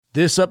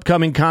This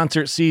upcoming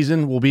concert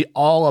season will be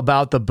all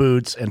about the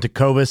boots, and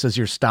Tecovas is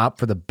your stop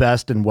for the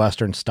best in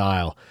Western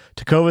style.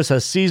 Tecovas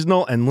has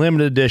seasonal and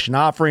limited edition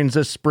offerings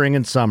this spring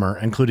and summer,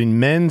 including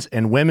men's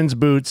and women's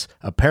boots,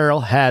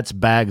 apparel, hats,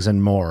 bags,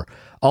 and more.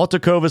 All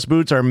Tecovas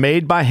boots are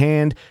made by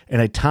hand in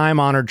a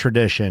time-honored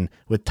tradition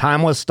with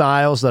timeless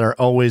styles that are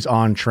always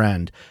on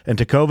trend. And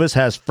Tecovas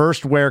has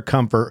first wear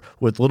comfort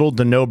with little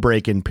to no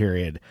break-in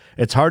period.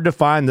 It's hard to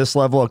find this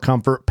level of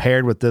comfort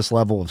paired with this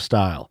level of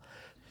style.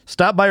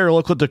 Stop by your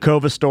local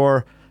Tecovas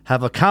store,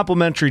 have a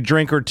complimentary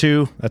drink or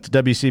two, that's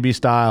WCB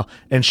style,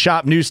 and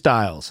shop new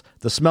styles.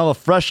 The smell of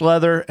fresh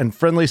leather and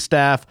friendly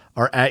staff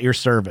are at your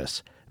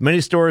service. Many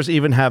stores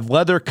even have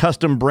leather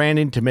custom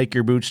branding to make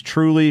your boots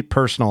truly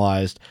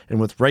personalized.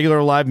 And with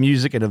regular live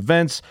music and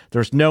events,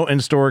 there's no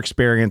in-store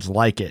experience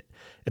like it.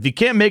 If you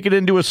can't make it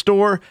into a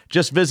store,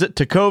 just visit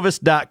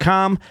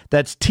tecovas.com.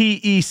 That's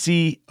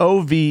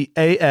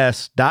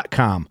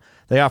TECOVAS.com.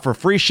 They offer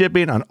free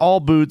shipping on all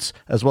boots,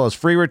 as well as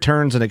free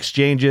returns and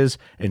exchanges,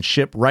 and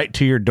ship right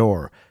to your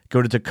door.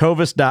 Go to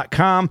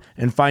tecovas.com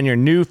and find your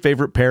new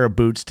favorite pair of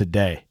boots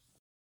today.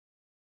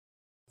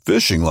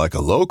 Fishing like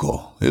a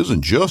local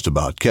isn't just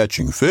about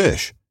catching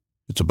fish.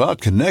 It's about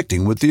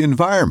connecting with the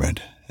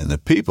environment and the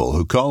people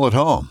who call it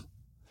home.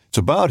 It's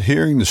about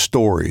hearing the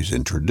stories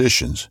and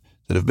traditions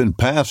that have been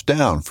passed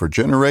down for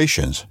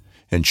generations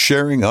and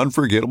sharing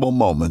unforgettable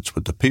moments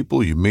with the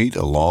people you meet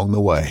along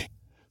the way.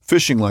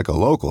 Fishing like a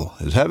local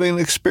is having an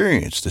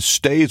experience that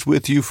stays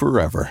with you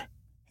forever.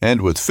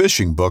 And with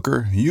Fishing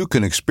Booker, you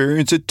can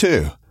experience it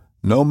too,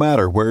 no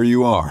matter where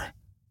you are.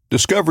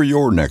 Discover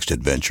your next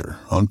adventure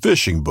on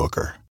Fishing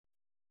Booker.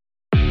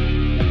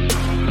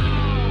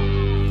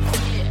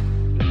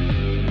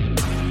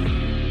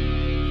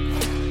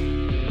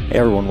 Hey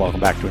everyone, welcome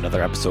back to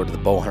another episode of the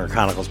Bowhunter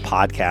Chronicles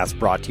podcast,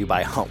 brought to you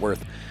by Huntworth.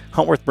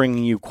 Huntworth,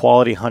 bringing you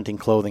quality hunting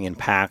clothing and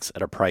packs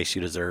at a price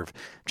you deserve.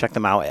 Check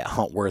them out at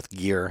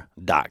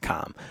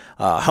huntworthgear.com.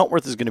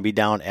 Huntworth is going to be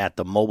down at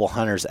the Mobile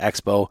Hunters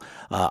Expo.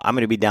 I'm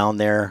going to be down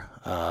there,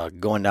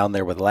 going down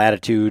there with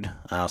Latitude.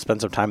 I'll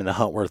spend some time in the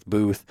Huntworth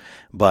booth,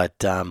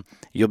 but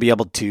you'll be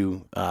able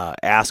to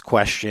ask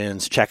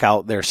questions, check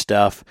out their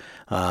stuff.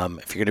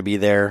 If you're going to be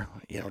there,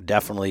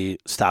 definitely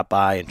stop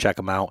by and check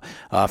them out.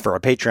 For our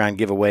Patreon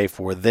giveaway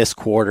for this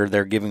quarter,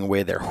 they're giving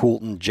away their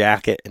Hulton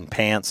jacket and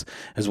pants,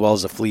 as well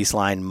as a fleece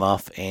line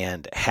muff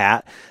and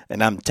hat.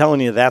 And I'm telling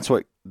you,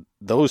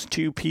 those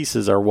two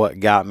pieces are what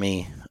got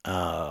me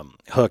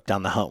hooked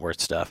on the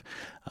Huntworth stuff.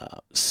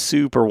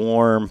 Super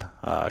warm,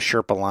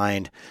 Sherpa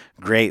lined,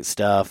 great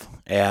stuff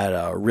at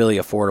a really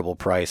affordable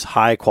price,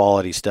 high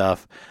quality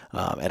stuff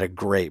at a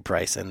great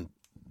price. And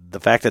the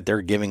fact that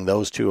they're giving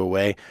those two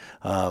away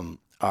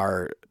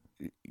are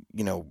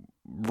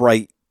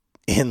right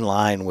in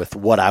line with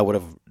what I would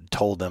have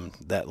told them,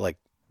 that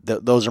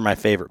those are my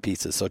favorite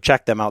pieces. So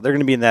check them out. They're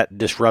going to be in that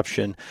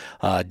Disruption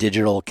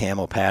digital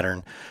camo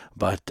pattern.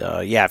 But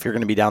if you're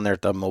going to be down there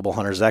at the Mobile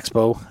Hunters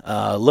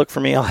Expo, look for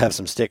me. I'll have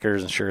some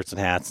stickers and shirts and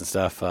hats and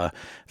stuff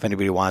if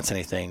anybody wants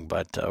anything.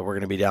 But we're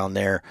going to be down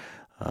there,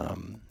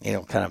 kind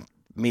of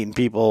meeting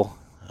people,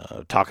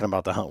 talking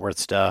about the Huntworth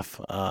stuff,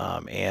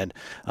 and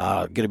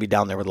going to be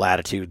down there with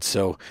Latitude.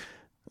 So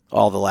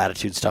all the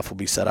Latitude stuff will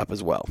be set up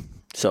as well.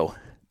 So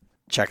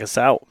check us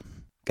out.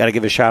 Got to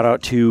give a shout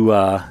out to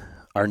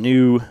our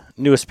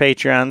newest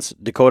Patreons,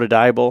 Dakota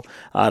Dybel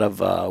out of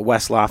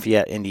West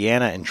Lafayette,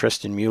 Indiana, and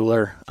Tristan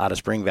Mueller out of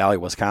Spring Valley,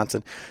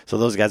 Wisconsin. So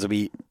those guys will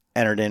be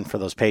entered in for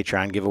those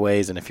Patreon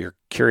giveaways. And if you're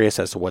curious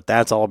as to what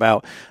that's all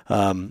about,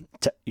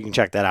 you can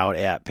check that out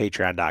at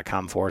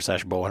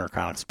patreon.com/Bowhunter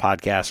Chronicles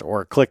podcast,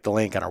 or click the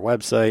link on our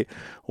website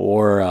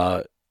or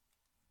on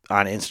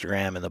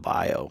Instagram in the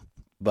bio.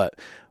 But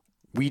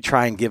we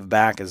try and give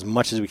back as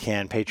much as we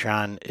can.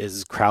 Patreon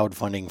is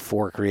crowdfunding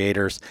for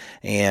creators,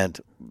 and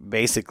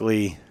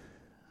basically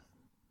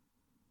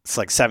it's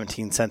like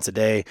 17 cents a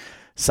day.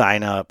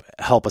 Sign up,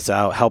 help us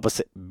out, help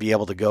us be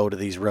able to go to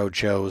these road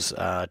shows,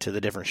 to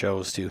the different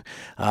shows, to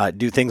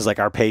do things like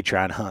our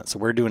Patreon hunt. So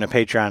we're doing a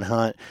Patreon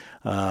hunt,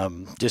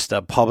 just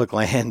a public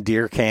land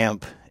deer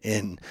camp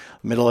in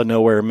middle of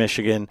nowhere,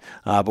 Michigan.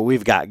 But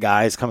we've got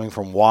guys coming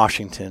from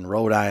Washington,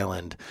 Rhode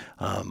Island,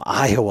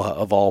 Iowa,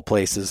 of all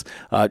places,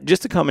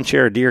 just to come and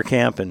share a deer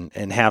camp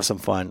and have some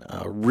fun.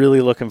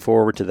 Really looking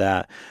forward to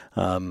that.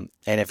 And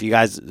if you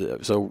guys,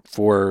 so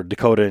for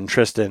Dakota and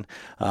Tristan,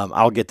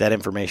 I'll get that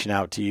information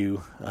out to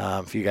you.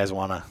 If you guys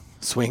want to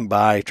swing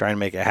by, try and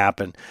make it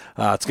happen.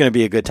 It's going to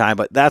be a good time,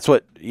 but that's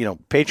what,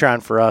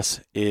 Patreon for us,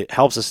 it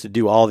helps us to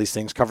do all these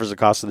things, covers the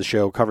cost of the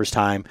show, covers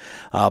time,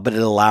 but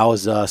it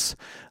allows us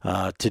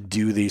to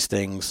do these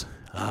things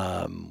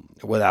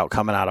without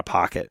coming out of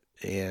pocket.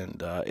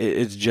 And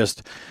it's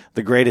just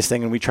the greatest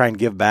thing, and we try and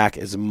give back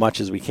as much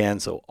as we can.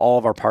 So all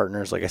of our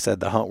partners, like I said,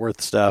 the Huntworth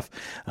stuff,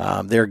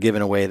 they're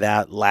giving away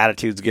that.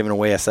 Latitude's giving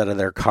away a set of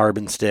their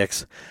carbon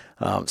sticks.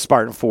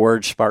 Spartan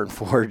Forge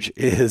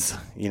is,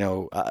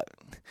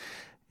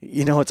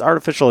 it's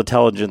artificial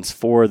intelligence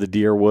for the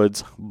deer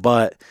woods,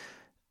 but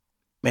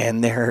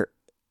man, their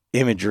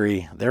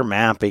imagery, their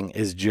mapping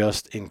is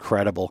just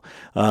incredible.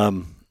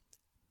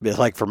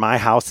 like for my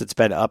house, it's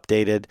been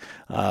updated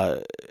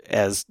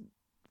as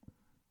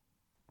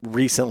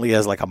recently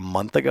as like a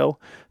month ago.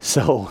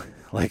 So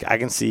like I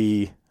can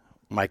see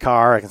my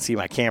car, I can see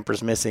my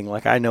campers missing.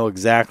 Like I know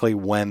exactly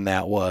when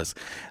that was.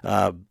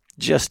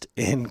 Just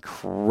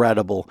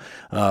incredible,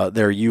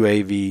 their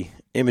UAV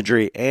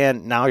imagery.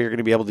 And now you're going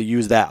to be able to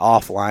use that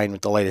offline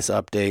with the latest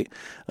update.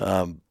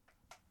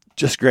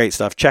 Just great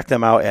stuff. Check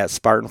them out at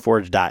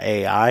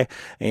SpartanForge.ai.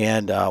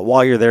 And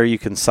while you're there, you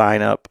can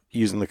sign up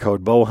using the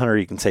code Bowhunter.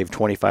 You can save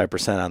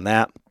 25% on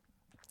that.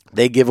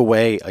 They give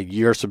away a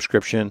year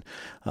subscription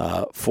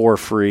for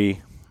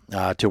free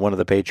to one of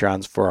the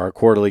patrons for our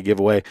quarterly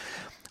giveaway.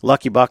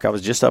 Lucky Buck, I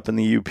was just up in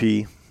the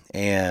UP,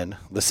 and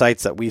the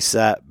sites that we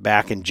set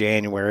back in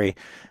January,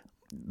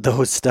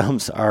 those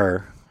stumps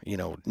are,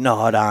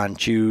 gnawed on,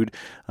 chewed,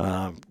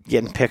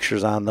 getting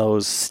pictures on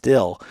those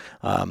still.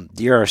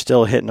 Deer are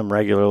still hitting them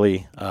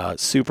regularly.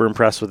 Super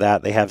impressed with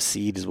that. They have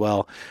seed as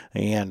well,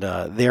 and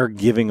they're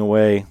giving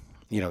away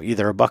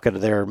either a bucket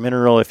of their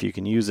mineral if you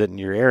can use it in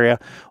your area,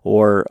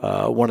 or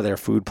one of their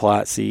food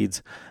plot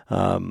seeds.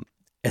 And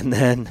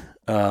then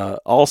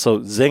also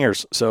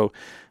zingers. So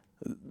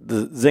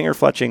the zinger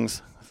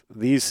fletchings,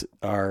 these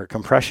are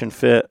compression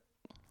fit.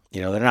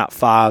 They're not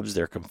fobs,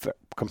 they're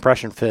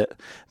compression fit.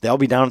 They'll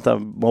be down at the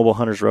Mobile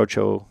Hunters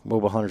Roadshow,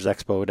 Mobile Hunters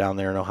Expo down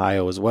there in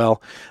Ohio as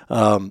well.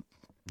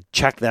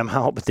 Check them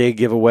out, but they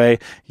give away.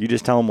 You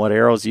just tell them what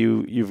arrows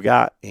you've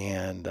got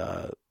and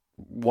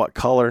what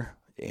color,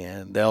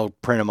 and they'll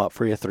print them up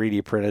for you,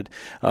 3D printed.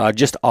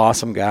 Just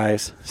awesome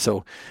guys.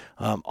 So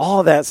all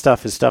of that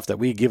stuff is stuff that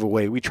we give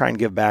away. We try and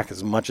give back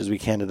as much as we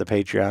can to the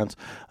Patreons.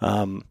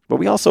 But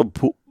we also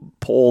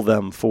poll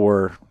them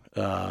for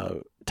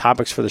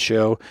topics for the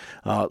show.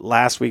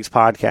 Last week's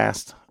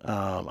podcast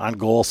on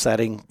goal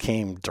setting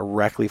came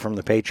directly from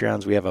the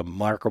Patreons. We have a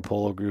Marco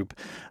Polo group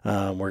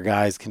where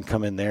guys can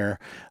come in there,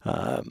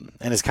 and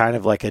it's kind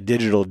of like a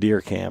digital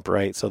deer camp,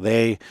 right? So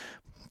they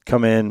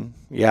come in,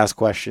 you ask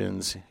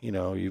questions,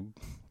 you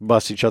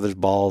bust each other's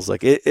balls.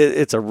 Like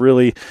it's a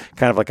really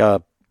kind of like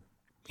a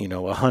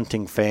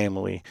hunting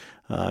family.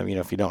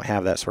 If you don't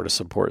have that sort of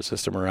support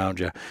system around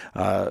you,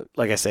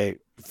 like I say,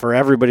 for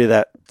everybody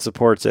that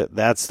supports it,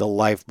 that's the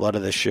lifeblood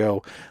of the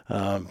show.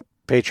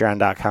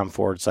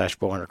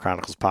 Patreon.com/Bowhunter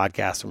Chronicles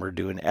podcast. And we're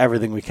doing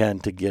everything we can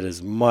to get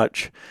as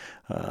much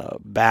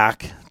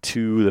back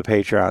to the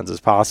Patrons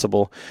as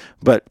possible.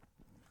 But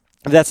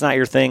if that's not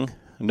your thing,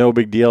 no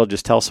big deal.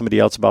 Just tell somebody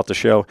else about the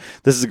show.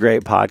 This is a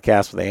great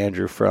podcast with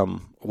Andrew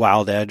from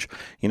Wild Edge.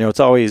 It's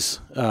always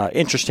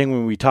interesting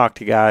when we talk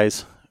to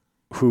guys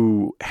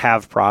who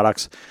have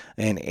products,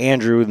 and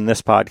Andrew in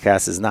this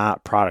podcast is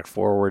not product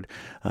forward.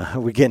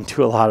 We get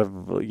into a lot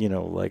of,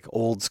 like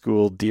old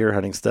school deer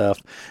hunting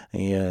stuff,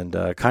 and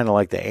kind of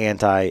like the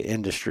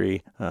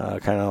anti-industry,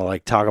 kind of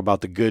like talk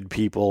about the good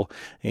people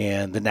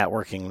and the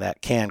networking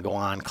that can go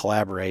on,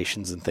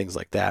 collaborations and things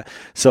like that.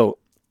 So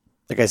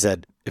like I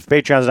said, if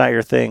Patreon's not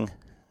your thing,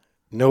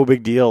 no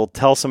big deal.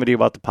 Tell somebody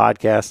about the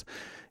podcast.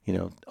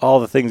 All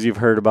the things you've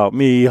heard about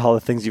me, all the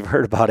things you've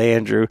heard about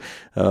Andrew.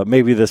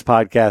 Maybe this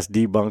podcast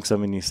debunks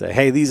them, and you say,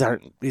 "Hey, these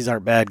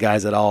aren't bad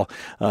guys at all."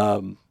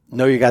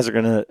 No, you guys are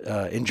going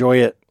to enjoy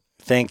it.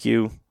 Thank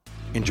you.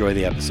 Enjoy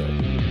the episode.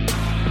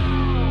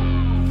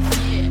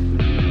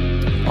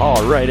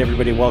 All right,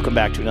 everybody, welcome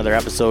back to another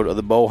episode of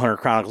the Bowhunter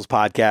Chronicles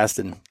podcast.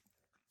 And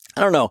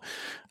I don't know,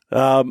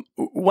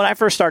 when I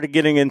first started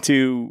getting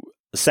into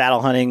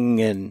saddle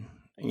hunting, and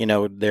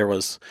there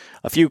was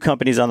a few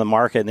companies on the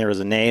market, and there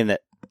was a name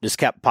that just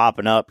kept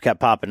popping up,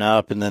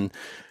 and then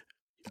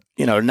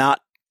not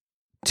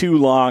too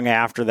long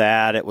after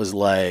that, it was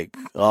like,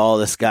 oh,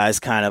 this guy's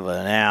kind of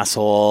an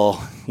asshole,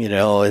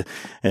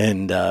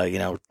 and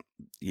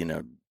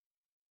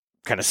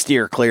kind of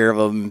steer clear of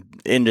him,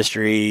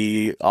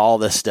 industry, all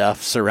this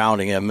stuff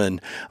surrounding him. And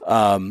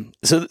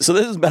so this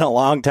has been a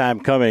long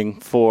time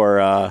coming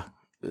for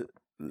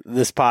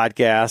this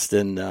podcast,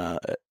 and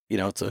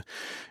it's a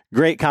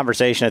great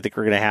conversation I think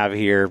we're going to have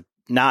here,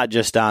 not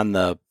just on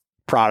the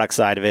product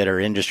side of it or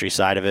industry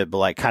side of it, but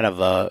like kind of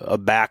a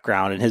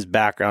background, and his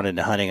background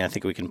into hunting. I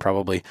think we can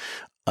probably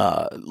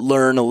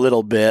learn a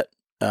little bit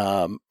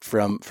from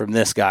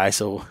this guy.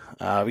 So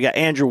we got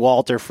Andrew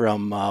Walter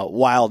from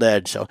Wild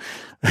Edge. So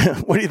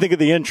what do you think of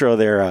the intro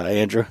there,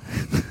 Andrew?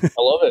 I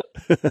love it.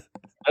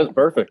 That's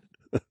perfect.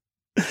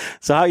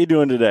 So how you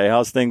doing today?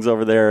 How's things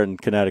over there in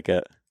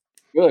Connecticut?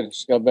 Good.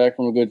 Just got back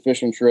from a good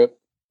fishing trip.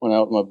 Went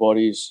out with my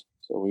buddies.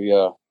 So we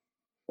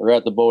were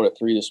at the boat at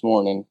 3 this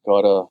morning.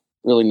 Caught a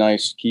really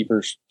nice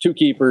two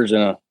keepers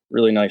and a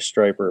really nice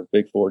striper, a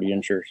big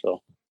 40-incher.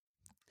 So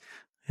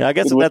yeah, I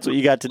guess that's what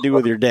you got to do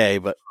with your day.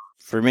 But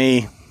for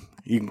me,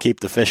 you can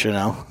keep the fishing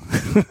now.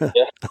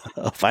 Yeah.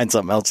 I'll find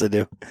something else to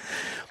do.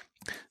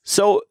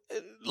 So,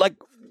 like,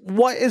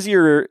 what is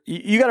you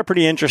got a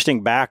pretty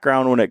interesting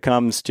background when it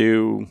comes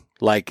to,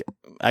 like,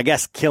 I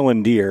guess,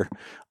 killing deer.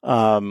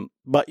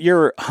 But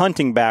your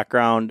hunting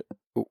background,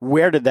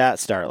 where did that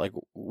start? Like,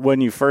 when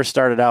you first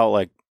started out,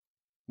 like,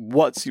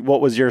 what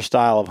was your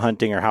style of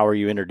hunting, or how were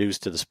you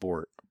introduced to the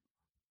sport?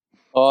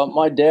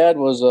 My dad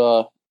was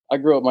I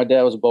grew up, my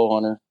dad was a bow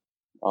hunter.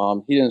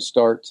 He didn't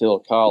start till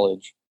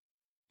college.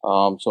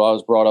 So I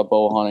was brought up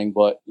bow hunting,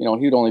 but,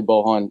 he'd only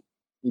bow hunt.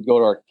 He'd go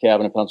to our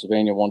cabin in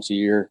Pennsylvania once a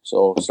year.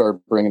 So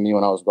started bringing me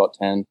when I was about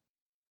 10,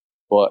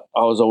 but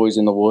I was always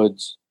in the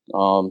woods.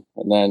 And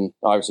then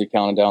obviously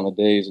counting down the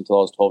days until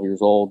I was 12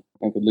 years old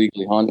and could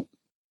legally hunt.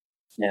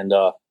 And,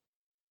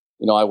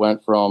 I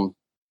went from,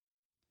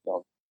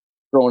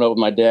 growing up with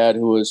my dad,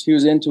 he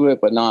was into it,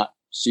 but not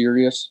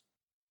serious,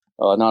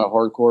 not a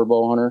hardcore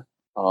bow hunter.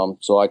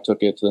 So I took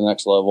it to the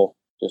next level,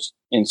 just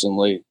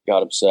instantly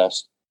got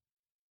obsessed.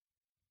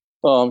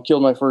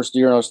 Killed my first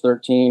deer when I was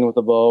 13 with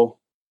a bow.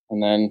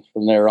 And then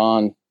from there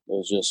on, it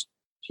was just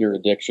pure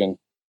addiction.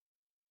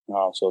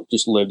 So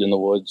just lived in the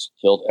woods,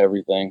 killed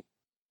everything.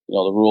 The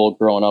rule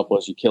growing up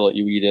was you kill it,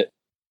 you eat it.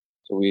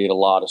 So we ate a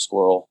lot of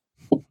squirrel,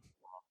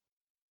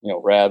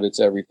 rabbits,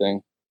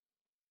 everything.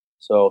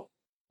 So,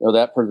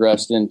 that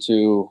progressed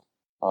into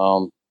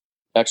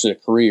actually a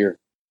career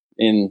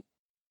in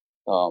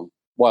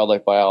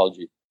wildlife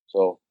biology.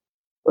 So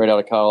right out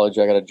of college,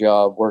 I got a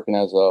job working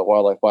as a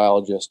wildlife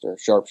biologist or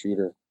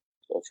sharpshooter.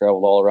 So I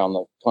traveled all around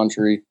the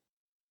country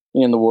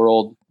and the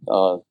world,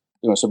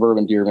 doing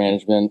suburban deer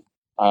management,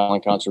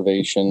 island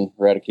conservation,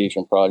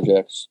 eradication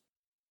projects.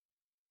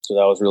 So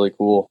that was really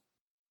cool.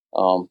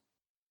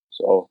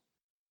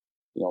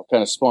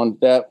 Kind of spun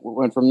that,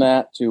 went from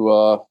that to,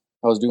 I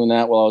was doing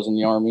that while I was in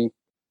the Army,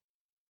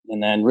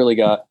 and then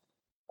I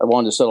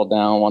wanted to settle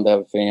down, wanted to have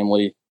a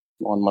family,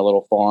 on my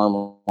little farm,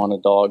 wanted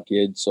a dog,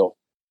 kids. So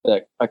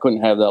that I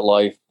couldn't have that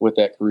life with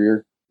that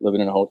career,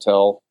 living in a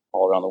hotel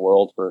all around the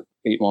world for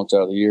 8 months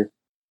out of the year.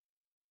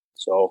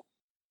 So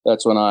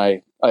that's when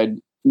I'd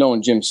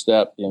known Jim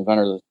Stepp, the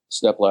inventor of the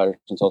step ladder,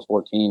 since I was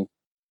 14.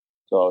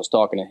 So I was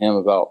talking to him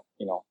about,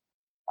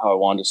 how I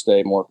wanted to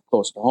stay more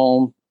close to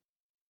home.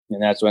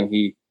 And that's when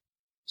he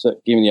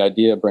gave me the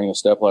idea of bringing the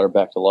step ladder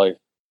back to life,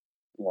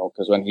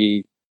 because when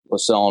he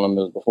was selling them,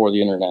 it was before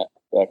the internet,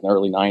 back in the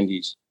early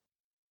 90s.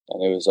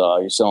 And it was,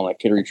 he was selling like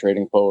Kittery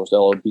Trading Post,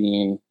 Ella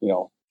Bean,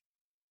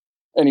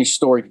 any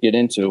store he could get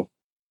into.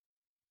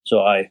 So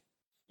I,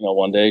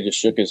 one day just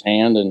shook his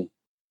hand and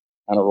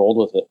kind of rolled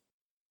with it.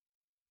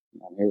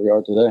 And here we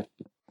are today.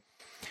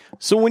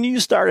 So when you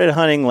started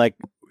hunting, like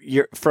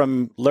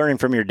from learning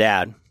from your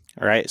dad,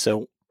 all right.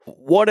 So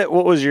what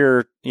was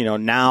your,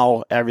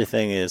 now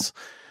everything is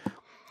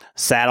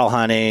saddle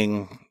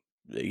hunting,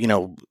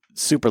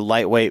 super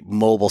lightweight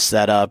mobile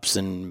setups.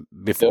 And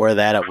before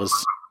that, it was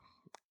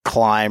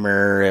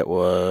climber. It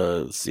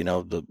was,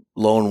 the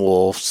lone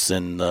wolves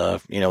and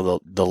the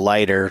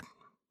lighter,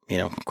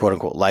 quote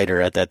unquote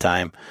lighter at that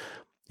time,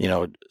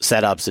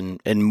 setups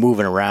and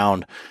moving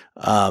around.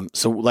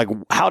 So like,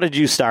 how did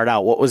you start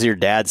out? What was your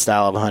dad's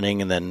style of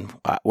hunting? And then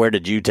where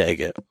did you take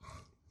it?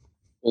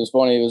 It was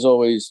funny. It was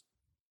always,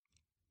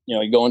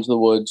 you go into the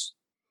woods,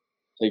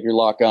 take your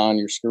lock on,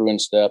 your screw in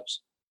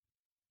steps,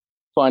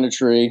 find a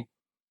tree.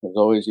 It was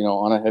always,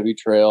 on a heavy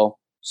trail,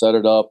 set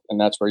it up, and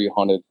that's where you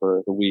hunted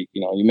for the week.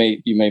 You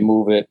may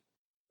move it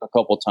a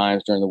couple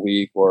times during the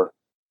week or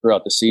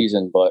throughout the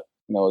season, but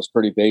it was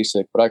pretty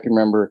basic. But I can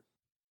remember,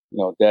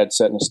 Dad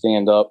setting a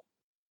stand up,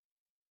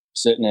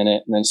 sitting in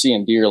it, and then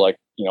seeing deer like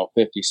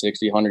 50,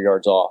 60, 100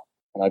 yards off,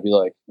 and I'd be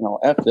like,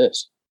 F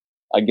this.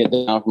 I'd get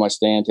down from my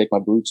stand, take my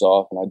boots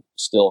off, and I'd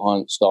still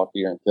hunt, stalk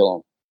deer, and kill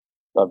them.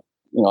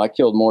 I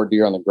killed more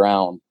deer on the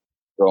ground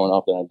growing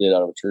up than I did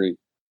out of a tree.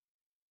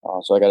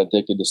 So I got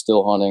addicted to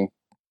still hunting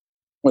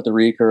with the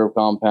recurve,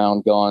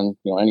 compound, gun,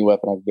 any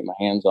weapon I could get my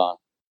hands on,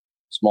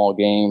 small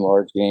game,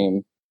 large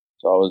game.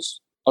 So I was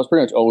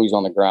pretty much always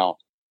on the ground.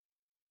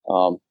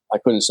 I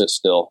couldn't sit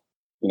still.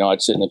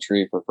 I'd sit in the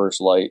tree for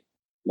first light,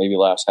 maybe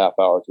last half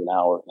hour to an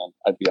hour, and then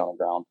I'd be on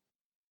the ground,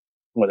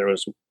 whether it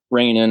was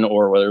raining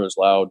or whether it was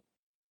loud.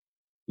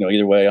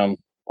 Either way, I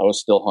was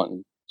still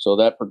hunting. So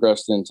that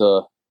progressed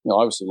into,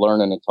 obviously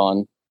learning a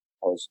ton.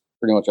 I was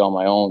pretty much on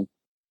my own.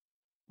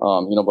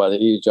 By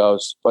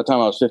the time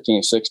I was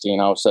 15, 16,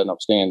 I was setting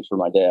up stands for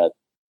my dad,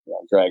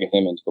 dragging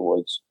him into the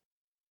woods.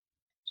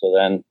 So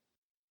then,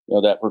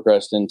 that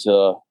progressed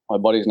into my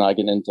buddies and I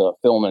getting into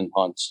filming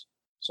hunts.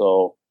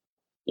 So,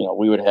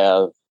 we would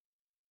have,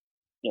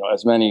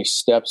 as many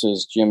steps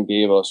as Jim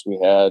gave us. We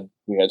had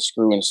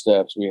screw-in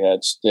steps, we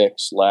had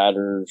sticks,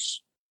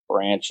 ladders,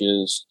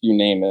 branches, you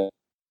name it.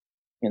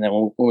 And then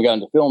when we got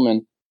into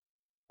filming,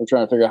 we're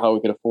trying to figure out how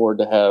we could afford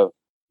to have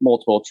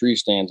multiple tree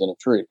stands in a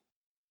tree,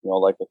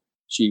 like the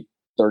cheap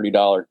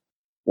 $30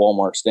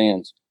 Walmart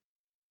stands.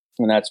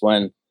 And that's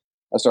when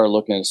I started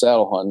looking at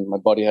saddle hunting. My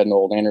buddy had an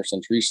old Anderson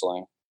tree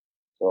sling,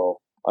 so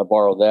I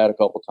borrowed that a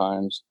couple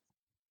times,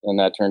 and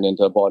that turned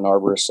into, I bought an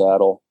arborist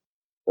saddle,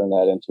 turned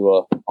that into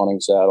a hunting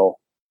saddle.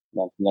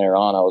 And then from there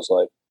on, I was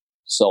like,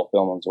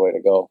 self-filming's the way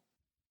to go,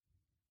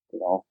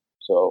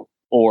 So,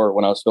 or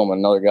when I was filming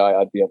another guy,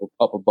 I'd be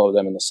up above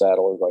them in the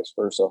saddle or vice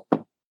versa.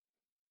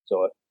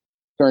 So it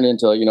turned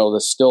into,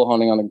 the still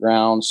hunting on the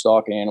ground,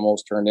 stalking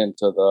animals, turned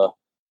into the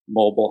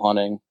mobile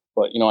hunting.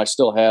 But, I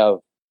still have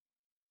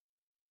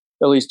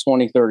at least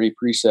 20, 30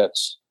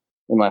 presets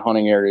in my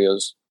hunting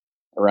areas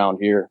around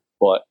here.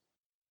 But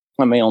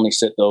I may only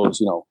sit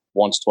those,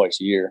 once, twice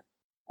a year.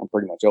 I'm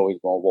pretty much always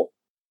mobile.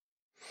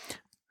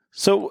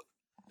 So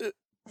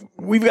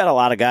we've got a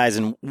lot of guys,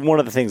 and one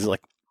of the things,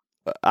 like,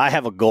 I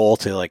have a goal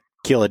to like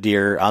kill a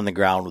deer on the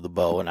ground with a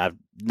bow, and I've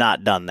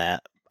not done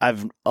that.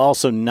 I've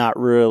also not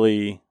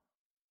really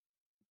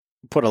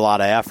put a lot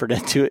of effort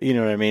into it. You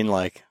know what I mean?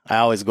 Like, I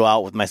always go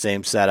out with my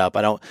same setup.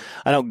 I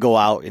don't go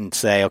out and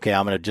say, okay,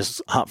 I'm going to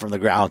just hunt from the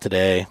ground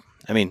today.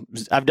 I mean,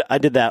 I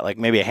did that like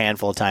maybe a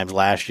handful of times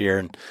last year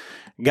and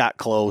got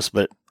close,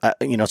 but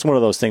it's one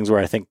of those things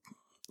where I think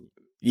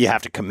you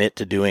have to commit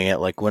to doing it.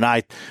 Like when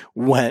I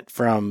went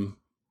from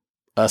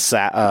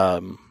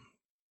hunting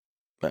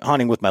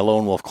with my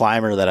lone wolf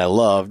climber that I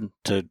loved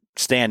to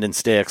stand in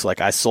sticks, like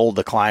I sold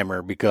the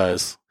climber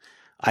because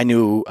I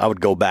knew I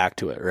would go back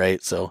to it.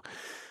 Right. So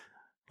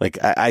like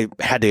I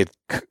had to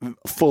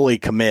fully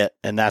commit,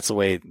 and that's the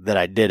way that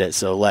I did it.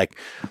 So like,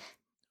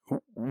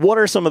 what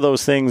are some of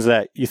those things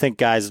that you think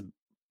guys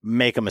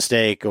make a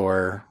mistake,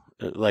 or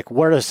like,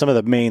 what are some of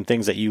the main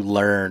things that you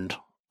learned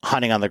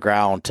hunting on the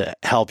ground to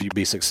help you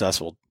be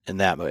successful in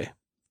that way?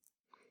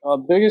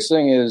 Biggest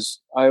thing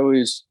is I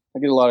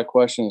get a lot of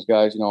questions,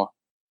 guys, how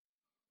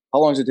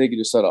long does it take you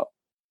to set up?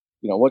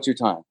 What's your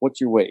time? What's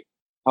your weight?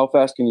 How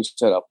fast can you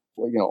set up?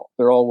 Well,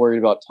 they're all worried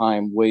about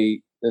time,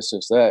 weight, this,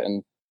 that.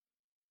 And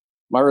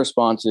my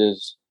response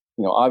is,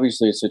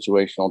 obviously it's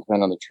situational,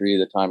 depending on the tree,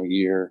 the time of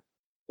year,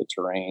 the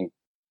terrain.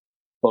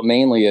 But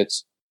mainly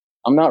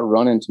I'm not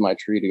running to my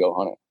tree to go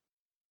hunting.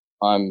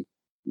 I'm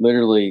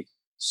literally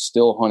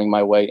still hunting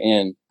my way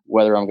in,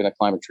 whether I'm going to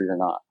climb a tree or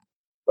not.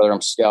 Whether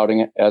I'm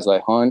scouting it as I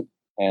hunt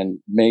and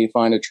may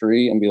find a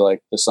tree and be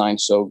like, the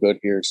sign's so good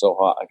here, it's so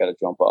hot, I got to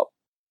jump up.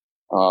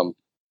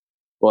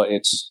 But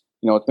it's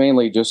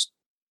mainly just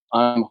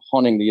I'm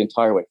hunting the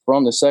entire way.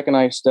 From the second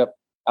I step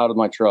out of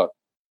my truck,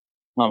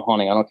 I'm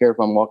hunting. I don't care if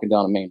I'm walking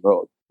down a main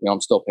road.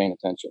 I'm still paying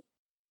attention.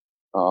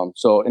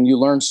 And you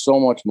learn so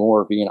much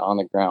more being on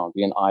the ground,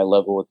 being eye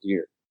level with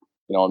deer,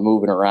 and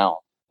moving around.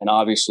 And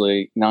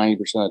obviously 90%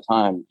 of the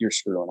time you're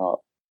screwing up,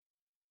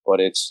 but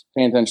it's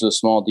paying attention to the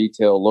small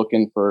detail,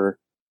 looking for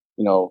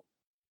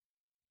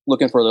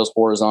those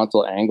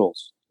horizontal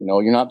angles.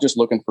 You're not just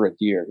looking for a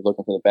deer. You're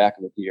looking for the back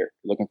of a deer.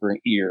 You're looking for an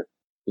ear.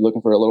 You're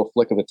looking for a little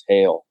flick of a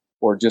tail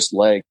or just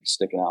legs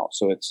sticking out.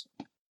 So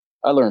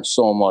I learned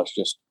so much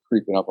just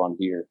creeping up on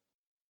deer.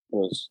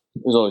 It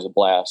was always a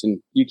blast,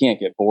 and you can't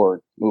get bored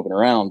moving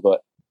around.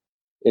 But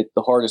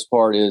the hardest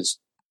part is,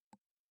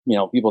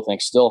 people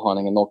think still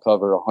hunting and they'll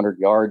cover 100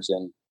 yards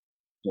in,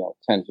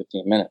 10,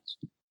 15 minutes.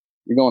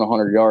 You're going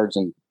 100 yards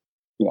in,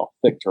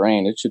 thick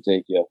terrain. It should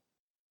take you,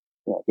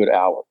 a good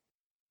hour.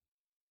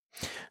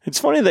 It's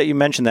funny that you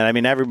mentioned that. I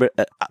mean, everybody,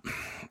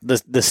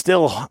 the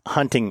still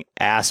hunting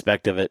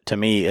aspect of it to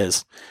me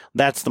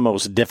that's the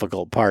most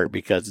difficult part,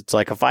 because it's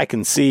like, if I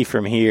can see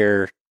from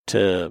here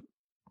to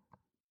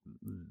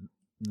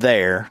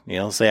there,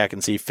 say I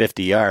can see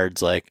 50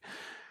 yards, like,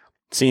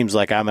 seems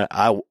like I'm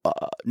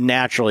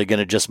naturally going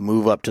to just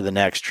move up to the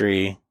next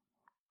tree,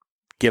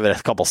 give it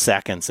a couple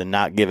seconds and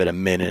not give it a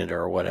minute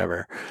or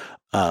whatever.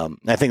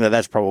 I think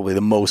that's probably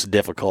the most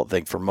difficult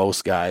thing for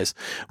most guys.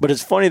 But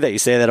it's funny that you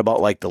say that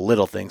about like the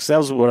little things. That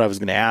was what I was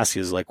going to ask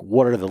you, is like,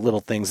 what are the little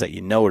things that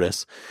you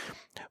notice?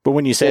 But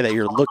when you say that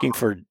you're looking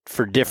for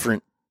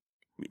different,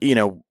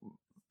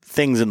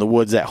 things in the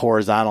woods, that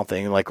horizontal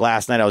thing, like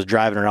last night I was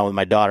driving around with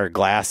my daughter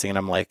glassing, and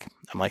I'm like,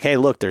 hey,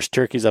 look, there's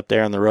turkeys up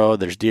there on the road.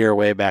 There's deer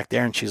way back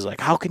there. And she's like,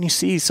 how can you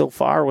see so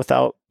far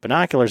without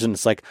binoculars? And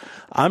it's like,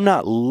 I'm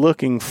not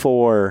looking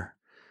for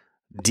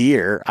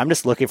deer. I'm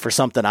just looking for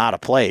something out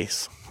of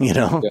place,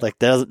 Yeah. like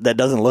that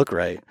doesn't look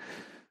right.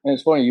 And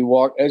it's funny,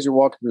 as you're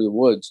walking through the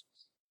woods,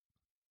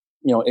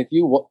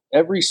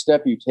 every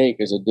step you take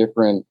is a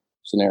different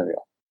scenario.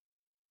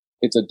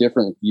 It's a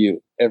different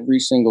view. Every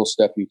single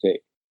step you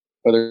take,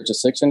 whether it's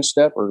a 6-inch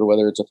step or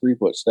whether it's a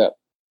 3-foot step,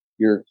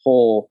 your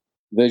whole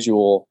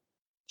visual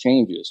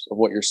changes of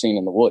what you're seeing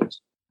in the woods.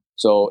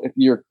 So if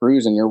you're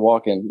cruising, you're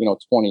walking,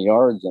 20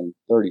 yards in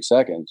 30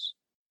 seconds,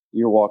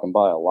 you're walking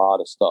by a lot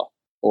of stuff.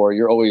 Or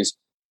the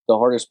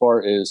hardest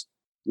part is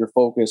you're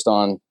focused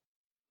on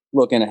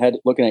looking ahead,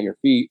 looking at your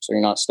feet, so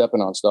you're not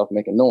stepping on stuff,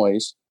 making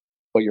noise,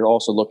 but you're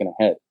also looking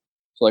ahead.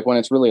 So like when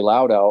it's really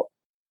loud out,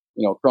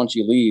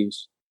 crunchy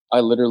leaves, I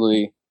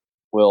literally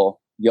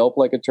will yelp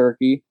like a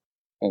turkey,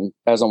 and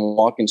as I'm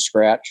walking,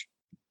 scratch,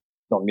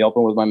 I'm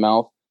yelping with my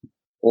mouth.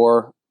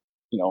 Or,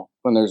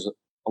 when there's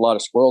a lot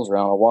of squirrels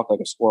around, I'll walk like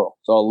a squirrel.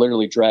 So I'll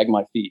literally drag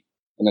my feet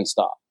and then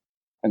stop,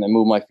 and then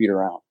move my feet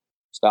around,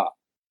 stop.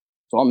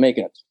 So I'm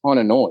making a ton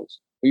of noise.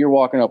 But you're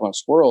walking up on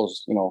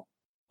squirrels,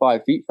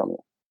 5 feet from you,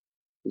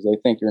 because they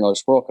think you're another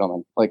squirrel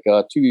coming. Like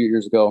 2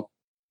 years ago,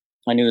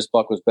 I knew this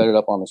buck was bedded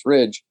up on this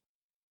ridge.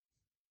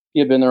 He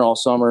had been there all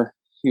summer.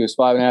 He was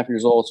 5.5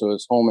 years old, so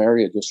his home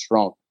area just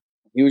shrunk.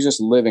 He was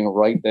just living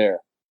right there.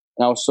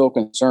 And I was so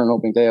concerned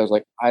opening day. I was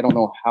like, I don't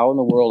know how in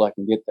the world I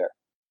can get there.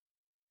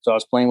 So I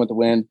was playing with the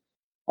wind.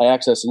 I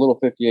accessed a little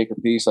 50-acre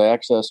piece. I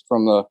accessed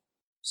from the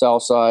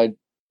south side.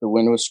 The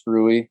wind was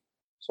screwy.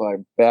 So I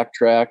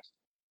backtracked,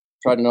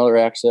 tried another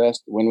access.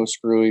 The wind was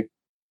screwy.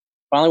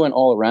 finally went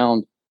all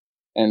around,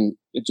 and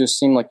it just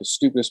seemed like the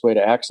stupidest way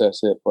to access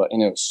it.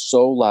 And it was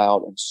so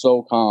loud and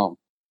so calm.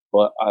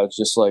 But I was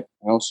just like,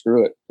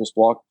 screw it. Just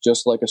walk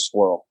just like a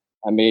squirrel.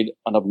 I made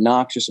an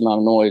obnoxious amount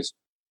of noise.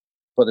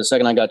 But the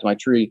second I got to my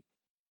tree,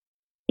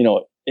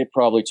 it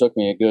probably took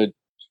me a good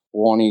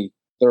 20,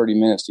 30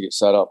 minutes to get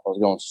set up. I was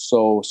going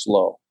so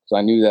slow because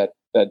I knew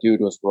that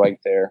dude was right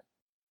there.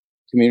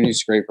 Community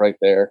scrape right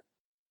there.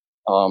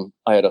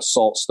 I had a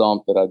salt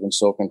stump that I'd been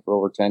soaking for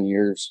over 10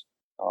 years.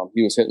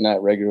 He was hitting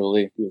that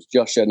regularly. He was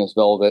just shedding his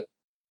velvet.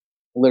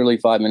 Literally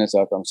 5 minutes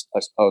after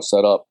I was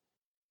set up,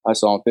 I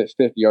saw him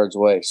 50 yards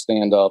away,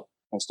 stand up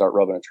and start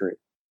rubbing a tree. It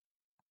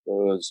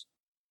was,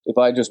 if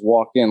I just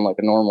walked in like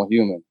a normal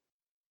human,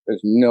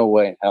 there's no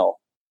way in hell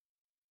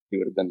he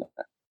would have been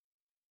there.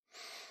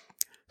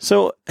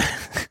 So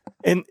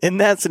in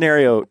that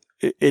scenario,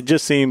 it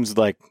just seems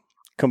like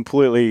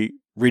completely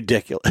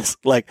ridiculous.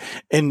 Like,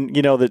 and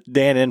that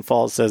Dan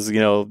Infalt says,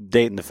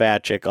 dating the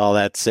fat chick, all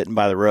that, sitting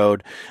by the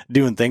road,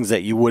 doing things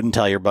that you wouldn't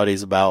tell your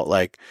buddies about.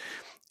 Like,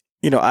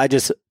 I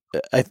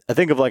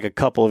think of like a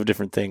couple of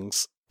different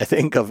things. I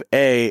think of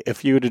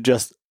if you would have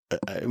just,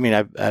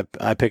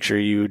 I picture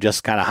you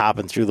just kind of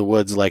hopping through the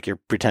woods like you're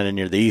pretending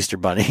you're the Easter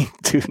Bunny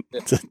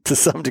to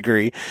some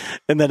degree.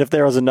 And then if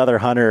there was another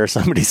hunter or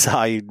somebody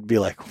saw you, you'd be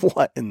like,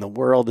 what in the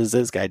world is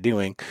this guy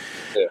doing?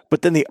 Yeah.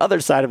 But then the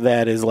other side of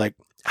that is like,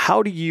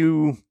 how do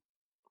you,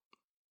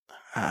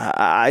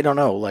 I don't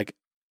know, like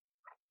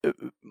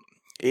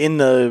in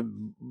the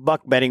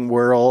buck bedding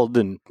world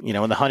and,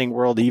 in the hunting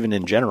world, even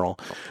in general,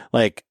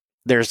 like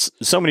there's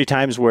so many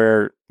times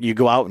where you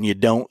go out and you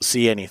don't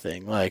see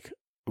anything. Like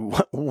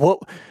what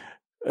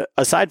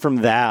aside from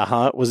that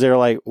hunt, was there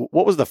like,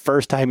 what was the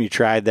first time you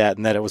tried that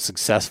and that it was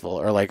successful?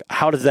 Or like,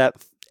 how does that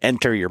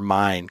enter your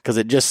mind? Cause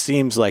it just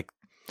seems like,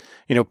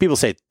 people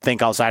say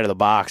think outside of the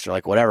box or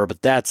like whatever,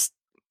 but that's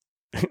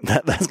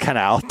kind of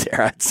out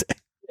there, I'd say.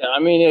 Yeah,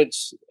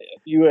 it's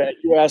you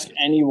ask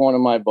any one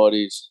of my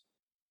buddies,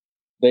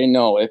 they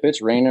know if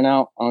it's raining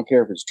out. I don't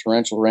care if it's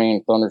torrential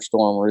rain,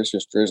 thunderstorm, or it's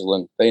just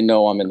drizzling. They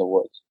know I'm in the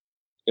woods.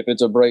 If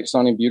it's a bright,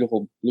 sunny,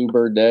 beautiful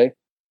bluebird day,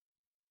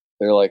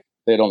 they're like,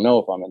 they don't know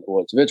if I'm in the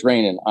woods. If it's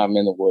raining, I'm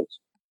in the woods.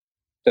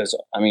 Because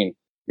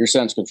your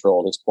sense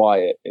controlled. It's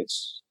quiet.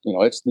 It's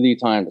it's the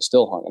time to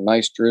still hunt. A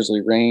nice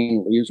drizzly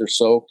rain, leaves are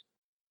soaked.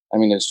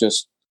 It's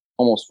just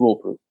almost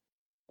foolproof.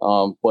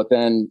 But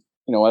then,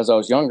 as I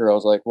was younger, I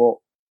was like,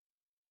 well,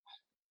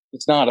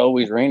 it's not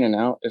always raining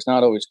out. It's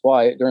not always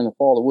quiet. During the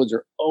fall, the woods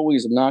are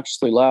always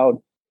obnoxiously loud.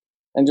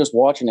 And just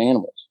watching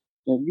animals.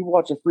 You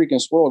watch a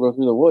freaking squirrel go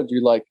through the woods,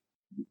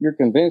 you're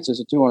convinced it's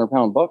a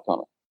 200-pound buck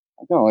coming.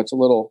 No, it's a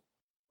little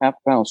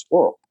half-pound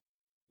squirrel.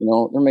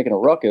 They're making a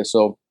ruckus.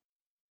 So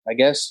I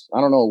guess,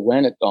 I don't know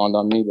when it dawned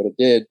on me, but it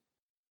did.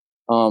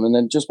 And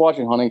then just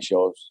watching hunting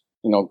shows,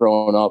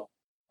 growing up,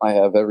 I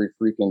have every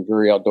freaking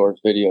Drury Outdoors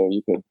video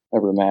you could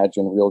ever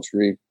imagine,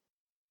 Realtree.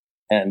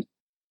 And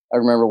I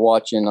remember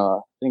watching, I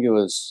think it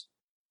was,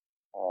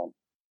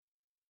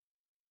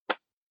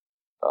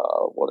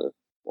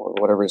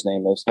 whatever his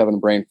name is, having a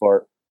brain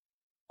fart.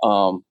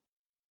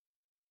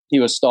 He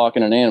was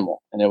stalking an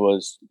animal and it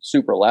was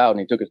super loud and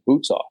he took his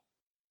boots off.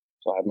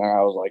 So I remember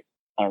I was like,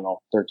 I don't know,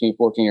 13,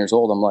 14 years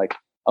old. I'm like,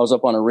 I was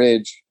up on a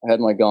ridge. I had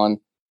my gun.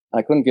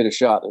 I couldn't get a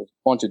shot. There was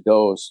a bunch of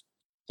does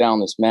down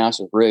this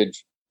massive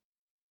ridge.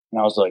 And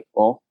I was like,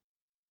 well,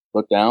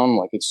 look down,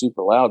 like it's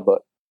super loud,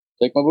 but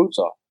take my boots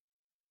off.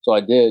 So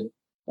I did.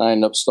 I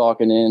ended up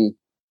stalking in.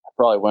 I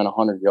probably went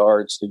 100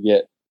 yards to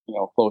get,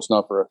 close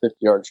enough for a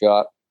 50-yard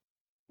shot.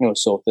 It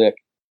was so thick.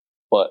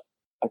 But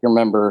I can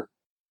remember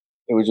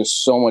it was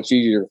just so much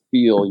easier to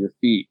feel your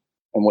feet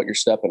and what you're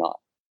stepping on.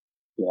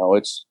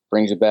 It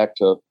brings you back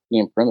to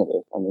being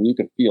primitive. You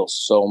can feel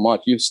so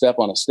much. You step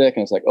on a stick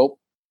and it's like, oh,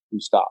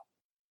 you stop.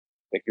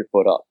 Pick your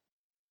foot up.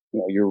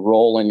 You're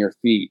rolling your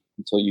feet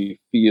until you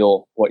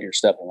feel what you're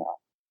stepping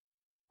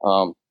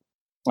on.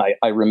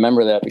 I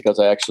remember that because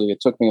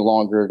it took me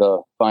longer to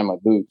find my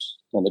boots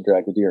than to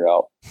drag the deer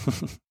out.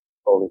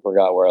 Totally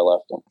forgot where I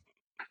left them.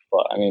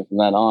 But from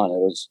then on,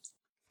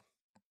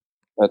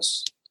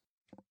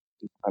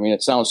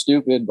 it sounds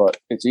stupid, but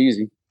it's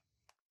easy.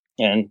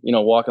 And,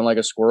 walking like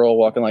a squirrel,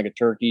 walking like a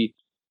turkey.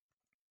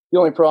 The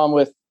only problem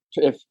with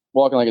if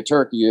walking like a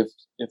turkey, if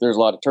there's a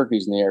lot of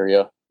turkeys in the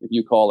area, if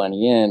you call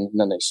any in and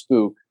then they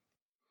spook,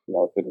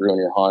 it could ruin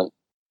your hunt.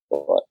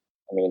 But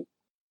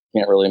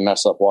can't really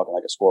mess up walking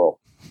like a squirrel.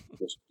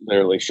 Just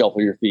literally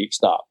shuffle your feet,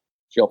 stop.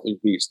 Shuffle your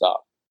feet,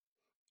 stop.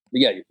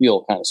 But yeah, you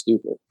feel kind of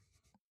stupid.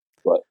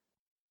 But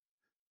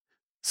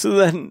so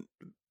then,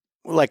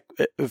 like,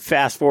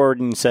 fast forward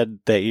and said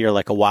that you're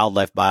like a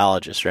wildlife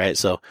biologist, right?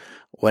 So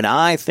when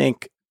I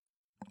think,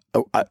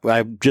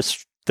 I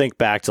just think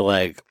back to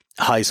like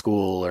high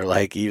school or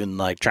like even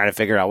like trying to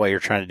figure out what you're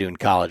trying to do in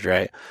college,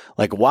 right?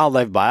 Like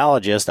wildlife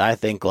biologist, I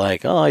think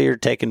like, oh, you're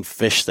taking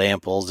fish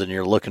samples and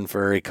you're looking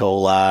for E.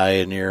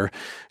 coli and you're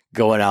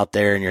going out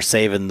there and you're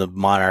saving the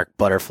monarch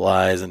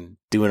butterflies and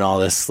doing all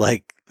this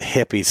like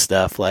hippie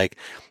stuff. Like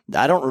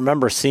I don't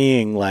remember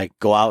seeing like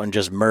go out and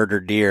just murder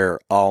deer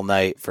all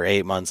night for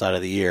 8 months out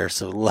of the year.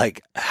 So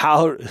like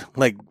how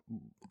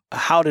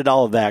did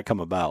all of that come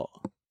about?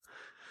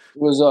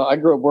 It was I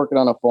grew up working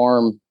on a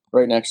farm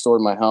right next door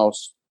to my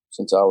house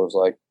since I was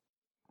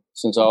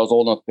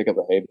old enough to pick up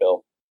a hay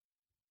bale.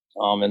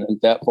 And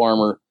that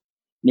farmer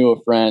knew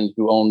a friend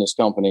who owned this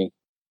company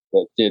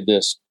that did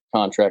this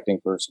contracting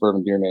for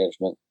suburban deer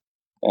management.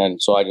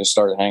 And so I just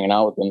started hanging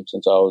out with him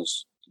since I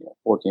was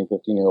 14,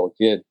 15-year-old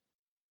kid.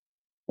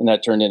 And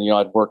that turned in,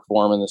 I'd work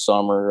for him in the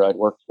summer. I'd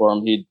work for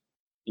him. He'd,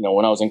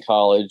 when I was in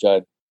college,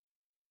 I'd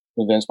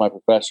convince my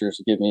professors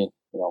to give me,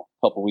 a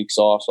couple weeks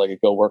off so I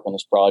could go work on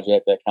this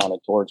project that counted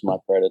towards my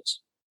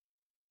credits.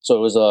 So it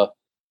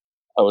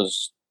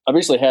was, I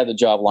basically had the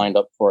job lined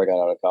up before I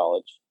got out of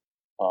college.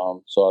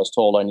 So I was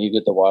told I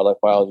needed the wildlife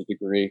biology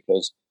degree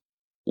because,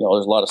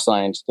 there's a lot of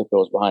science that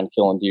goes behind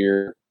killing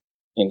deer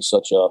in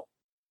such a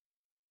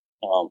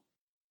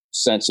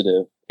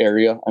sensitive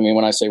area. I mean,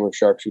 when I say we're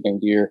sharpshooting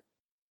deer,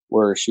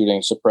 we're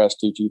shooting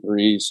suppressed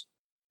 223s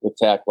with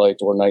tack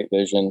lights or night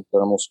vision,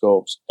 thermal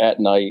scopes at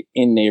night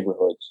in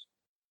neighborhoods.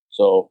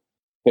 So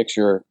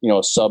picture,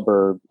 a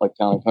suburb like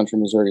Town and Country,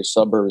 Missouri, a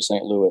suburb of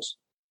St. Louis.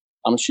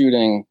 I'm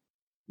shooting,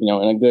 in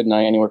a good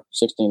night, anywhere from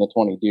 16 to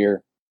 20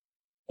 deer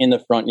in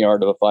the front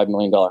yard of a $5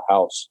 million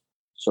house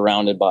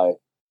surrounded by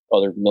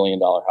other $1 million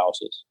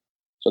houses.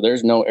 So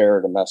there's no error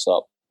to mess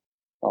up.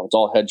 It's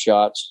all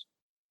headshots.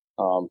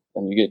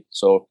 And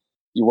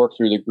you work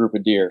through the group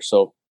of deer.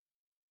 So,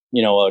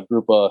 a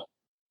group of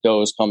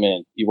does come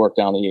in, you work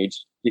down the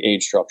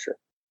age structure.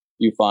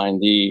 You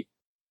find the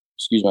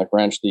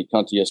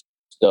cuntiest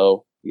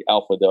doe, the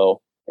alpha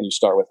doe, and you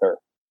start with her.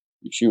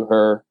 You shoot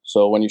her.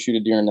 So when you shoot a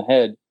deer in the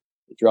head,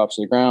 it drops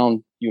to the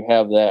ground. You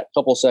have that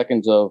couple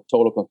seconds of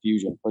total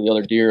confusion where the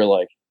other deer are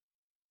like,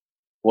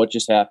 what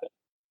just happened?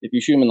 If you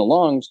shoot them in the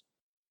lungs,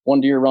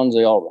 one deer runs,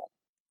 they all run.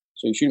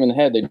 So you shoot them in the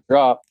head, they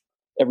drop.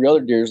 Every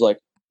other deer is like,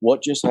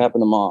 what just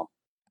happened to mom?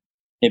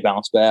 They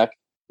bounce back.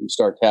 You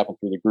start tapping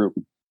through the group.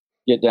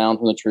 Get down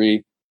from the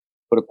tree,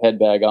 put a ped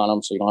bag on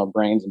them so you don't have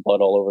brains and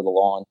blood all over the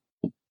lawn.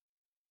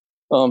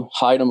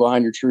 Hide them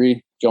behind your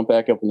tree, jump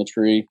back up in the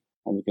tree,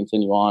 and you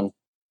continue on.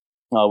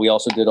 We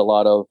also did a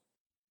lot of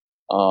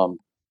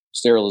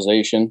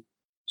sterilization,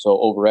 so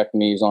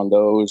ovarectomies on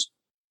those.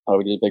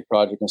 We did a big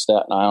project in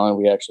Staten Island.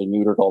 We actually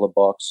neutered all the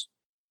bucks.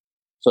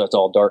 So that's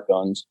all dart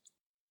guns.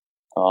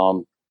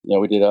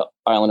 We did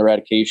island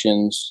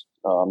eradications,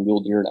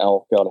 mule deer and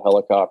elk out of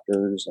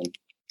helicopters, and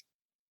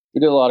we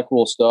did a lot of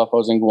cool stuff. I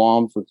was in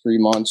Guam for 3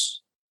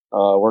 months,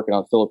 working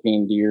on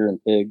Philippine deer and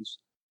pigs.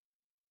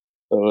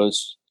 So it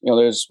was,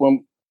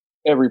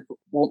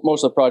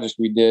 most of the projects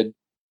we did,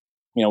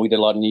 we did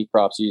a lot of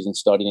necropsies and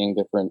studying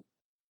different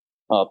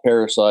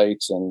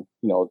parasites, and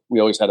we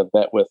always had a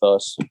vet with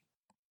us.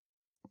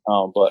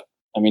 But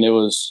I mean, it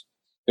was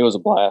a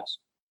blast.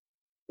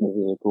 It was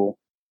really cool.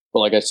 But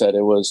like I said,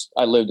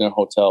 I lived in a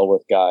hotel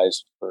with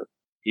guys for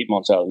 8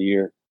 months out of the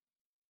year.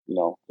 It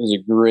was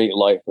a great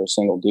life for a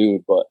single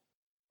dude, but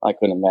I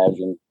couldn't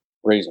imagine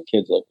raising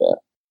kids like that.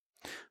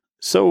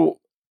 So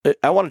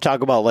I want to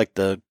talk about like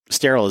the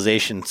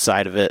sterilization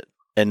side of it,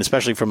 and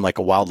especially from like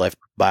a wildlife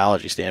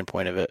biology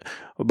standpoint of it.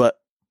 But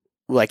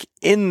like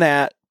in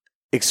that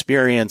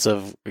experience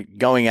of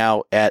going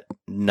out at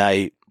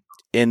night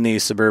in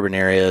these suburban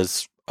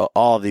areas,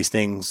 all of these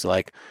things,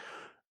 like,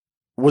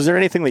 was there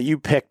anything that you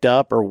picked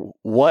up, or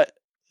what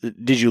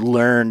did you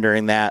learn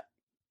during that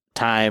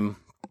time,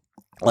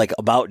 like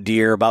about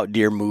deer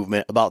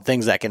movement, about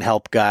things that can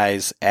help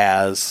guys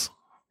as,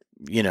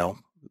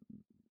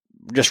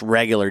 just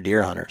regular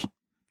deer hunters?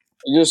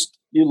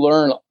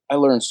 I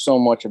learned so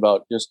much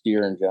about just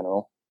deer in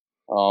general,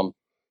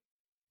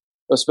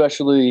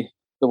 especially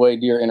the way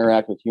deer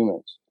interact with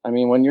humans. I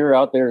mean, when you're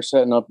out there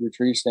setting up your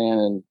tree stand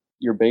and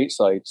your bait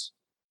sites,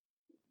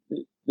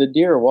 the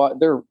deer,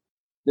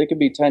 they could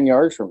be 10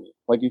 yards from you.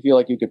 Like, you feel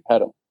like you could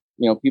pet them.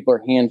 People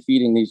are hand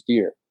feeding these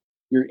deer.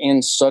 You're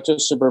in such a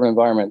suburban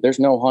environment. There's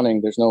no hunting.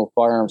 There's no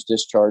firearms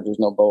discharge. There's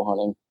no bow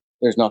hunting.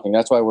 There's nothing.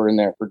 That's why we're in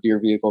there, for deer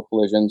vehicle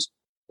collisions,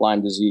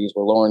 Lyme disease.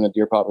 We're lowering the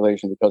deer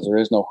population because there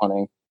is no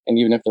hunting. And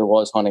even if there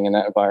was hunting in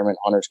that environment,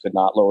 hunters could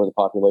not lower the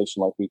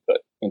population like we could.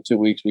 In 2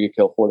 weeks, we could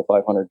kill 400 to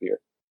 500 deer.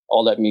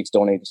 All that meat's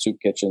donated to soup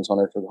kitchens,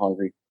 Hunters for the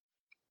Hungry.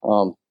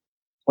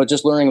 But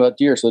just learning about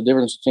deer. So deer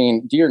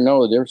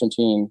know the difference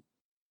between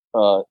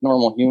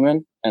normal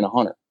human and a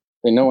hunter.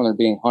 They know when they're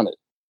being hunted.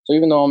 So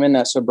even though I'm in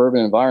that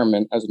suburban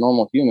environment as a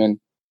normal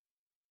human,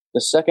 the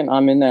second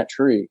I'm in that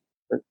tree,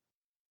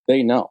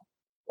 they know.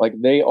 Like,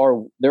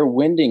 they're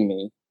winding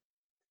me.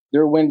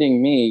 They're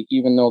winding me,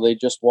 even though they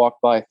just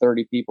walked by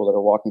 30 people that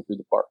are walking through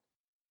the park.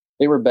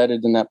 They were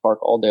bedded in that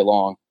park all day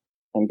long,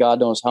 and God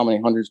knows how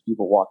many hundreds of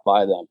people walked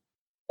by them.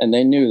 And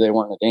they knew they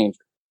weren't in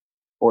danger,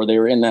 or they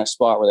were in that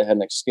spot where they had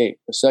an escape.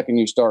 The second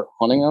you start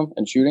hunting them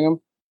and shooting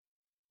them,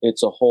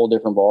 it's a whole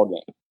different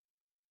ballgame.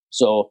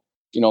 So,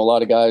 a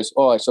lot of guys,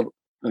 I'm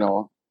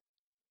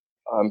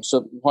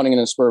hunting in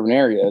a suburban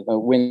area, the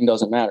wind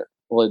doesn't matter.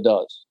 Well, it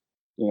does.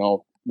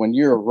 When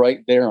you're right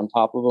there on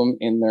top of them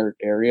in their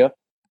area,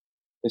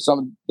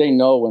 they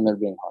know when they're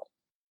being hunted.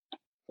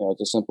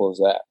 It's as simple as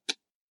that.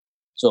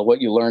 So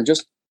what you learn,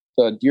 just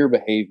the deer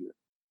behavior,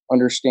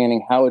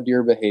 understanding how a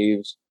deer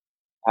behaves,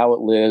 how it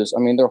lives.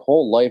 I mean, their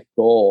whole life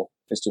goal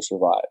is to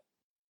survive.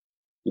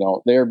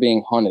 They're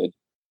being hunted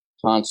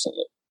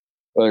constantly,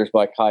 whether it's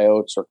by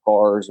coyotes or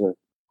cars or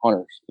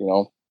hunters,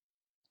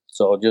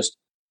 So just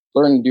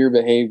learning deer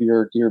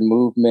behavior, deer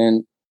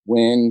movement,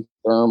 wind,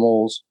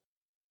 thermals,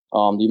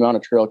 the amount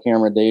of trail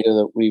camera data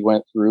that we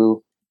went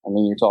through. I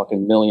mean, you're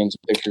talking millions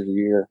of pictures a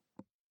year.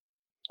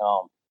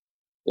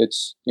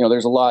 It's,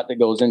 there's a lot that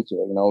goes into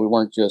it. We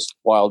weren't just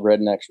wild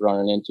rednecks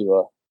running into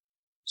a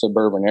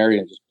suburban area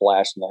and just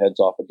blasting the heads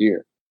off a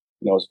deer.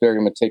 It's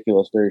very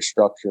meticulous, very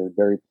structured,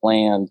 very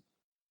planned,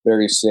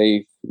 very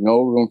safe,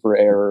 no room for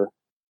error.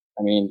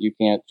 I mean, you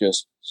can't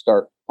just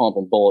start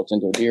pumping bullets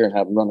into a deer and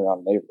have them run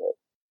around the neighborhood.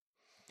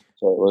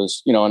 So it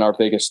was, and our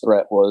biggest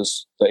threat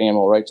was the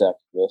animal rights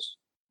activists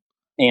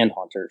and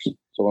hunters.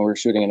 So when we were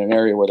shooting in an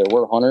area where there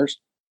were hunters,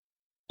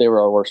 they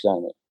were our worst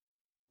enemy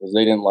because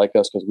they didn't like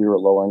us because we were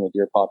lowering the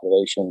deer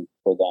population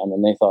for them,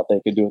 and they thought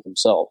they could do it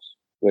themselves,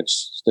 which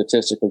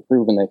statistically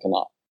proven they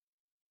cannot.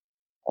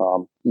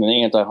 And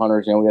the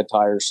anti-hunters, we had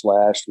tires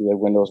slashed, we had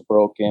windows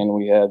broken,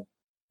 we had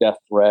death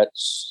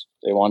threats.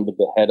 They wanted to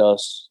behead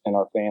us and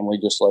our family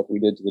just like we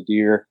did to the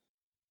deer.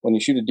 When you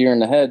shoot a deer in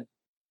the head,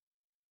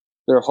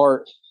 their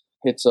heart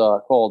hits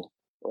called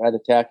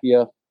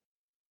ratatakia,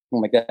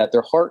 something like that.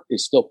 Their heart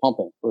is still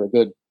pumping for a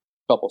good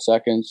couple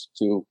seconds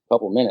to a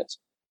couple minutes,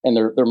 and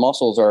their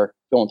muscles are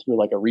going through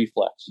like a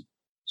reflex.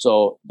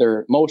 So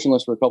they're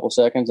motionless for a couple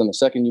seconds, and the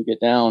second you get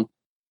down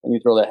and you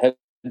throw that head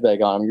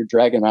bag on them, you're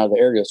dragging them out of the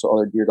area so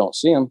other deer don't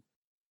see them.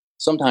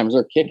 Sometimes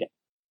they're kicking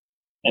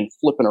and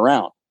flipping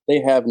around.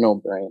 They have no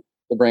brain.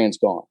 The brain's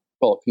gone.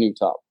 Call it canoe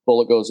top.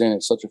 Bullet goes in.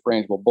 It's such a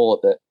frangible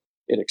bullet that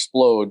it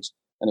explodes.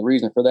 And the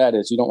reason for that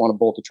is you don't want a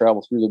bullet to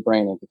travel through the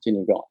brain and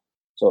continue going.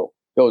 So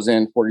goes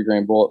in, 40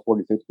 grain bullet,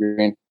 40, 50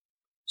 grain.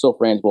 So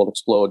frangible, it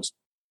explodes.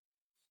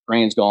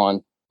 Brain's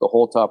gone. The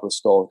whole top of the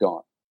skull is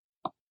gone.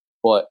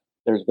 But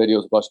there's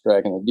videos of us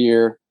dragging the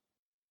deer,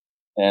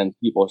 and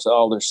people say,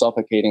 "Oh, they're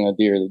suffocating the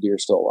deer. The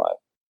deer's still alive."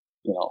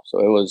 So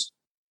it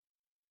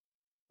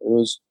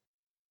was,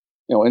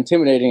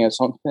 intimidating at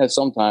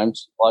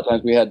sometimes. A lot of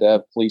times we had to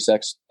have police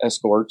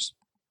escorts,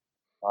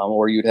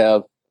 or you'd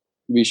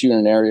be shooting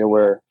an area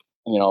where,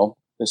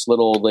 this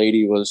little old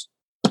lady was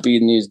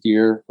feeding these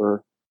deer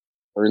for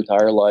her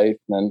entire life.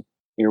 And then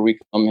here we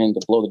come in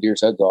to blow the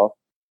deer's heads off.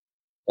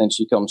 And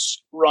she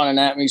comes running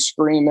at me,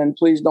 screaming,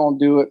 "Please don't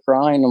do it,"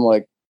 crying. I'm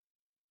like,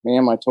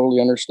 "Ma'am, I totally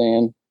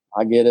understand.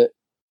 I get it.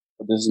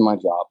 But this is my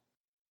job.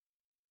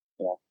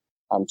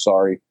 I'm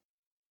sorry."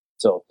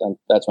 So then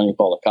that's when you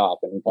call the cop,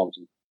 and he comes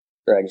and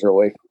drags her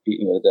away from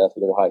beating her to death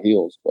with her high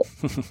heels. But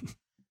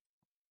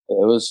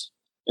it was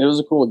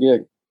a cool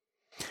gig.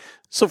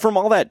 So from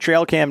all that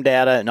trail cam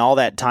data and all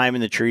that time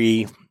in the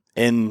tree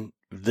in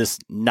this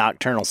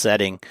nocturnal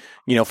setting,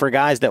 for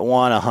guys that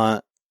want to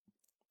hunt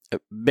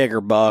bigger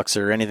bucks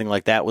or anything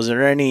like that, was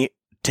there any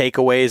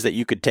takeaways that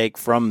you could take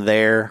from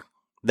there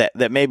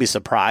that maybe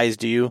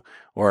surprised you,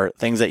 or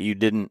things that you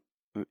didn't,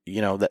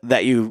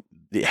 that you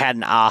had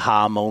an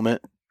aha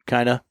moment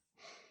kind of?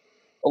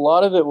 A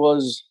lot of it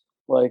was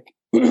like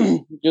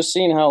just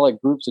seeing how like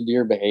groups of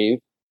deer behave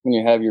when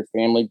you have your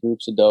family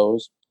groups of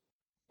does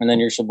and then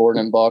your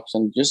subordinate bucks,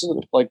 and just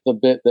like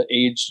the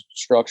age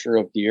structure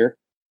of deer.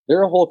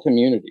 They're a whole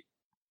community.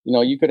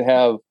 You could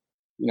have,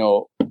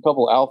 a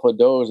couple alpha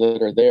does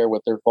that are there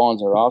with their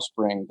fawns or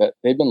offspring that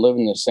they've been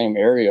living in the same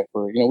area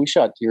for, we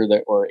shot deer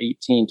that were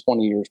 18,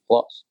 20 years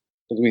plus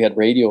because we had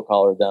radio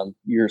collared them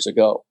years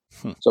ago.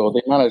 So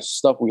the amount of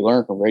stuff we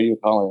learned from radio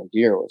collaring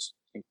deer was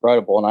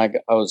incredible.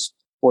 And I was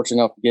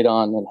fortunate enough to get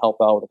on and help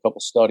out with a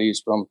couple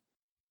studies from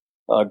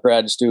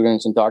grad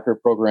students and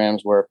doctorate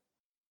programs where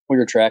we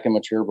were tracking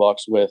mature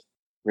bucks with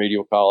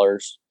radio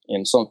collars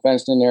in some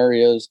fenced-in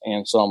areas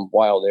and some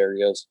wild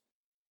areas.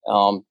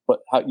 But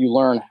how you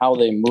learn how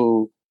they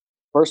move.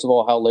 First of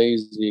all, how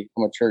lazy a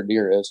mature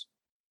deer is.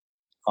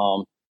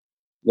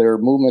 Their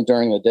movement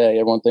during the day.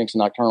 Everyone thinks a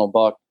nocturnal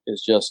buck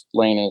is just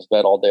laying in his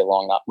bed all day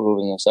long, not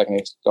moving. The second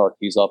it's dark,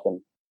 he's up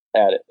and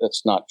at it.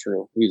 That's not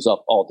true. He's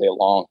up all day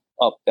long,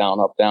 up,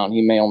 down, up, down.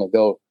 He may only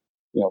go,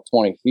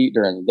 20 feet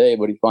during the day,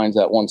 but he finds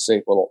that one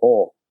safe little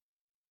hole,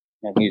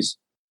 and he's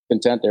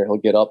content there. He'll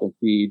get up and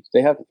feed.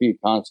 They have to feed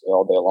constantly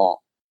all day long.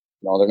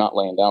 They're not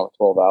laying down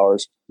for 12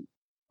 hours.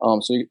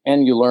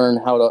 You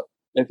learn how to,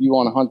 if you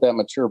want to hunt that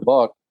mature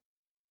buck,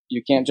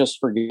 you can't just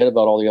forget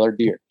about all the other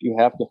deer. You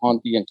have to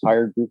hunt the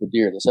entire group of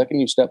deer. The second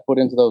you step foot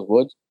into those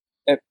woods,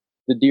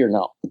 the deer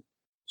know.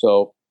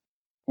 So,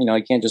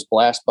 you can't just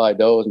blast by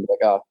does and be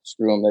like, "Oh,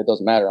 screw them. It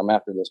doesn't matter. I'm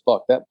after this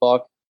buck." That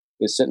buck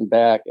is sitting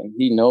back and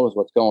he knows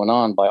what's going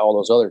on by all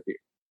those other deer.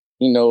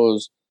 He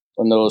knows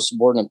when those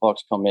subordinate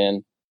bucks come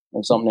in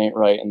and something ain't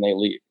right and they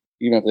leave,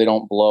 even if they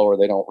don't blow or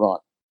they don't run.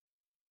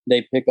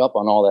 They pick up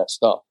on all that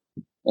stuff.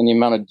 And the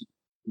amount of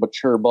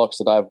mature bucks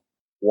that I've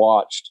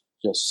watched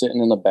just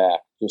sitting in the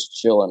back, just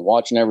chilling,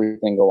 watching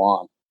everything go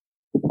on,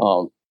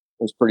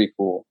 was pretty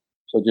cool.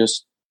 So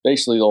just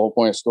basically the whole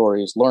point of the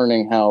story is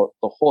learning how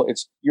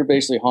you're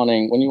basically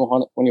hunting when you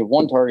have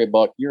one target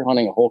buck, you're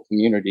hunting a whole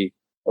community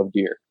of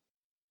deer.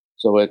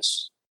 So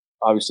it's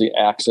obviously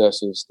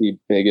access is the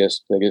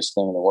biggest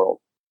thing in the world.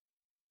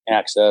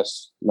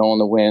 Access, knowing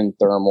the wind,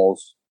 thermals,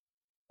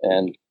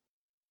 and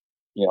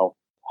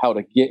how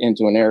to get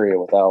into an area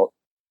without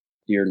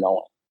deer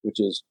knowing, which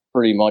is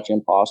pretty much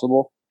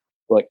impossible,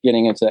 but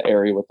getting into the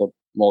area with the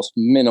most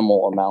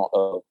minimal amount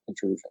of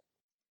intrusion.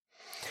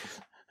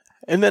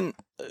 And then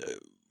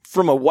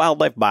from a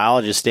wildlife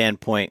biologist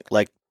standpoint,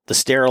 like the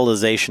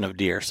sterilization of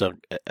deer. So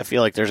I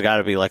feel like there's got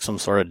to be like some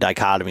sort of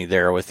dichotomy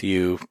there with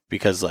you,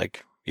 because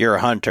like you're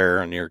a hunter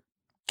and you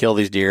kill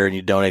these deer and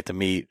you donate the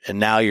meat, and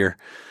now you're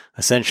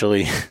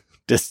essentially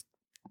just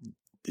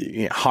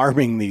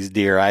harming these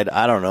deer. I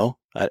don't know.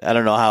 I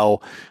don't know how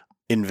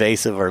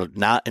invasive or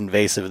not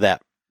invasive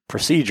that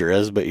procedure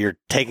is, but you're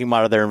taking them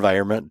out of their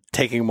environment,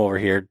 taking them over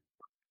here,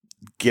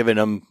 giving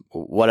them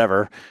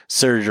whatever,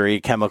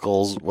 surgery,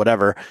 chemicals,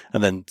 whatever,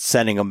 and then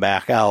sending them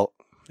back out.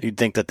 You'd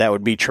think that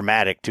would be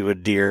traumatic to a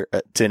deer,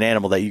 to an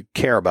animal that you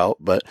care about,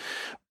 but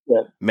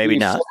maybe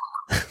not.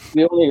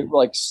 The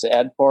only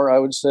sad part I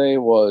would say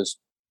was,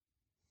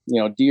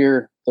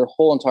 deer, their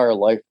whole entire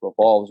life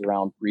revolves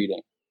around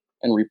breeding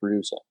and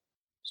reproducing.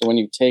 So when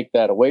you take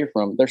that away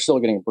from them, they're still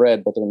getting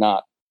bred, but they're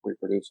not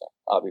reproducing,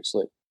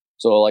 obviously.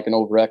 So like an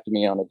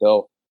ovrectomy on a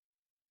doe,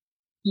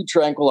 you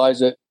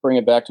tranquilize it, bring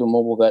it back to a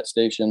mobile vet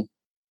station.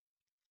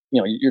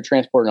 You're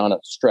transporting on a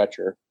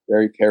stretcher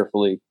very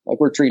carefully. Like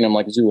we're treating them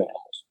like zoo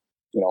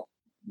animals,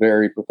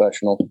 very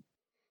professional.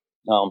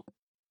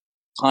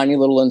 Tiny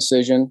little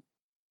incision,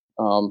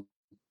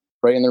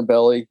 right in their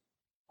belly,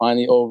 find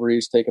the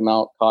ovaries, take them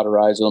out,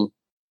 cauterize them,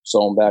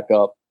 sew them back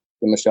up,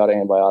 give them a shot of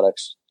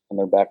antibiotics, and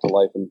they're back to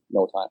life in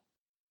no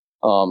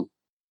time.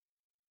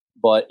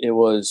 But it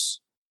was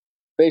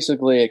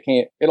basically,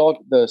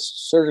 the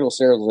surgical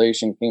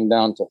sterilization came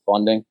down to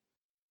funding.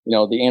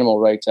 The animal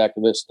rights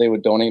activists, they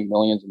would donate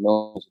millions and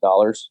millions of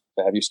dollars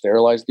to have you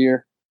sterilize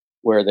deer,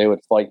 where they would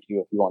fight you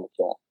if you wanted to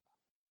kill them.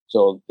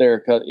 So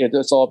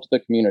it's all up to the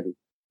community.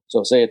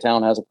 So say a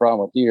town has a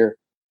problem with deer,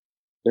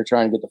 they're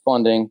trying to get the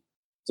funding,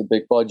 it's a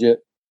big budget.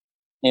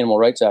 Animal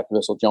rights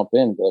activists will jump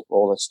in and be like,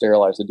 well, let's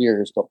sterilize the deer,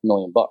 here's $2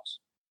 million.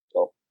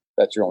 So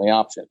that's your only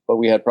option. But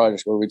we had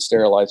projects where we'd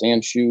sterilize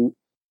and shoot.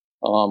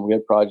 We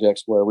had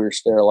projects where we were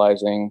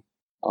sterilizing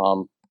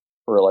for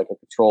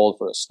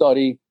for a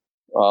study,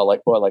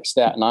 like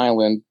Staten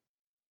Island.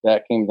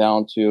 That came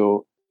down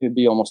to it'd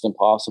be almost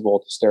impossible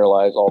to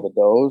sterilize all the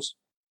does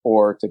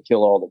or to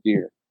kill all the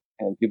deer,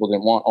 and people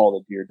didn't want all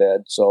the deer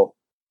dead. So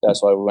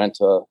that's why we went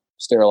to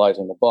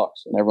sterilizing the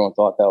bucks, and everyone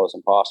thought that was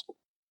impossible.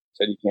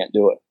 Said you can't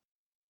do it,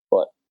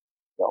 but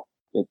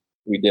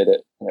we did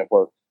it and it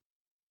worked.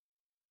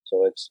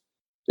 So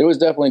it was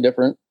definitely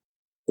different.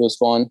 It was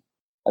fun.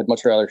 I'd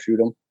much rather shoot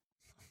them.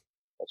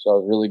 That's what I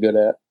was really good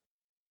at.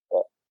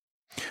 But.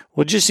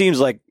 Well, it just seems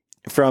like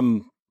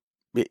from,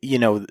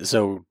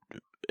 so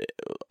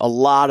a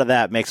lot of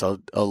that makes a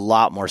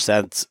lot more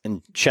sense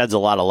and sheds a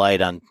lot of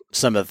light on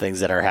some of the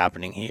things that are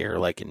happening here,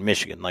 like in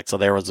Michigan. So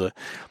there was a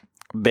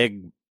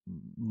big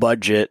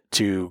budget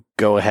to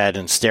go ahead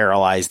and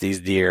sterilize these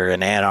deer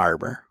in Ann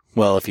Arbor.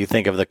 Well, if you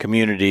think of the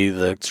community,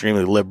 the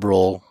extremely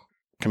liberal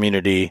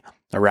community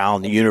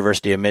around the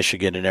University of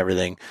Michigan and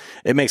everything,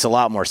 it makes a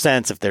lot more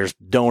sense if there's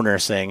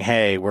donors saying,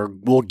 hey,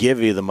 we'll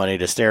give you the money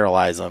to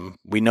sterilize them.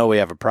 We know we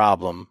have a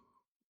problem,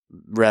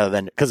 rather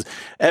than, because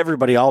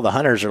all the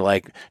hunters are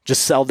like,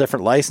 just sell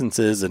different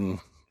licenses and,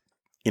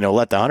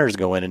 let the hunters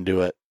go in and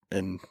do it.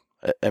 And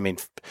I mean,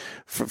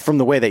 from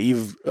the way that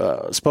you've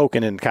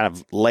spoken and kind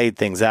of laid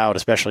things out,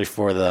 especially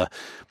for the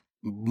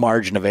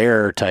margin of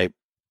error type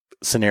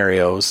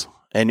scenarios,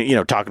 and,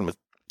 talking with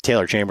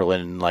Taylor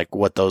Chamberlain and like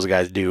what those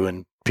guys do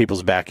in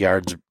people's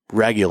backyards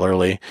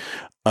regularly,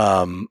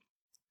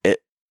 it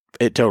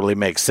totally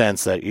makes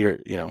sense that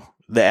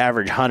the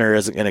average hunter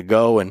isn't going to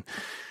go and,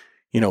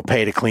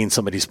 pay to clean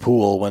somebody's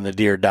pool when the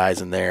deer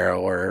dies in there,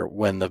 or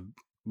when the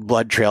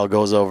blood trail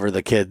goes over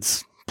the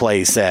kid's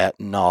play set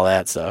and all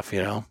that stuff,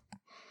 Yeah.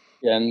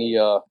 And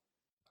the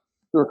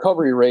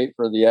recovery rate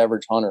for the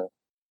average hunter,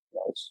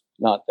 it's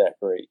not that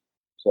great.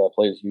 So that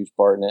plays a huge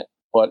part in it.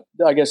 But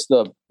I guess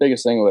the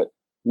biggest thing that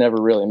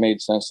never really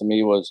made sense to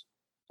me was,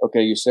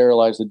 okay, you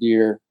sterilize the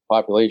deer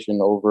population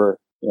over,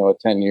 a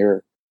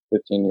 10-year,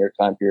 15-year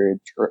time period,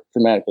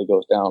 dramatically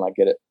goes down. I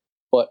get it.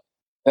 But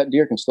that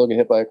deer can still get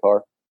hit by a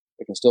car.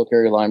 It can still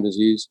carry Lyme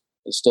disease.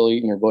 It's still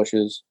eating your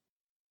bushes.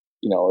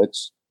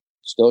 It's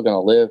still going to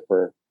live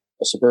for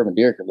a suburban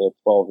deer could live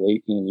 12 to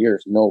 18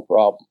 years, no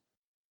problem.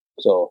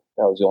 So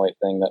that was the only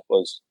thing that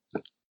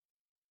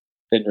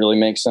didn't really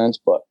make sense,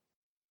 but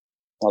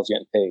I was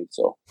getting paid.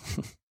 So.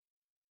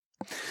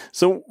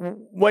 So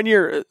when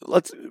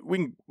we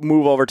can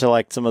move over to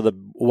like some of the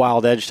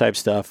wild edge type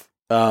stuff.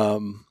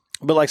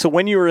 But so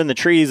when you were in the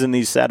trees in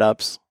these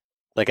setups,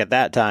 like at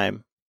that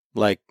time,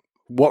 like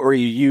what were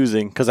you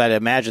using? Because I'd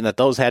imagine that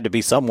those had to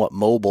be somewhat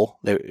mobile.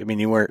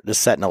 You weren't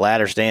just setting a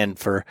ladder stand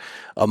for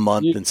a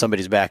month in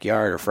somebody's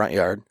backyard or front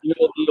yard.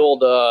 The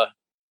old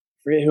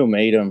forget who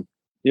made them,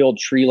 the old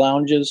tree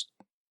lounges.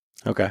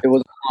 Okay. It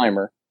was a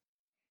climber.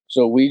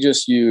 So we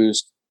just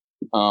used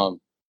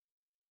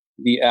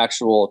the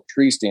actual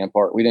tree stand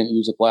part. We didn't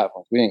use the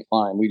platforms. We didn't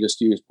climb. We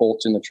just used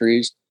bolts in the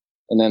trees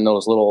and then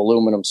those little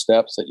aluminum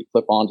steps that you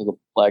clip onto the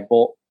flag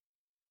bolt.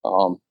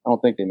 I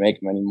don't think they make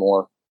them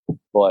anymore,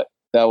 but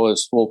that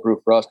was foolproof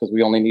for us because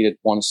we only needed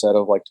one set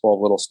of like 12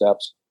 little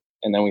steps.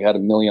 And then we had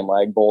 1 million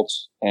lag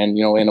bolts. And,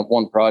 you know, in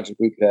one project,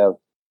 we could have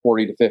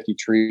 40 to 50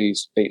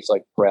 trees, baits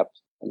like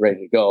prepped and ready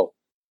to go.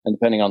 And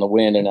depending on the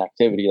wind and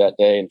activity that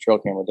day and trail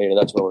camera data,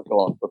 that's where we're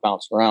going. We're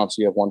bouncing around.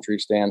 So you have one tree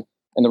stand.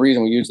 And the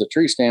reason we used the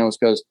tree stand was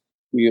because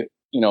we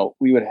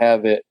would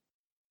have it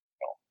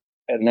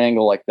at an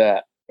angle like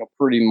that,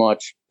 pretty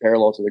much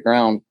parallel to the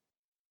ground.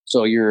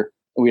 So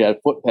we had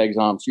foot pegs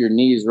on them. So your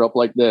knees are up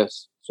like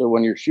this. So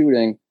when you're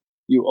shooting,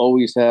 you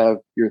always have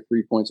your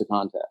 3 points of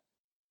contact.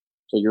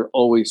 So you're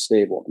always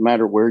stable. No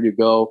matter where you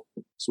go,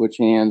 switch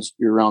hands,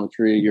 you're around the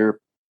tree, you're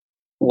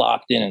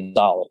locked in and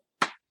solid.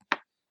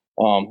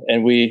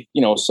 And we,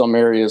 some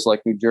areas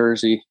like New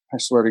Jersey, I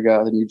swear to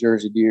God, the New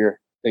Jersey deer,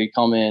 they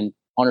come in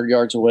 100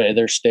 yards away,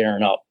 they're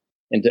staring up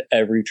into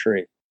every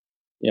tree.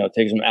 It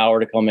takes them an hour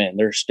to come in.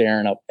 They're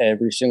staring up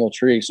every single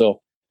tree.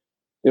 So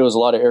it was a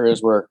lot of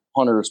areas where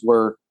hunters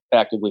were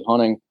actively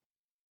hunting.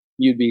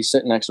 You'd be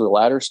sitting next to a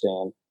ladder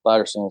stand.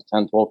 Ladder stand is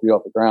 10, 12 feet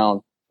off the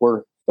ground.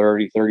 We're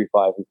 30,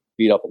 35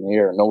 feet up in the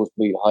air,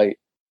 nosebleed height.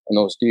 And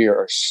those deer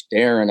are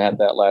staring at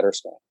that ladder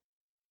stand,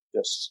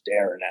 just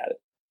staring at it,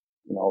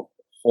 the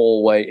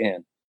whole way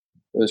in.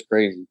 It was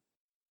crazy.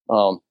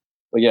 But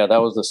yeah,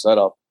 that was the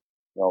setup.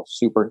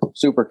 Super,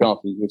 super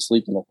comfy. You could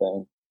sleep in the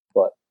thing.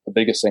 But the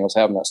biggest thing was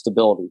having that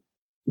stability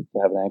to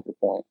have an anchor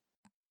point.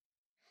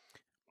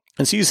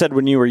 And so you said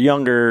when you were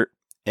younger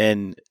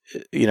and,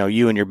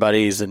 you and your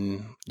buddies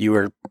and you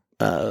were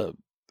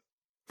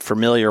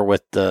familiar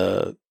with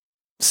the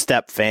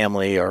step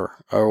family or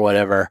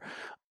whatever.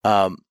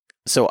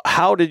 So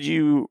how did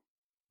you,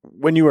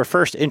 when you were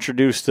first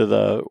introduced to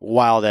the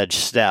Wild Edge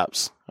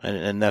steps,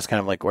 and that's kind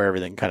of like where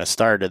everything kind of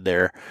started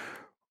there,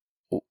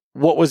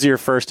 what was your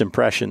first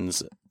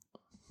impressions?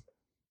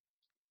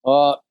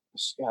 I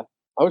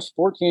was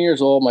 14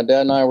 years old. My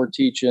dad and I were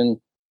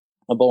teaching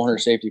a bow hunter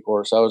safety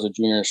course. I was a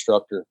junior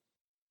instructor.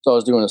 So I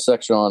was doing a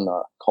section on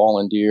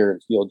calling deer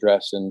and field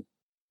dressing.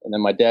 And then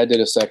my dad did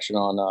a section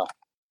on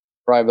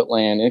private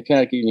land. In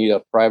Connecticut, you need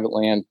a private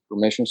land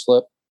permission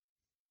slip.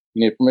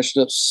 You need a permission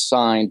slip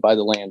signed by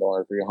the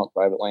landowner if you're going to hunt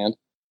private land.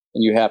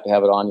 And you have to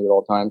have it on you at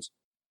all times.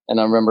 And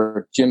I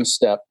remember Jim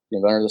Stepp, the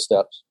inventor of the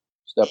steps,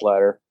 step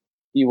ladder.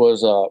 He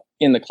was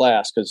in the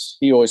class because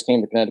he always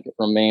came to Connecticut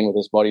from Maine with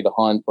his buddy to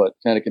hunt. But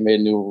Connecticut made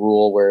a new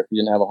rule where if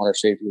you didn't have a hunter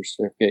safety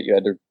certificate, you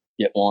had to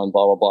get one,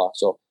 blah, blah, blah.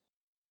 So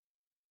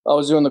I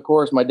was doing the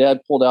course. My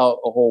dad pulled out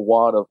a whole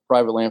wad of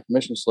private land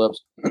permission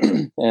slips.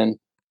 And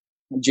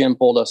Jim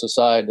pulled us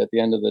aside at the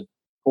end of the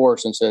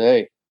course and said,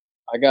 "Hey,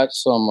 I got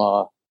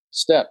some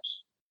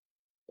steps,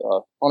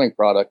 hunting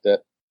product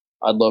that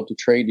I'd love to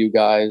trade you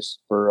guys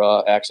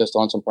for access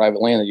on some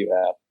private land that you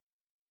have."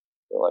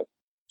 They're like,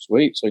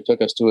 "Sweet." So he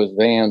took us to his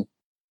van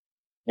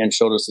and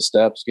showed us the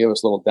steps, gave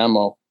us a little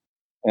demo.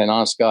 And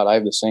honest God, I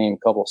have the same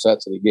couple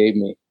sets that he gave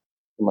me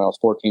when I was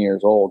 14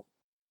 years old.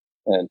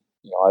 And,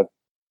 I've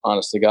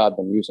honest to God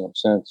been using them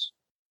since.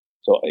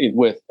 So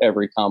with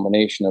every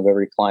combination of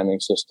every climbing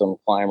system,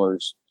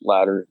 climbers,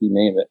 ladders, you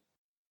name it.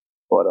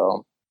 But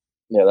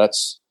yeah,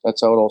 that's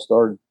how it all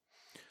started.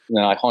 And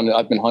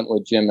I've been hunting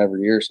with Jim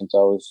every year since I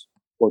was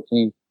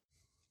 14.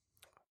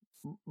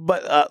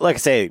 But like I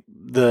say,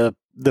 the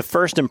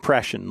first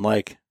impression,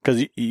 like,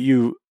 because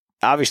you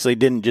obviously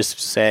didn't just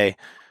say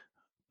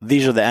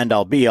these are the end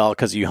all be all,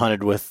 because you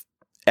hunted with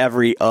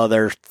every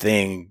other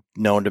thing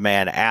known to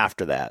man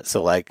after that.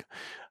 So like,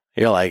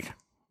 you're like,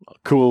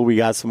 cool, we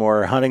got some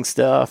more hunting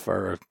stuff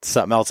or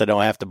something else I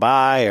don't have to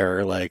buy,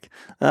 or like,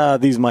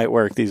 these might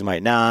work, these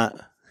might not.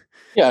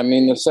 Yeah, I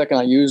mean, the second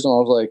I used them, I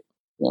was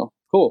like,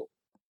 cool.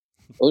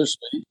 Those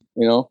are sweet.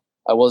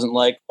 I wasn't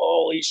like,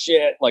 holy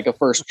shit, like a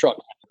first truck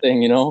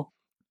thing,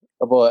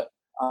 But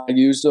I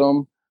used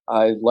them.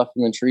 I left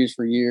them in trees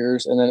for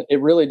years. And then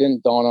it really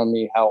didn't dawn on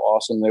me how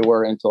awesome they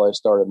were until I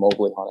started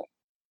Mobley hunting.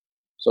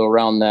 So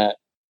around that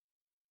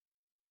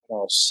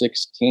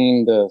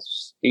 16 to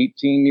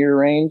 18 year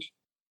range,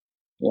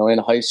 in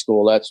high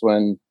school, that's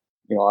when,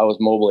 I was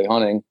Mobley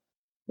hunting.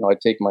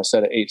 I'd take my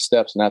set of 8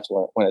 steps, and that's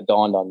when it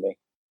dawned on me.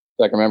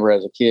 So I can remember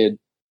as a kid,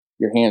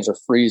 your hands are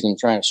freezing,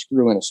 trying to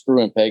screw in a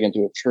screw-in peg into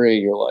a tree.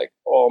 You're like,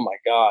 oh my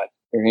God,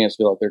 your hands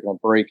feel like they're going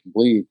to break and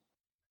bleed.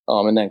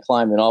 And then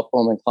climbing up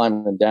them and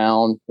climbing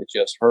down, it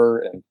just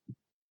hurt. And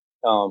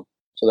so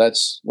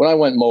that's when I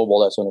went mobile.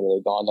 That's when it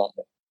really dawned on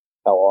me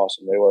how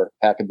awesome they were,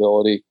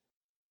 packability,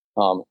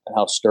 and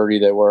how sturdy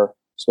they were.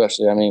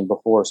 Especially,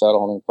 before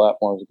saddle hunting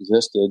platforms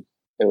existed,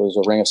 it was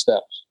a ring of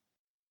steps,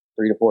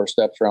 3 to 4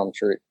 steps around the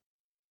tree.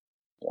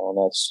 And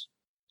that's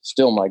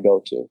still my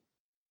go-to.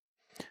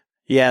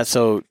 Yeah.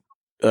 So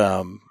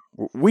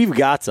we've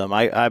got some.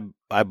 I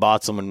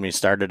bought some when we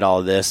started all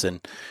of this,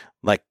 and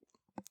like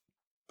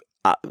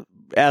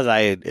as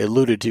I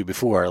alluded to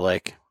before,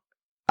 like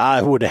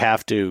I would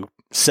have to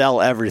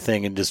sell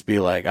everything and just be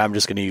like, I'm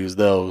just going to use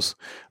those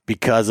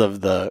because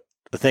of the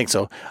thing.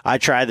 So I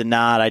tried the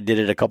knot. I did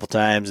it a couple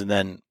times, and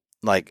then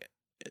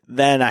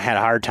I had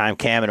a hard time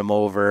camming them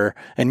over.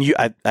 And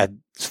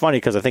it's funny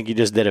because I think you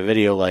just did a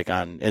video like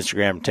on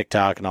Instagram,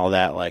 TikTok, and all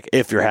that. Like,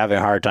 if you're having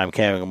a hard time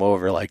camming them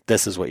over, like,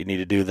 this is what you need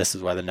to do. This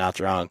is why the knot's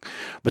wrong.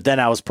 But then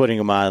I was putting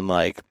them on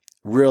like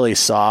really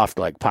soft,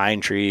 like pine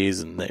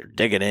trees, and they're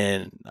digging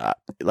in.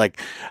 Like,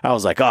 I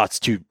was like, oh, it's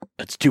too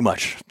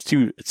much.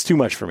 It's too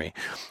much for me.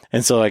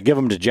 And so I give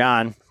them to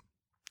John.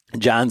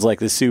 John's like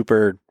the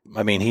super.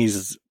 I mean,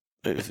 he's,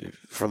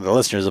 for the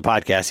listeners of the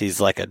podcast,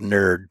 he's like a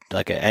nerd,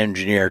 like an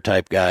engineer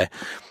type guy.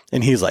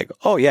 And he's like,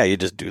 oh yeah, you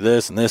just do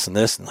this and this and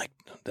this. And like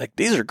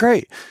these are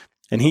great.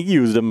 And he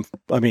used them,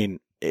 I mean,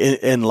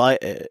 in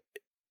like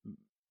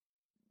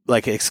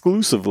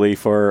exclusively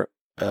for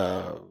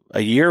a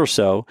year or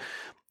so.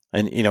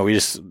 And, we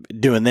just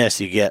doing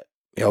this, you get,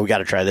 we got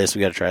to try this.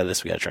 We got to try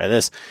this. We got to try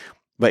this.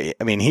 But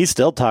I mean, he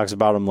still talks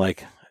about them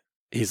like,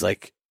 he's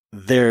like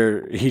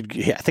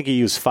I think he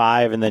used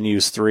 5 and then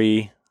used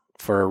 3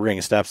 for ring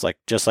of steps, like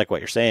just like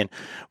what you're saying.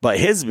 But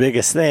his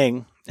biggest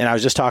thing, and I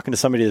was just talking to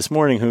somebody this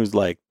morning who's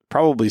like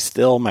probably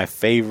still my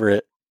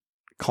favorite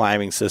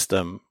climbing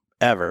system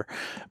ever.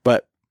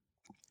 But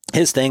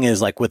his thing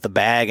is like with the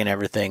bag and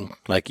everything,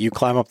 like you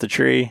climb up the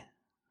tree,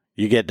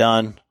 you get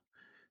done,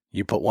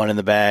 you put one in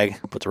the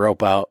bag, put the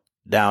rope out,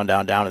 down,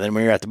 down, down. And then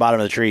when you're at the bottom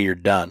of the tree, you're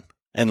done.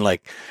 And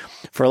like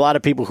for a lot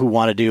of people who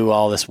want to do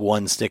all this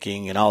one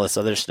sticking and all this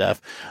other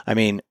stuff, I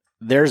mean,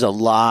 there's a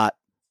lot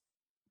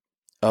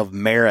of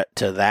merit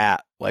to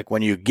that. Like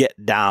when you get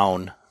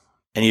down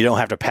and you don't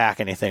have to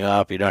pack anything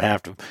up, you don't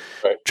have to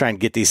try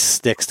and get these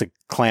sticks to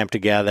clamp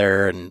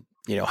together, and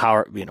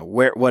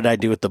what I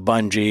do with the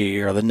bungee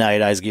or the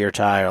Night Eyes gear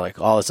tie or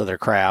like all this other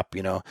crap,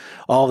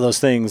 all of those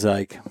things.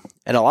 Like,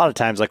 and a lot of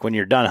times, like when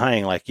you're done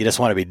hunting, like you just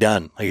want to be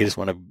done. Like you just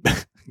want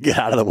to get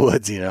out of the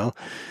woods, Yeah,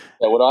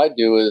 what I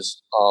do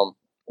is,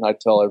 and I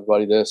tell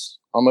everybody this,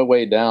 on my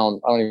way down,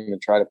 I don't even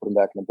try to put them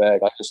back in the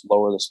bag. I just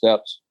lower the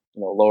steps,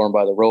 lower them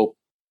by the rope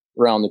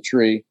around the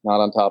tree,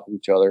 not on top of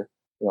each other.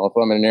 If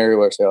I'm in an area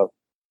where I say, oh,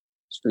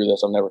 screw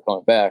this, I'm never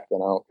coming back, then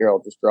I don't care,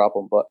 I'll just drop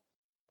them. But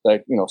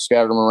like,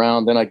 scatter them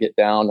around, then I get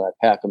down and I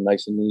pack them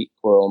nice and neat,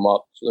 coil them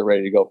up so they're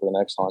ready to go for the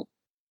next hunt.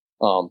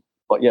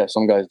 But yeah,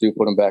 some guys do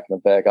put them back in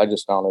the bag. I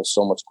just found it's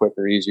so much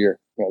quicker, easier.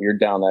 You're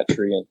down that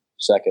tree in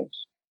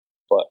seconds.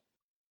 But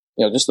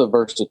just the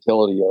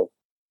versatility of,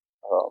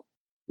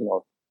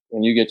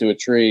 when you get to a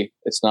tree,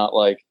 it's not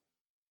like,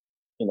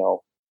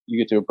 you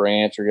get to a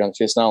branch or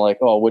it's not like,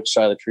 oh, which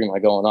side of the tree am I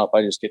going up?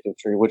 I just get to a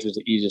tree, which is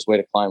the easiest way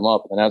to climb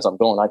up. And as I'm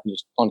going, I can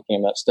just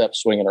uncam that step,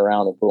 swing it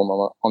around, and boom,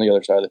 I'm on the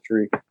other side of the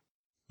tree.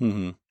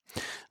 Mm-hmm.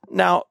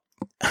 Now,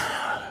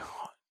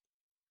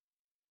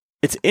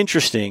 it's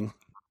interesting.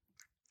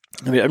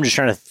 I mean, I'm just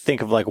trying to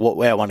think of like what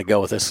way I want to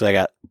go with this, because I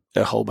got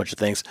a whole bunch of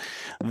things.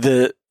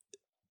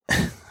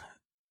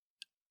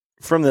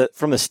 From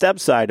the step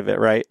side of it,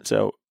 right?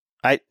 So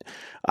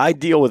I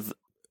deal with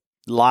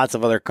lots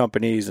of other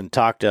companies and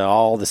talk to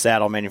all the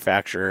saddle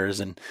manufacturers,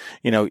 and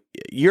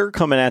you're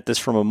coming at this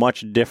from a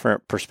much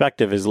different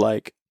perspective. Is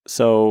like,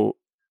 so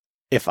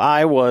if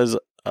I was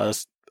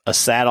a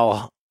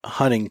saddle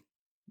hunting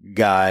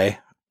guy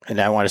and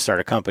I want to start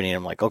a company, and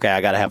I'm like, okay,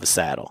 I got to have a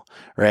saddle,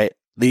 right?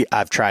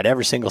 I've tried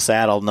every single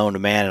saddle known to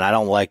man, and I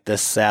don't like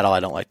this saddle. I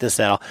don't like this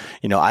saddle.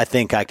 I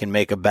think I can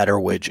make a better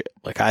widget.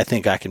 Like, I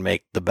think I can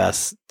make the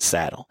best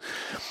saddle.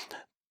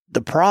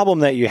 The problem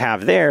that you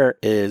have there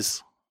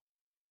is,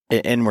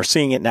 and we're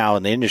seeing it now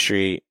in the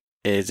industry,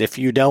 is if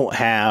you don't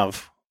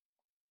have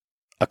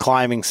a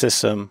climbing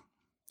system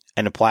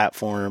and a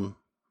platform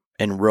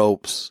and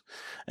ropes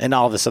and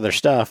all this other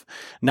stuff,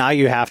 now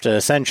you have to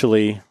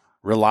essentially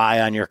rely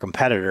on your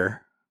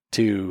competitor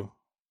to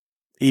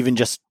even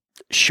just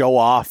show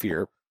off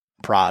your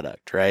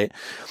product, right?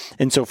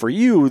 And so for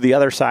you, the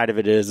other side of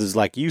it is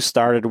like you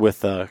started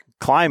with a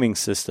climbing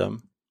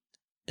system,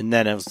 and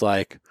then it was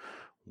like,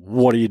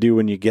 what do you do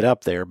when you get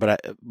up there?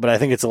 But I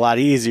think it's a lot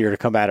easier to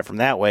come at it from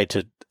that way,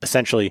 to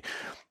essentially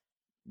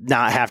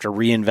not have to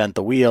reinvent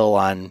the wheel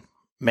on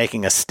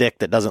making a stick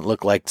that doesn't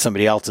look like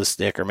somebody else's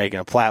stick, or making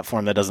a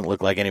platform that doesn't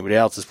look like anybody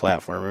else's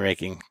platform, or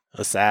making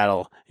a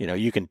saddle.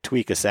 You can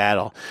tweak a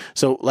saddle.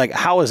 So like,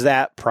 how has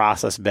that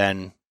process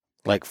been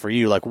like for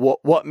you? Like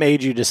what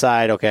made you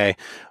decide, okay,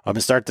 I'm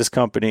gonna start this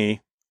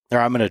company, or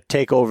I'm gonna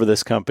take over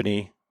this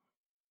company?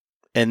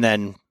 And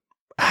then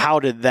how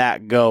did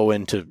that go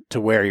into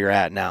where you're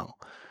at now?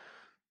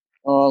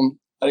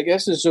 I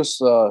guess it's just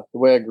the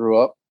way I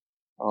grew up.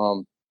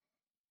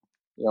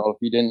 If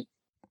you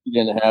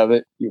didn't have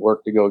it, you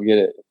worked to go get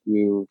it. If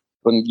you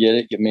couldn't get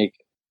it, you make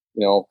it.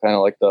 Kind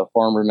of like the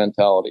farmer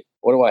mentality.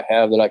 What do I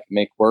have that I can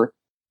make work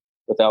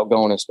without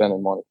going and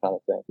spending money, kind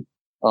of thing.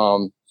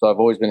 So I've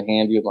always been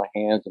handy with my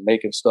hands and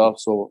making stuff.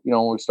 So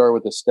when we started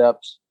with the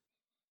steps,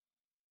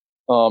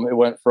 it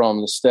went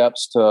from the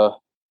steps to,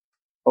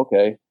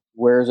 okay,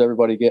 where's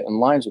everybody getting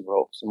lines and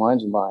ropes and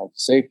lines and lines,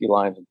 safety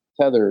lines and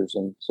tethers?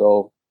 And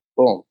so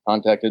boom,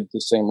 contacted the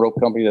same rope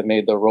company that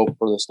made the rope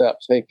for the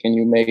steps. Hey, can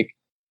you make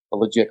a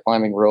legit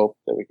climbing rope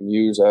that we can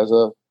use as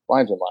a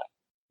linesman line?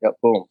 Yep,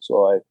 boom.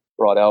 So I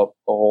brought out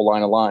a whole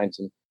line of lines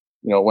and,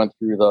 went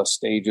through the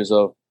stages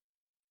of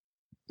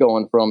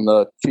going from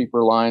the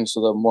cheaper lines to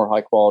the more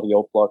high quality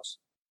O-Flux.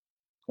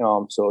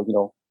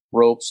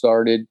 Rope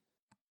started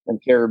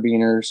and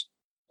carabiners,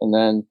 and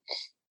then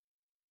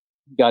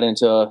got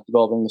into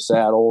developing the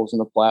saddles and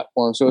the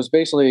platform. So it was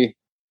basically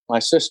my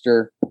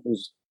sister,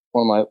 who's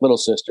one of my little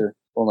sister,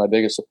 one of my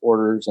biggest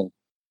supporters, and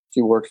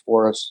she works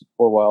for us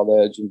for Wild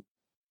Edge. And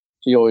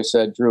she always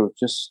said, Drew,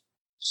 just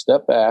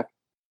step back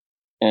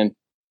and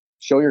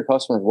show your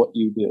customers what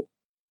you do.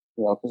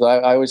 Because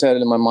I always had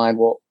it in my mind,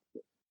 well,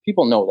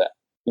 people know that,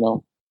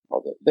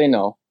 they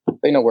know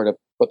where to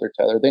put their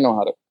tether. They know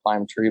how to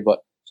climb a tree, but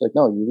it's like,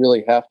 no, you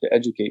really have to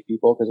educate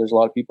people, because there's a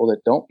lot of people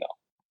that don't know.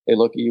 They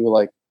look at you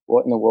like,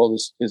 what in the world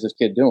is this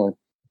kid doing?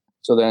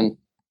 So then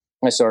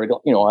I started,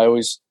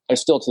 I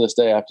still to this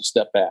day, I have to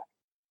step back.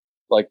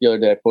 Like the other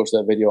day, I posted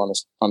that video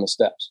on the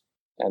steps,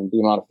 and the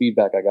amount of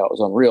feedback I got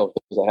was unreal,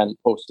 because I hadn't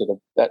posted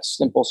that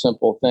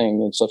simple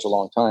thing in such a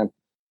long time.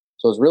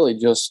 So it was really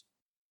just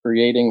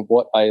creating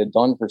what I had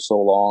done for so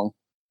long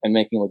and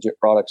making legit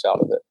products out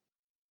of it.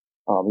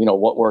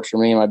 What works for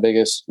me, my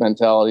biggest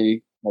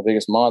mentality, my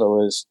biggest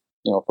motto is,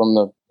 from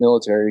the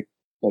military,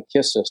 the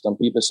KISS system,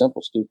 keep it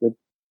simple, stupid.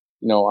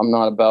 I'm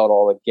not about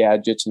all the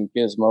gadgets and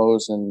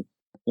gizmos. And,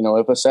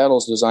 if a saddle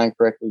is designed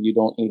correctly, you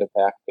don't need a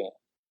back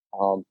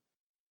band.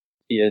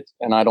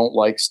 And I don't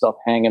like stuff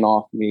hanging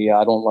off me.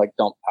 I don't like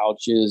dump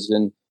pouches.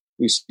 And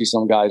you see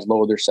some guys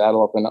load their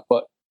saddle up,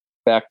 but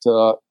back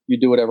to you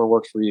do whatever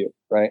works for you,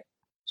 right?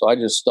 So I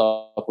just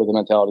stuck with the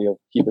mentality of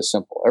keep it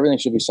simple. Everything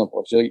should be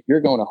simple. So you're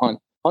going to hunt.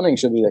 Hunting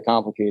should be the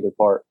complicated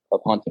part of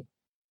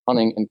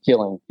hunting and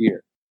killing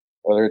deer,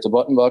 whether it's a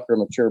button buck or a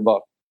mature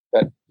buck.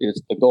 That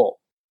is the goal.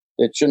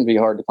 It shouldn't be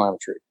hard to climb a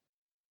tree.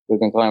 We've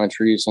been climbing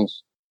trees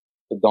since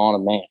the dawn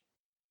of man,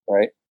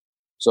 right?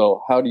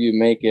 So how do you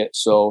make it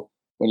so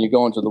when you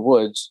go into the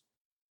woods,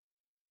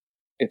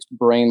 it's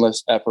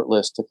brainless,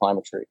 effortless to climb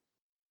a tree?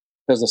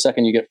 Because the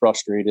second you get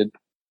frustrated,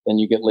 then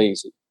you get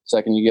lazy. The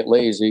second you get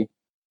lazy,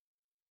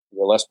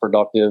 you're less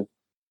productive.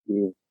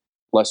 You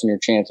lessen your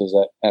chances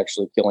at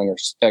actually killing or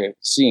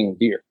seeing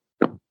deer.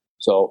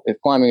 So if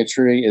climbing a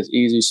tree is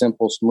easy,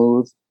 simple,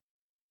 smooth,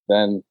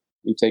 then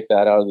you take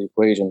that out of the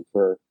equation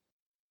for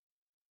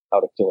how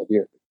to kill a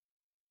deer.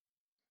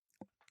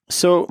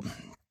 So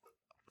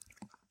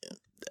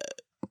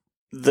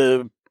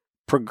the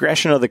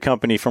progression of the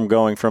company from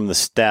going from the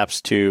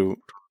steps to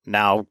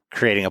now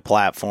creating a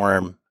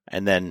platform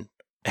and then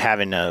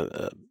having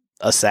a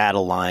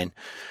saddle line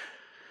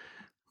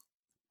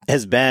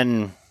has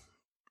been,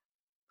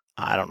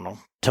 I don't know,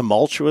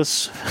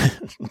 tumultuous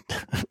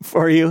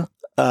for you.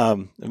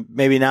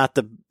 Maybe not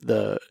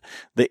the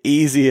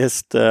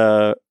easiest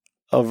of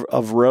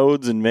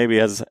roads, and maybe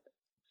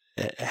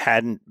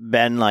hadn't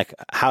been like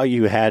how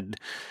you had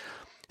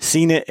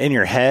seen it in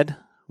your head.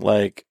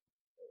 Like,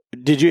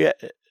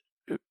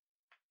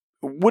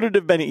 would it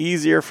have been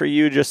easier for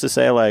you just to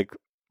say, like,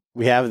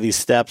 we have these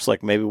steps,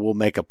 like maybe we'll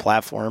make a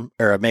platform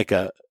or make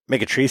a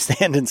tree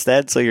stand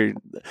instead? So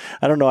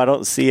I don't know. I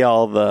don't see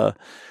all the,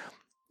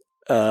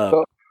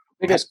 the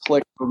biggest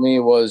click for me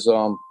was,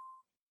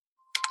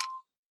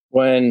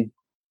 when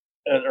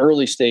at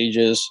early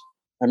stages,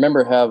 I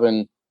remember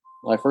when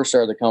I first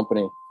started the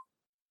company,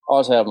 I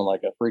was having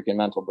like a freaking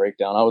mental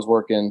breakdown. I was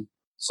working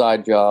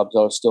side jobs.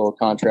 I was still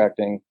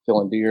contracting,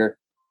 killing deer.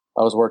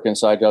 I was working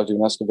side jobs,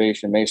 doing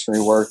excavation, masonry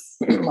work.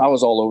 I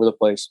was all over the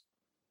place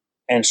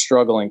and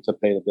struggling to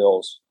pay the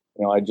bills.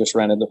 I just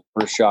rented the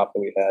first shop that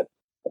we had.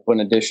 I put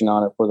an addition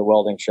on it for the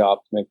welding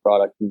shop to make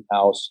product in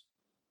house.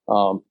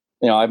 I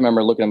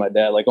remember looking at my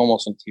dad, like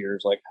almost in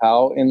tears, like,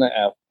 how in the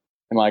F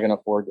am I going to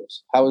afford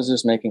this? How is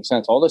this making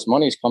sense? All this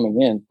money is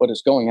coming in, but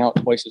it's going out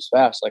twice as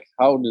fast. Like,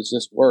 how does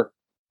this work?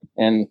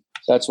 And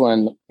that's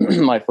when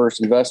my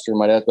first investor,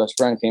 my dad's best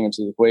friend, came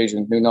into the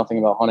equation, knew nothing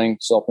about hunting,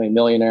 self-made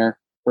millionaire.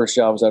 First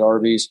job was at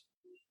Arby's.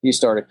 He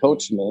started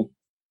coaching me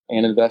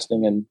and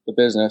investing in the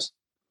business.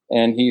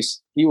 And he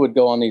would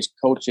go on these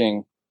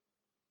coaching.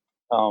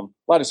 A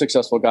lot of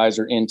successful guys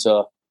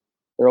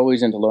they're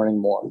always into learning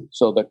more.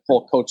 So the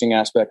whole coaching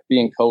aspect,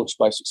 being coached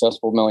by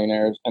successful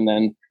millionaires, and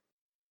then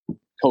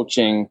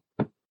coaching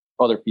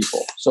other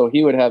people. So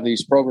he would have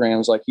these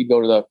programs, like he'd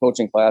go to the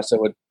coaching class that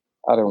would,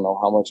 I don't know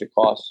how much it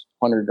costs,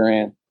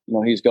 $100,000.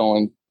 He's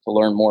going to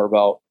learn more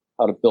about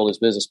how to build his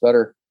business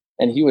better.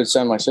 And he would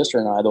send my sister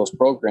and I those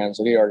programs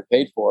that he already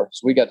paid for.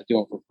 So we got to do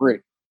them for free.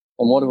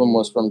 And one of them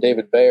was from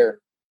David Bayer,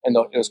 and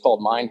it was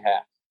called Mind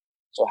Hack.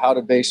 So how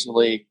to there's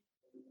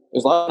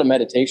a lot of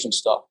meditation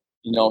stuff.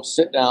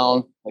 Sit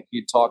down, like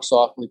you talk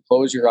softly,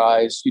 close your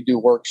eyes, you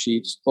do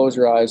worksheets, close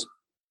your eyes,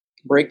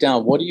 break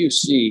down, what do you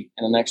see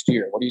in the next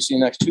year? What do you see in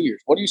the next 2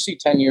 years? What do you see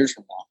 10 years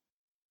from now?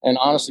 And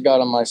honest to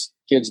God, on my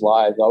kids'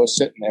 lives, I was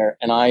sitting there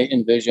and I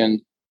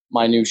envisioned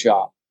my new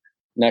shop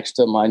next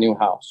to my new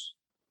house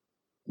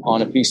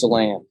on a piece of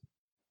land,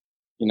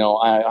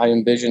 I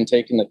envisioned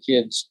taking the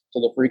kids to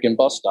the freaking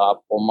bus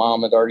stop while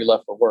mom had already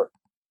left for work.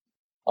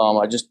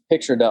 I just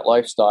pictured that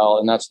lifestyle,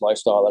 and that's the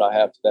lifestyle that I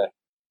have today.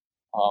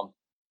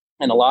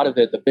 And a lot of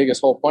it, the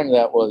biggest whole point of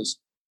that was,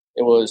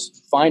 it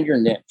was find your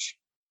niche.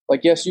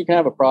 Like, yes, you can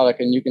have a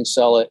product and you can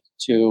sell it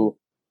to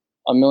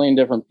a million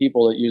different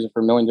people that use it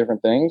for a million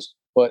different things,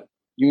 but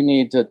you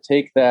need to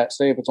take that,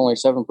 say if it's only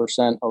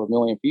 7% of a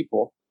million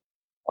people,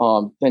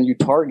 then you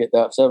target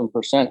that 7%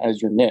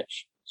 as your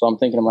niche. So I'm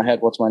thinking in my head,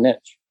 what's my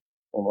niche?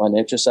 Well, my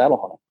niche is saddle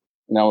hunting.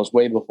 And that was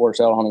way before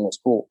saddle hunting was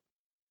cool.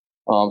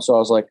 So I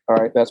was like, all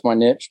right, that's my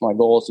niche. My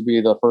goal is to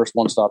be the first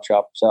one-stop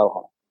shop for saddle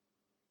hunting.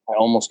 I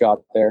almost got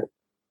there.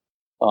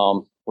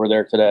 We're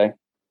there today.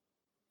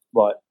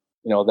 But,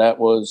 that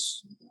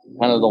was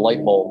kind of the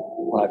light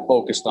bulb when I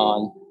focused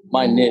on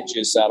my niche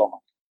is saddle hunting.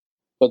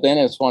 But then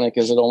it's funny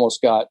because it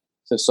almost got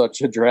to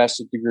such a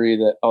drastic degree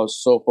that I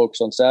was so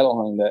focused on saddle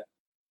hunting that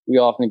we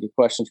often get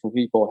questions from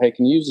people, hey,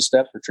 can you use the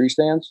steps for tree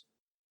stands?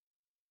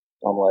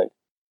 I'm like,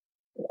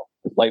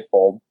 light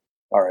bulb.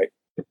 All right,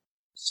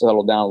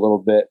 settle down a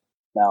little bit.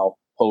 Now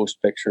post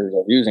pictures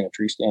of using a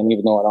tree stand,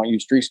 even though I don't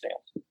use tree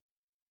stands.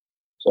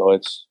 So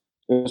it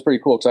was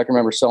pretty cool because I can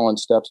remember selling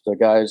steps to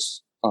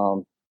guys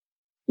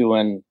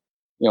doing,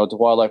 to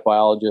wildlife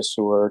biologists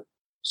who were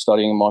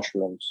studying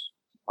mushrooms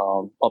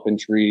up in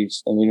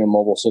trees. They needed a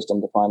mobile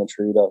system to climb a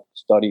tree to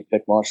study,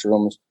 pick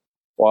mushrooms.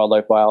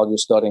 Wildlife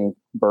biologists studying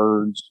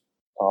birds.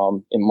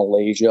 In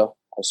Malaysia,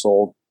 I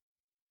sold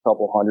a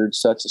couple hundred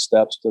sets of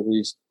steps to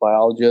these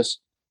biologists.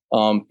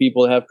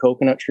 People that have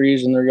coconut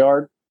trees in their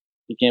yard,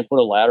 you can't put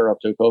a ladder up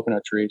to a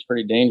coconut tree. It's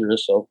pretty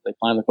dangerous. So they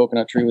climb the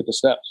coconut tree with the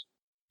steps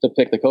to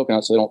pick the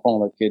coconuts so they don't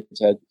fall on their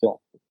kid's head and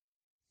kill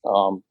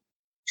them.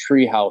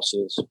 Tree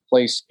houses,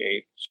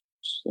 playscapes,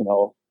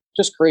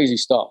 just crazy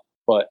stuff.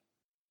 But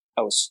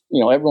I was,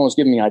 everyone was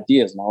giving me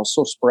ideas, and I was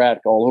so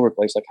sporadic all over the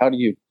place. Like, how do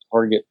you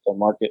target the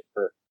market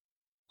for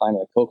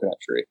climbing a coconut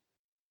tree?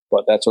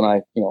 But that's when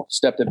I,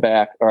 stepped it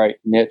back. All right,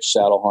 niche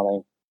saddle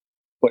hunting,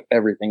 put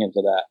everything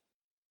into that.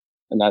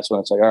 And that's when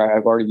it's like, all right,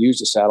 I've already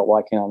used a saddle.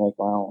 Why can't I make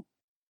my own?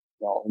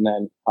 And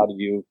then how do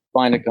you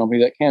find a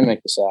company that can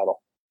make the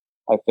saddle?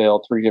 I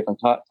failed 3 different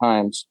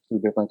times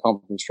through different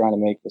companies trying to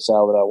make the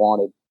saddle that I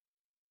wanted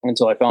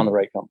until I found the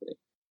right company.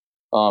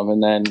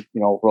 And then,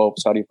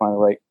 ropes, how do you find the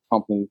right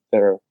company that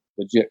are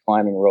legit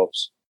climbing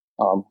ropes?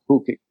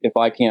 If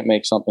I can't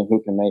make something,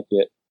 who can make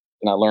it?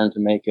 Can I learn to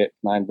make it?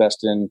 Can I invest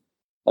in,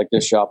 like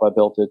this shop, I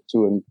built it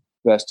to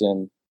invest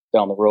in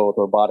down the road,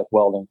 robotic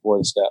welding for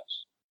the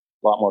steps.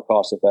 A lot more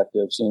cost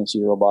effective,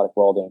 CNC robotic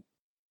welding.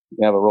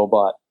 You have a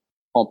robot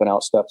pumping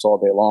out steps all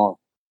day long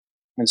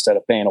instead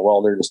of paying a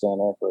welder to stand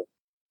there for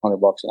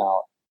 $100 an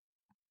hour.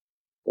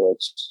 So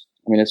it's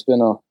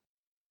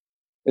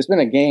been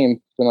a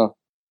game. It's been a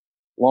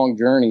long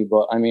journey,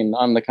 but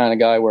I'm the kind of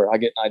guy where I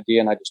get an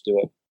idea and I just do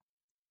it.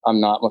 I'm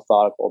not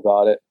methodical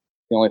about it.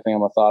 The only thing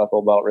I'm methodical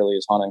about really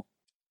is hunting.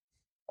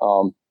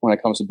 When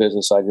it comes to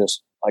business, I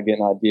get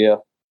an idea.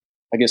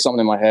 I get something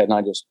in my head and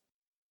I just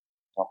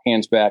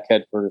hands back,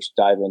 head first,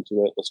 dive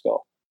into it. Let's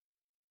go.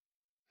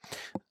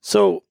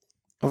 So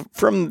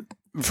from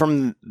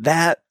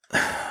that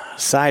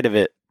side of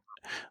it,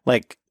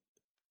 like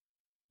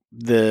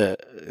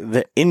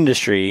the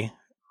industry,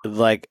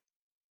 like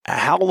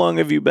how long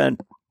have you been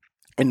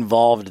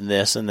involved in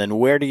this? And then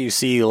where do you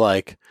see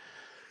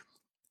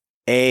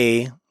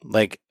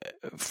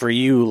for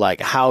you,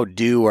 like how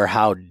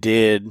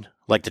did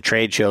like the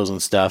trade shows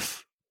and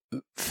stuff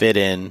fit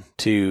in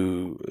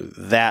to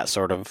that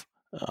sort of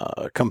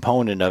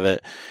component of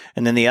it?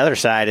 And then the other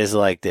side is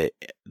like the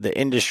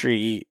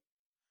industry,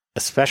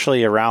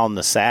 especially around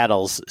the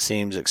saddles,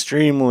 seems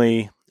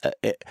extremely,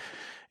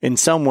 in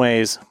some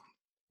ways,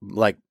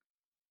 like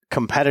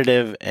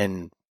competitive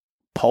and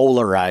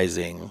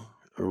polarizing,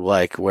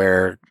 like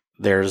where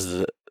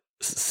there's,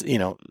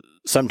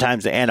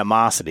 sometimes the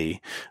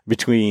animosity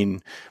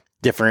between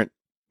different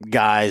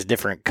guys,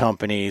 different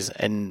companies,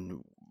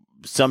 and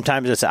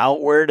sometimes it's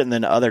outward, and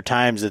then other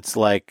times it's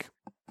like,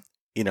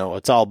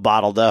 it's all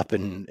bottled up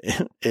and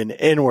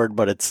inward,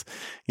 but it's,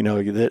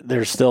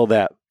 there's still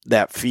that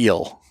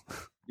feel.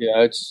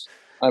 Yeah,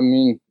 I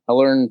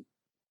learned,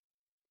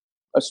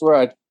 I swear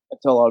I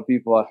tell a lot of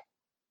people,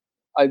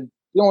 the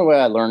only way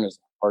I learn is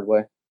the hard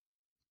way.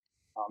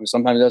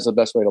 Sometimes that's the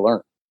best way to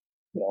learn,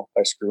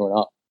 by screwing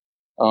up.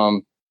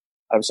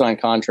 I've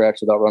signed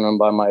contracts without running them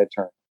by my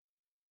attorney.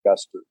 Got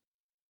screwed.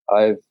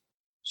 I've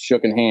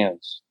shooken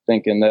hands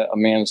thinking that a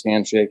man's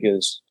handshake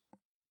is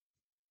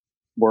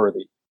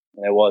worthy,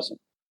 and it wasn't.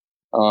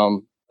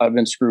 I've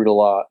been screwed a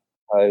lot.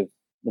 But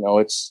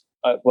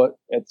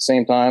at the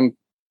same time,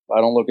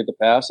 I don't look at the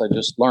past. I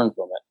just learn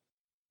from it.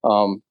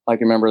 I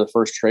can remember the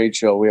first trade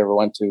show we ever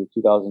went to,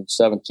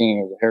 2017.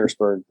 It was the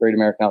Harrisburg Great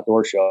American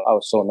Outdoor Show. I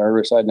was so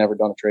nervous. I'd never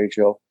done a trade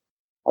show.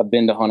 I've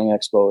been to hunting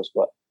expos,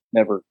 but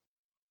never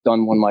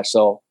done one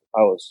myself.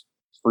 I was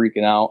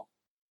freaking out.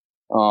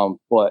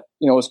 But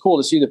it was cool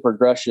to see the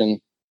progression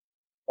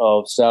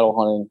of saddle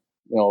hunting,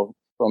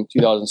 from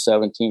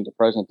 2017 to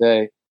present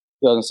day.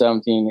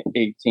 2017,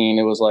 18,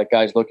 it was like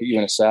guys look at you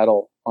in a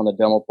saddle on the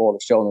demo pole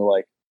to show me,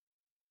 like,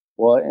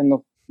 what in the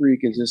freak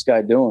is this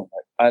guy doing?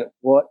 Like,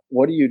 what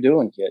are you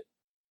doing, kid?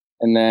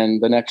 And then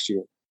the next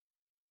year,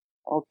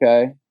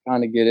 okay,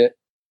 kind of get it.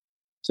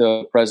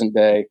 To present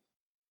day,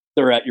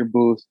 they're at your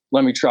booth.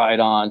 Let me try it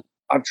on.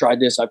 I've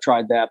tried this. I've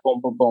tried that. Boom,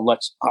 boom, boom.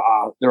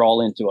 They're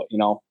all into it.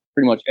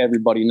 Pretty much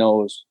everybody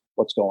knows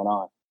what's going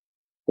on.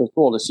 So it's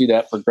cool to see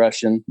that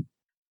progression.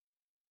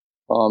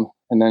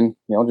 And then,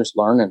 just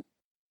learning.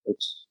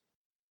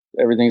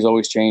 Everything's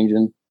always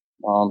changing.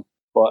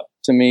 But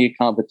to me,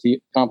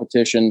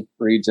 competition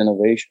breeds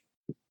innovation.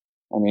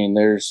 I mean,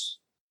 there's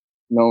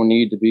no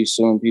need to be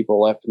suing people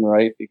left and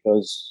right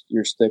because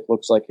your stick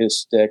looks like his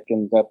stick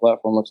and that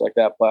platform looks like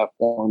that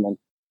platform. And,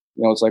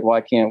 it's like,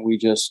 why can't we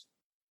just,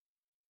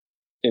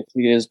 if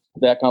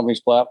that company's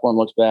platform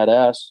looks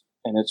badass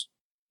and it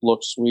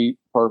looks sweet,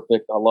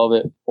 perfect, I love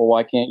it. Well,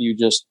 why can't you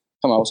just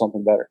come out with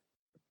something better?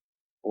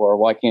 Or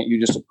why can't you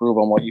just improve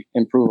on what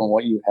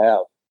you have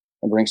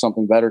and bring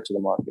something better to the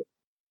market?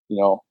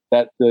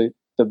 That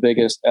the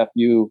biggest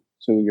FU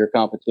to your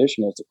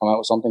competition is to come out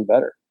with something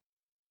better,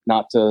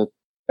 not to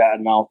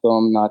badmouth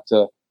them, not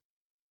to,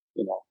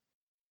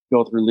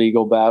 go through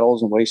legal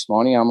battles and waste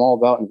money. I'm all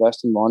about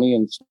investing money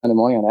and spending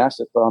money on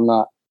assets, but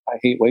I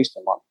hate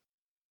wasting money.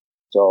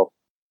 So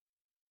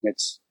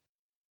it's,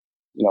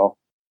 I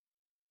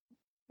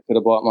could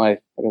have put my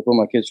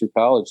kids through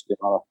college, the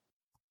amount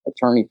of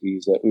attorney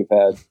fees that we've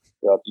had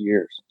throughout the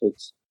years.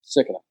 It's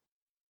sickening.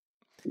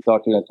 You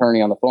talk to an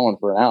attorney on the phone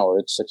for an hour,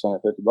 it's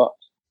 $650.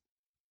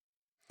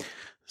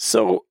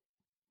 So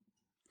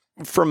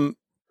from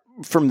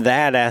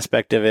that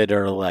aspect of it,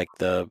 or like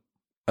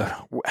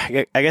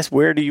I guess,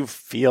 where do you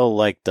feel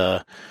like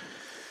the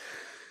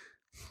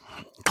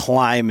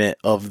climate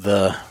of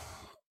the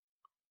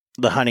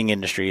hunting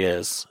industry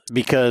is?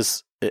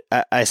 Because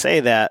I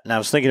say that, and I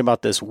was thinking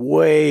about this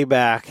way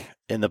back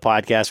in the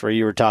podcast where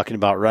you were talking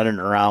about running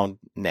around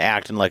and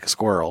acting like a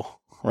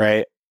squirrel,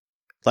 right?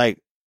 Like,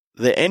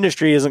 the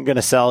industry isn't going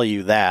to sell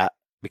you that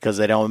because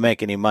they don't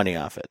make any money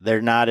off it. They're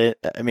not, it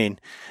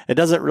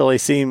doesn't really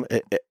seem,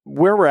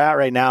 where we're at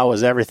right now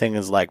is everything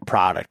is like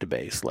product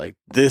based. Like,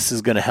 this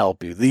is going to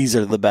help you. These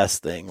are the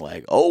best thing.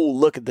 Like, oh,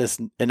 look at this.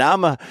 And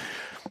I'm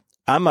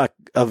a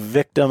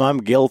victim. I'm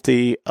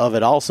guilty of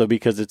it also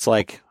because it's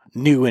like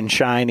new and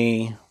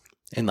shiny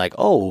and like,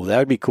 oh, that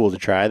would be cool to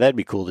try. That'd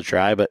be cool to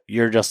try. But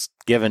you're just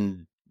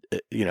giving,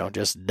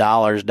 just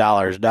dollars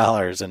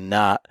and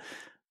not,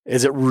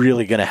 is it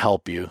really going to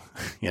help you?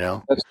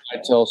 That's what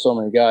I tell so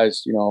many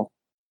guys.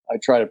 I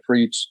try to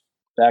preach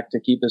back to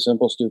keep it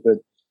simple, stupid.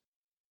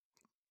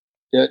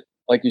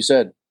 Like you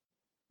said,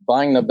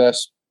 buying the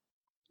best,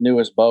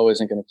 newest bow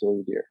isn't going to kill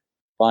your deer.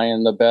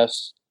 Buying the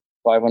best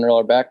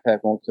 $500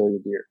 backpack won't kill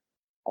your deer.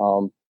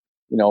 All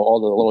the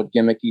little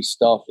gimmicky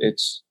stuff.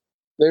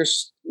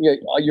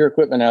 Your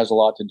equipment has a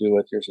lot to do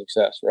with your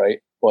success, right?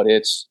 But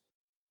it's,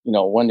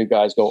 when do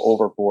guys go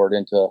overboard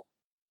into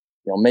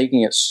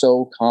making it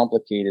so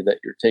complicated that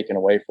you're taken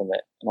away from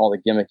it and all the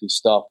gimmicky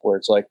stuff where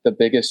it's like the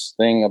biggest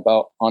thing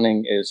about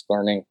hunting is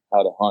learning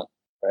how to hunt,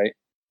 right?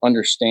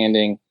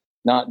 Understanding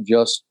not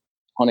just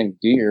hunting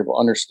deer, but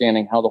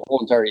understanding how the whole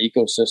entire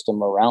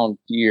ecosystem around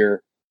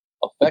deer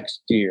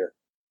affects deer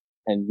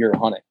and your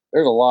hunting.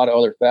 There's a lot of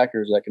other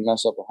factors that can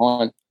mess up a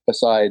hunt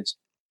besides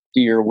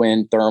deer,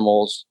 wind,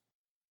 thermals,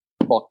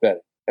 buck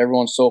bedding.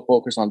 Everyone's so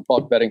focused on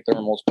buck bedding,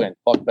 thermals, wind,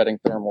 buck bedding,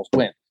 thermals,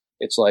 wind.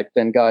 It's like,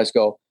 then guys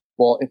go,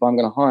 well, if I'm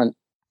going to hunt,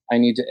 I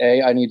need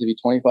to be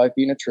 25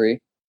 feet in a tree.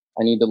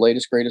 I need the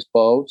latest, greatest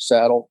bow,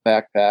 saddle,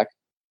 backpack.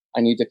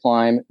 I need to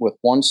climb with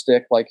one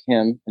stick like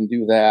him and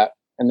do that.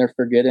 And they're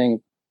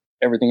forgetting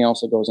everything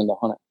else that goes into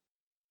hunting.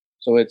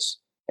 So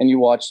and you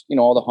watch,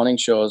 all the hunting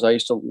shows. I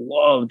used to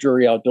love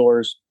Drury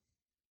Outdoors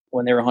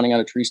when they were hunting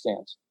out of tree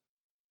stands,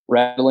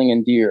 rattling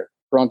in deer,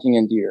 grunting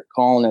in deer,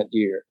 calling at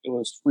deer. It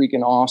was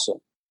freaking awesome.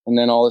 And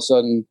then all of a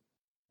sudden,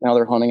 now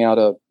they're hunting out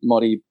of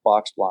muddy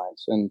box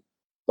blinds. And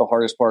the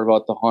hardest part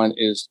about the hunt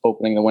is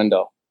opening the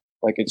window.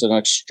 Like, it's an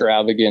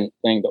extravagant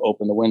thing to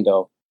open the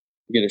window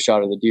to get a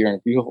shot of the deer in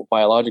a beautiful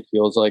biologic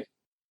field. It's like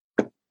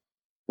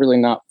really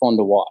not fun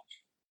to watch,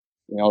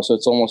 so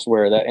it's almost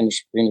where that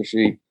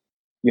industry,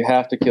 you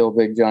have to kill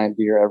big giant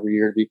deer every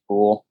year to be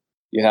cool.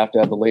 You have to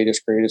have the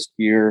latest, greatest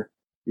gear.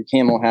 Your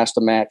camo has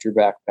to match your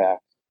backpack.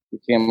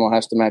 Your camo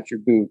has to match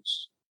your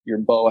boots. Your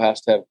bow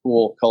has to have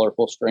cool,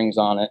 colorful strings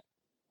on it.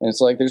 And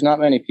it's like, there's not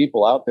many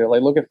people out there.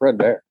 Like, look at Fred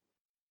Bear.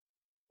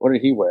 What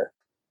did he wear?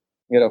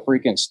 He had a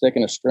freaking stick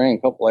and a string,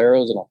 a couple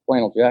arrows, and a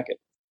flannel jacket.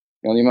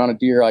 The amount of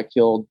deer I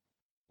killed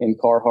in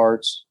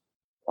Carhartts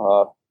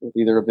with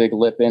either a big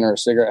lip in or a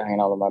cigarette hanging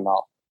out of my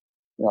mouth.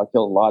 I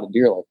killed a lot of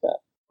deer like that.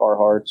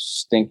 Carhartts,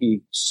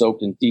 stinky,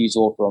 soaked in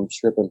diesel from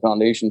stripping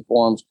foundation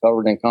forms,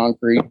 covered in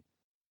concrete.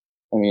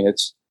 I mean,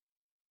 it's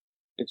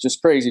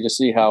just crazy to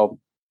see how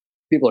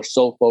people are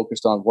so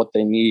focused on what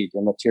they need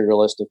and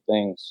materialistic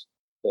things.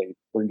 They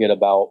forget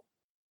about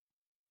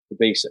the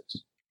basics.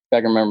 I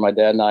can remember my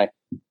dad and I,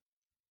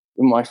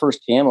 my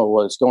first camo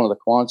was going to the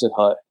Quonset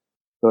hut,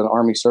 to an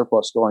Army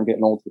surplus store and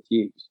getting old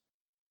fatigues,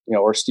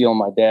 or stealing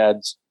my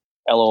dad's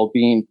LL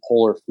Bean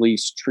Polar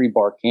Fleece tree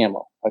bark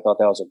camo. I thought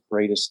that was the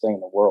greatest thing in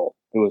the world.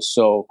 It was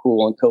so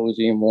cool and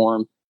cozy and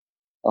warm.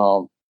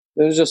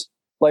 It was just,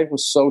 life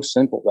was so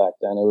simple back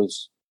then.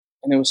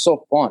 It was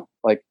so fun.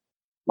 Like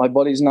my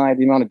buddies and I,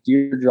 the amount of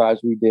deer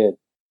drives we did,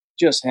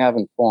 just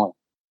having fun,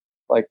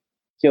 like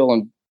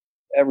killing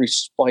every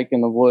spike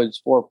in the woods,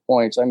 4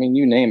 points. I mean,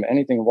 you name it,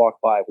 anything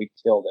walked by, we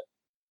killed it.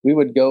 We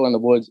would go in the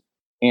woods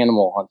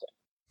animal hunting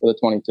with a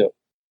 22.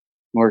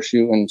 We're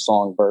shooting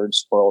songbirds,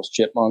 squirrels,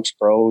 chipmunks,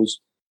 crows,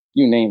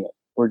 you name it.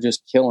 We're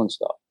just killing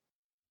stuff.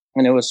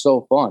 And it was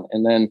so fun.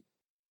 And then,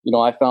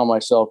 I found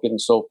myself getting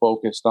so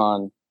focused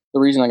on, the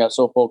reason I got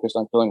so focused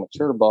on killing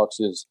mature bucks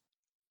is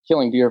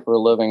killing deer for a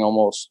living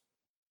almost,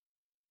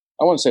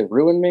 I wouldn't say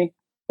ruined me,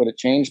 but it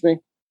changed me.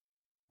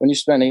 When you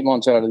spend 8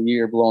 months out of the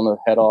year blowing the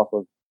head off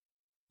of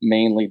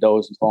mainly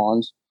does and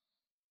fawns,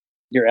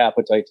 your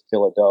appetite to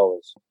kill a doe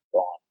is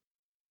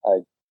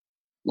gone.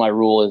 My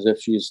rule is if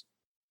she's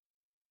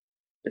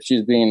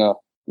being a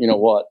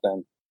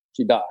then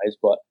she dies,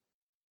 but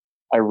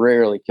I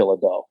rarely kill a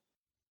doe,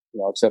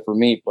 except for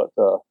meat. But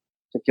to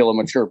kill a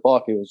mature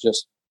buck, it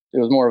was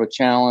more of a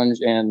challenge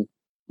and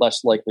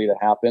less likely to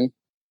happen.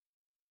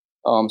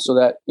 So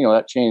that,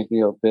 that changed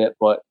me a bit,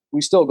 but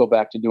we still go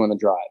back to doing the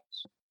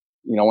drives.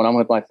 When I'm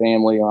with my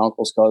family, our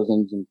uncles,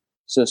 cousins, and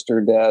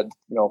sister, dad,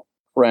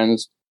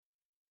 friends,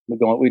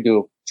 we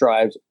do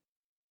drives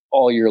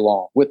all year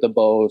long with the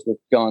bows, with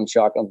guns,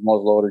 shotguns,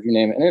 muzzleloaders, you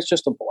name it. And it's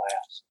just a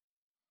blast.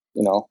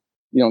 You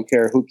don't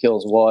care who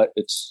kills what.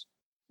 It's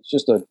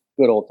just a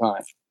good old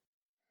time.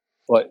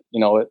 But,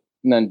 and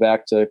then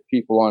back to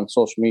people on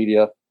social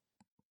media,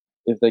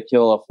 if they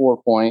kill a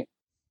 4 point,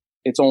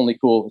 it's only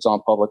cool if it's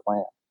on public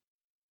land,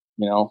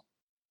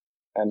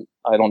 and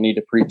I don't need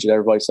to preach it.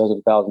 Everybody says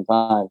it 1,000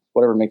 times,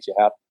 whatever makes you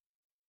happy.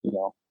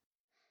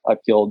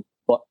 I've killed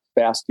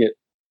basket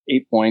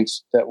 8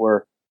 points that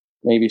were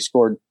maybe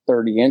scored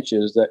 30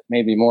 inches that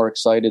made me more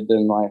excited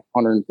than my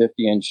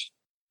 150 inch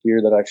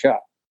deer that I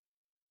shot,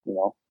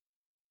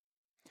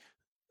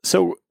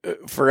 So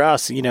for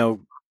us,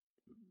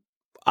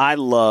 I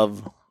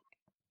love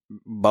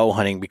bow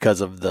hunting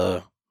because of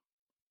the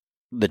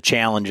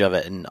challenge of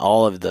it and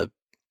all of the,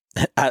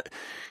 I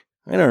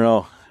don't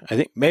know. I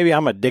think maybe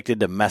I'm addicted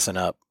to messing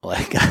up.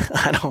 Like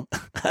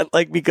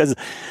because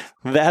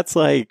that's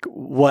like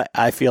what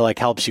I feel like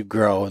helps you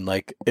grow. And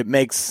like, it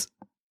makes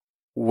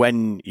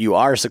when you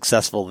are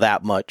successful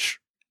that much,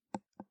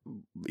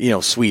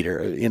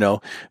 sweeter,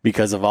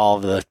 because of all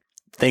of the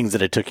things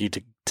that it took you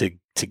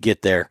to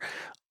get there.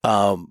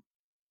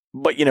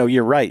 But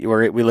you're right.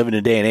 We live in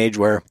a day and age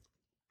where,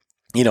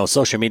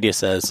 social media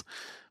says,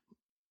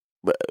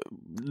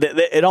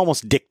 it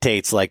almost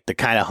dictates like the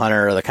kind of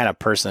hunter or the kind of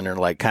person or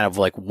like kind of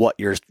like what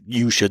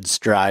you should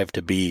strive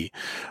to be.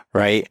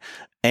 Right.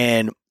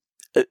 And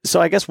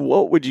so I guess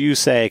what would you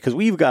say? Cause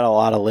we've got a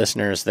lot of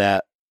listeners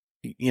that,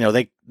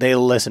 they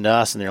listen to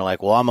us and they're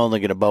like, well, I'm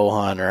only going to bow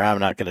hunt, or I'm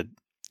not going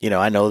to,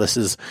 I know this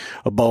is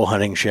a bow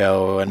hunting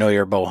show. I know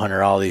you're a bow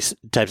hunter, all these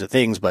types of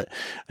things. But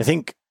I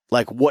think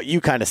like what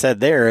you kind of said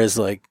there is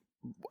like,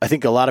 I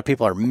think a lot of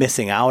people are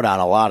missing out on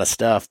a lot of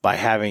stuff by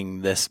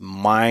having this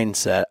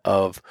mindset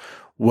of,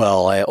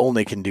 well, I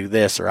only can do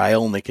this or I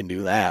only can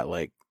do that.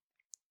 Like,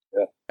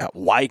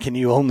 why can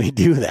you only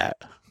do that?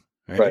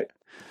 Right.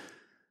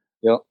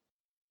 Yep.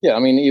 Yeah. I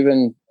mean,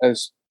 even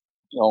as,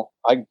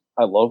 I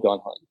love gun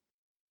hunting.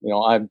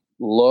 I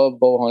love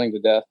bow hunting to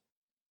death.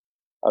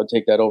 I would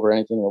take that over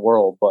anything in the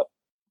world. But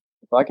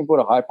if I can put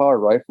a high powered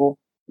rifle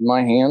in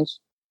my hands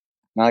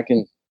and I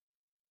can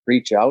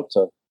reach out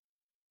to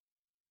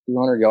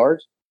 200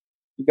 yards,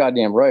 you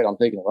goddamn right, I'm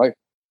taking a rifle.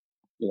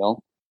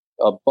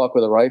 A buck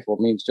with a rifle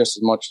means just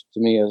as much to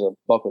me as a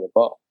buck with a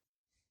bow.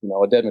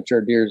 A dead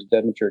mature deer is a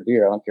dead mature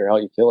deer. I don't care how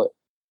you kill it.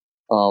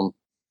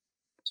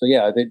 So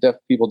yeah,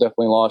 people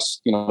definitely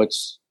lost.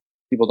 It's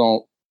people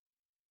don't,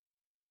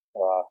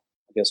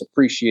 I guess,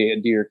 appreciate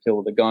a deer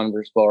killed with a gun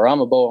versus bow. Or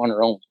I'm a bow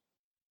hunter only.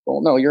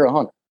 Well, no, you're a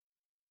hunter.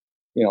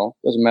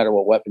 Doesn't matter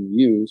what weapon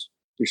you use,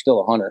 you're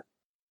still a hunter.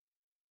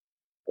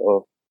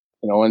 So,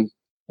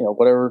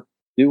 whatever.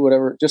 Do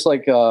whatever, just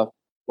like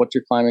what's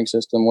your climbing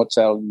system, what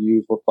saddle you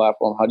use, what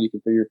platform, how do you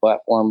configure your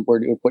platform, where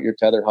do you put your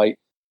tether height,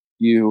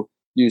 you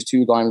use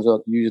 2 dimes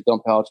up, you use a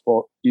dump pouch,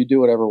 well, you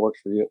do whatever works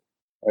for you,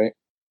 right?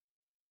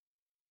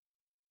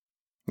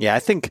 Yeah, I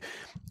think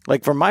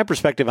like from my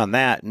perspective on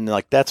that, and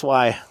like that's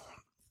why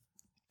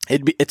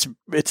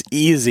it's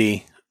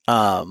easy.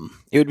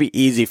 It would be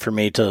easy for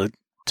me to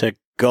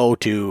go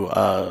to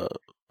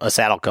a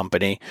saddle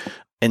company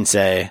and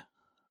say,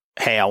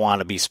 hey, I want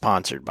to be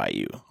sponsored by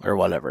you or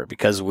whatever,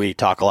 because we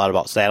talk a lot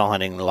about saddle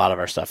hunting. A lot of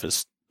our stuff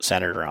is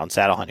centered around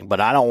saddle hunting, but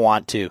I don't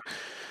want to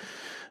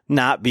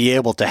not be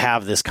able to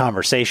have this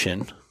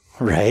conversation,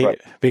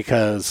 right?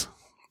 Because,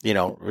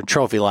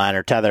 Trophy Line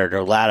or Tethered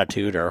or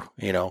Latitude or,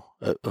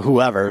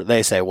 whoever,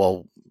 they say,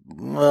 well,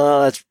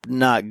 that's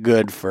not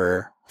good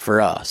for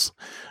us,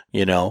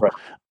 right.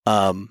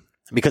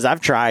 Because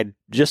I've tried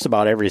just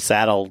about every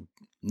saddle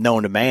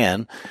known to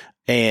man,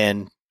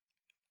 and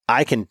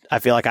I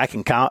feel like I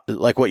can count,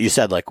 like what you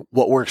said, like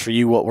what works for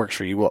you, what works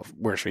for you, what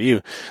works for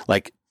you.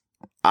 Like,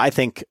 I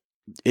think,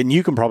 and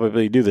you can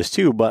probably do this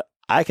too, but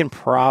I can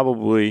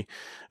probably,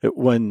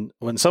 when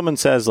someone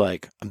says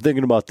like, I'm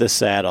thinking about this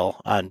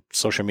saddle on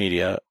social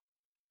media,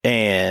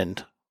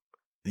 and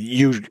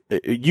you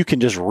can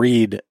just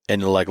read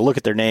and like look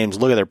at their names,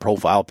 look at their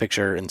profile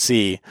picture, and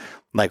see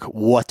like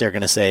what they're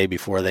going to say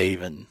before they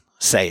even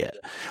say it.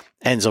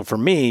 And so for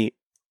me,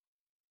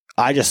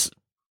 I just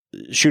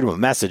shoot them a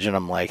message and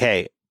I'm like,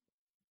 hey,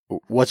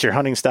 what's your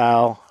hunting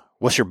style?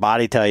 What's your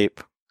body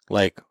type?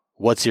 Like,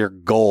 what's your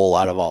goal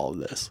out of all of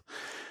this?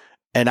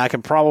 And I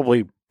can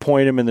probably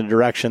point them in the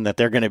direction that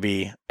they're going to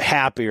be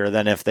happier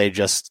than if they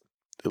just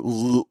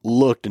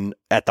looked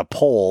at the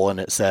pole and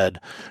it said,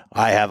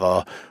 I have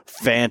a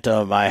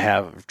Phantom, I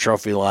have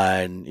Trophy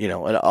Line, you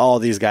know, and all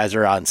these guys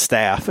are on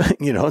staff,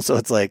 you know, so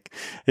it's like,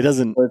 it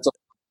doesn't, It's,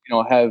 you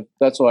know,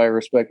 that's why I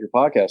respect your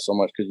podcast so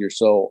much, because you're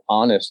so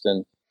honest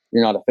and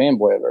you're not a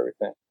fanboy of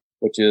everything,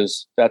 which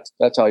is, that's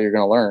how you're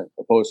going to learn,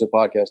 opposed to a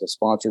podcast that's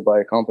sponsored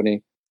by a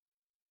company.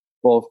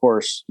 Well, of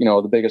course, you know,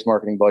 the biggest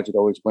marketing budget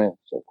always wins.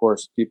 So, of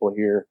course, people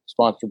hear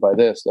sponsored by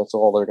this, that's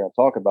all they're going to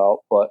talk about.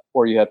 But,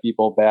 or you have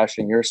people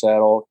bashing your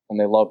saddle and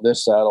they love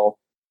this saddle,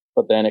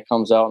 but then it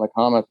comes out in the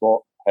comments,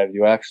 well, have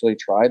you actually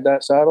tried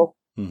that saddle?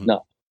 Mm-hmm.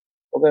 No.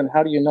 Well, then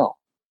how do you know?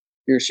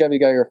 You're a Chevy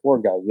guy, you're a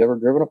Ford guy. You ever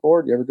driven a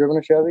Ford? You ever driven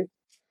a Chevy?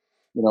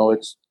 You know,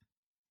 it's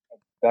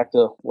back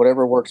to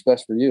whatever works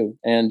best for you.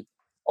 And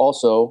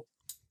also,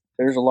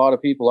 there's a lot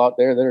of people out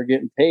there that are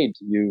getting paid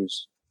to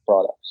use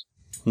products.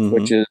 Mm-hmm.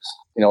 Which is,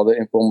 you know, the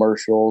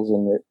infomercials,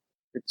 and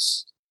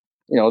it's,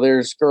 you know,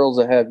 there's girls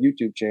that have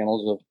YouTube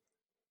channels of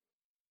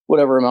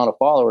whatever amount of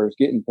followers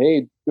getting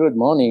paid good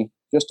money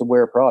just to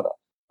wear a product.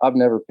 I've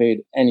never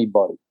paid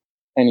anybody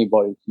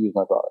to use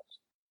my products,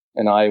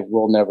 and I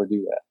will never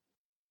do that.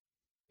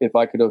 If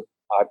I could have,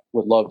 I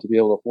would love to be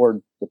able to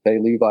afford to pay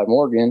Levi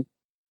Morgan,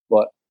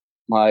 but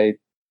my, you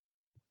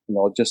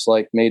know, just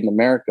like Made in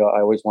America, I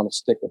always want to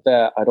stick with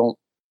that. I don't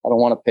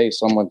want to pay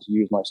someone to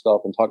use my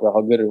stuff and talk about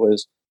how good it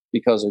was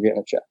because they're getting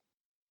a check.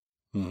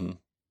 Mm-hmm.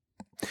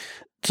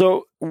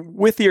 So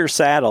with your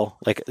saddle,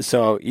 like,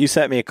 so you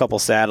sent me a couple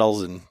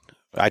saddles, and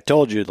I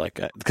told you, like,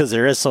 because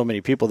there is so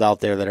many people out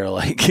there that are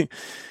like,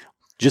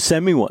 just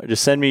send me one,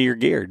 just send me your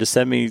gear, just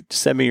send me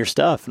your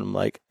stuff. And I'm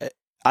like,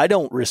 I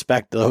don't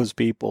respect those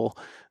people,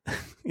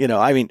 you know,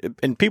 I mean,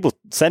 and people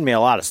send me a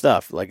lot of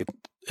stuff, like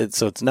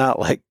so it's not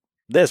like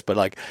this, but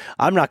like,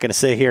 I'm not going to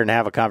sit here and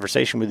have a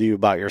conversation with you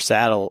about your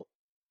saddle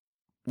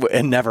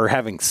and never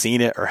having seen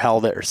it or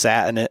held it or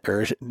sat in it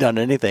or done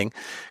anything.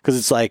 Cause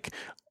it's like,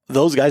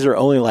 those guys are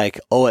only like,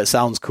 oh, it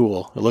sounds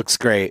cool. It looks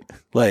great.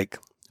 Like,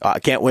 I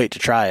can't wait to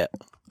try it.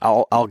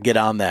 I'll get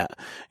on that,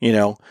 you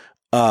know?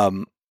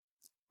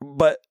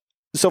 But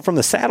so from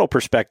the saddle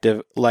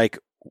perspective, like,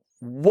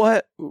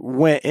 what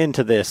went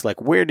into this?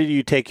 Like, where did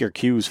you take your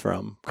cues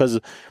from? Cause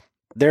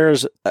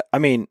I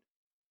mean,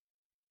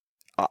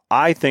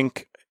 I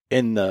think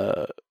in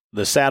the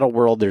saddle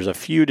world, there's a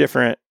few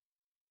different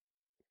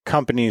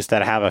companies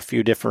that have a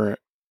few different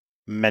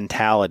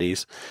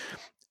mentalities.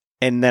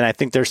 And then I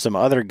think there's some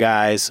other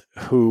guys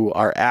who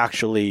are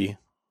actually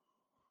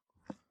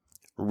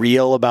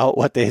real about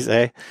what they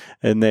say.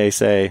 And they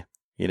say,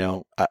 you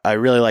know, I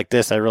really like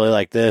this. I really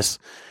like this.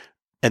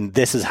 And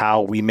this is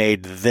how we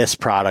made this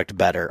product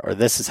better, or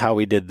this is how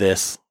we did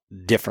this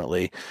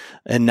differently.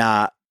 And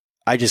not,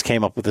 I just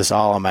came up with this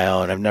all on my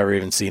own. I've never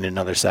even seen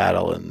another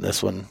saddle. And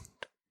this one,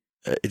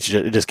 it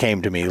just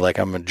came to me like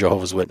I'm a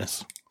Jehovah's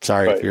Witness.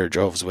 Sorry if you're a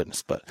Jehovah's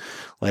Witness, but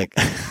like,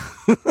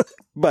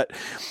 but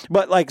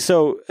like,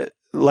 so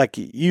like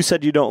you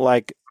said, you don't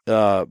like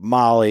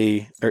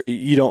Molly, or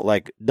you don't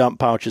like dump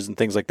pouches and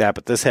things like that,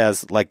 but this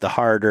has like the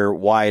harder,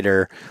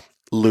 wider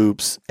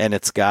loops, and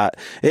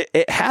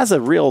it has a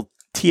real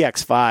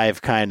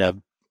TX5 kind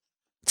of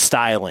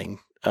styling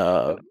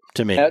to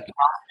me. Matt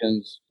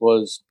Tompkins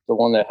was the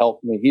one that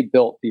helped me. He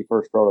built the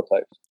first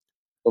prototypes.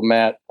 So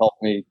Matt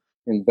helped me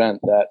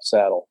invent that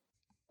saddle.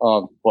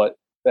 But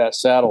that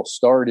saddle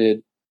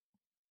started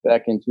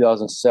back in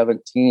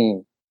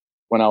 2017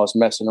 when I was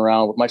messing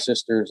around with my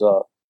sister's.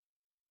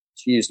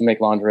 She used to make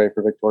lingerie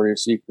for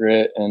Victoria's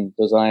Secret and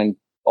designed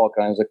all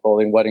kinds of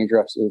clothing, wedding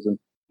dresses. And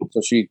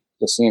so she's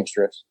a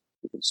seamstress.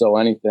 She could sew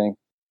anything.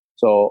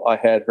 So I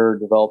had her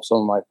develop some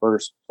of my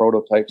first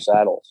prototype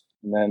saddles,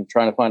 and then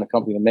trying to find a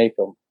company to make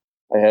them.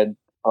 I had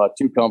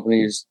two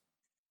companies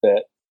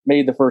that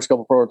made the first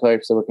couple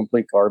prototypes that were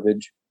complete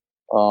garbage.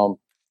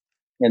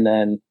 And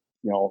then,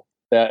 you know,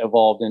 that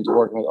evolved into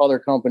working with other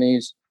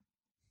companies.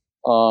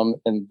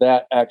 And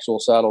that actual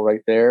saddle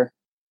right there,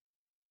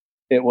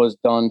 it was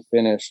done,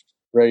 finished,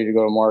 ready to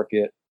go to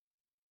market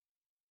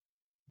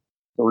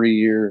 2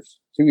 years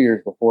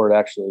before it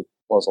actually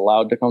was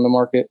allowed to come to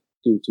market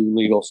due to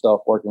legal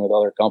stuff, working with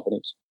other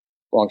companies.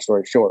 Long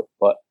story short,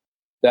 but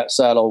that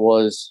saddle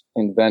was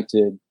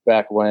invented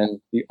back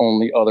when the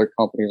only other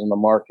companies in the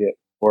market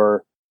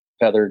were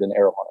Feathered and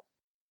Arrow Hunter.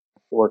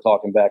 We're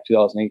talking back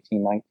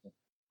 2018, 19.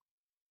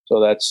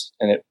 So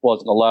and it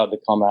wasn't allowed to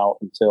come out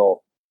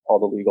until all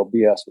the legal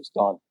BS was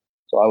done.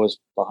 So I was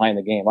behind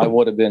the game. I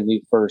would have been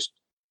the first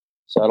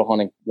saddle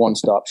hunting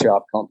one-stop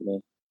shop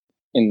company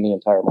in the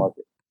entire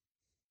market.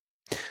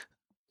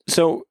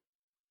 So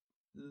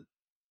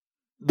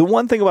the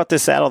one thing about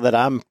this saddle that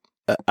I'm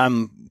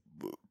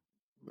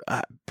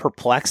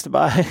perplexed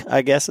by,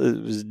 I guess,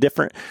 it was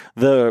different.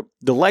 The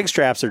leg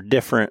straps are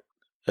different.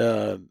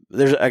 I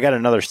got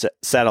another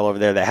saddle over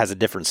there that has a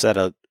different set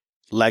of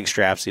leg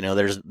straps.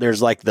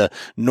 There's like the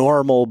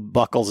normal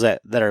buckles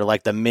that are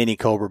like the mini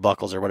Cobra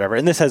buckles or whatever,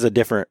 and this has a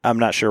different. I'm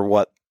not sure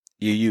what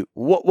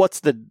what's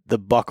the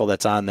buckle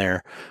that's on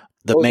there,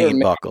 the Those main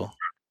buckle.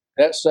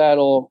 That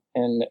saddle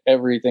and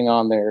everything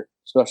on there,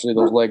 especially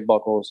those leg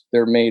buckles,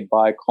 they're made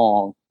by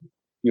Kong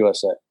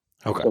USA.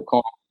 Okay. So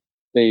Kong,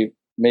 they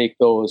make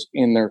those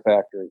in their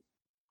factory.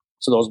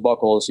 So those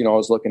buckles, I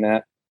was looking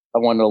at, I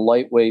wanted a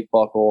lightweight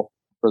buckle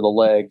for the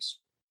legs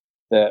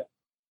that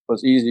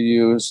was easy to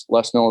use,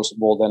 less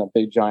noticeable than a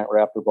big giant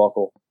Raptor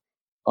buckle.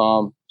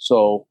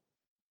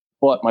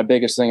 But my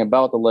biggest thing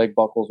about the leg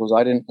buckles was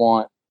I didn't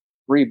want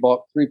three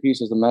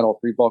pieces of metal,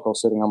 three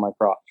buckles sitting on my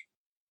crotch.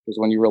 Because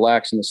when you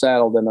relax in the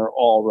saddle, then they're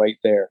all right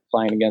there,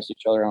 playing against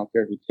each other. I don't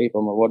care if you tape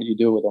them or what do you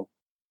do with them.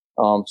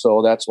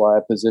 So that's why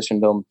I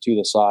positioned them to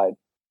the side.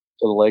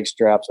 So the leg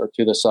straps are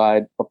to the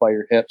side, up by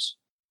your hips.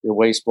 Your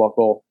waist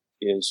buckle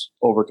is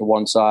over to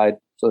one side.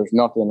 So there's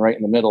nothing right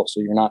in the middle. So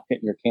you're not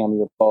hitting your cam or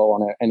your bow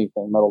on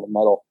anything metal to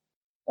metal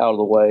out of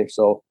the way.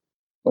 So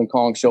when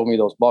Kong showed me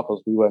those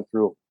buckles, we went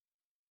through.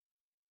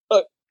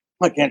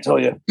 I can't tell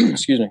you,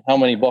 excuse me, how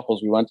many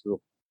buckles we went through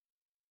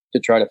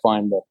to try to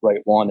find the right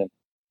one. And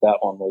that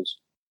one was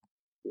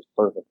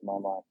perfect in my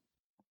mind.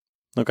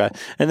 Okay.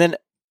 And then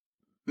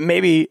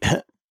maybe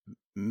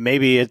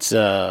it's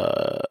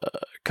a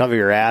cover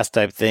your ass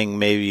type thing.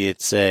 Maybe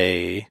it's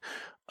a,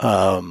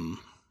 I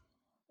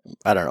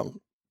don't know,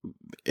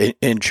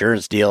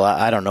 insurance deal.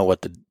 I don't know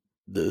what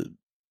the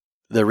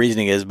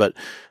reasoning is, but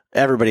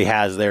everybody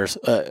has theirs.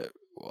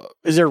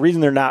 Is there a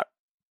reason they're not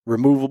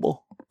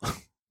removable?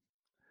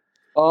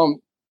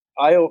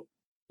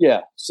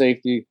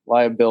 Safety,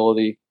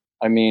 liability.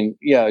 I mean,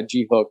 a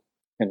G-hook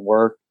can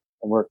work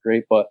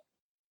great, but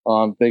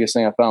biggest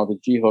thing I found with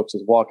the G-hooks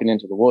is walking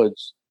into the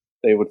woods,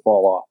 they would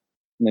fall off.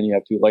 And then you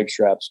have two leg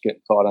straps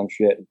getting caught on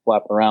shit and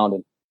flapping around.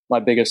 And my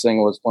biggest thing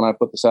was when I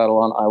put the saddle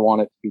on, I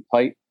want it to be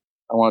tight.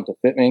 I want it to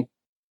fit me.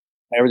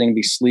 Everything to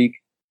be sleek.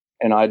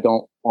 And I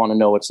don't want to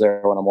know it's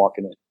there when I'm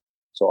walking in.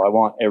 So I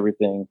want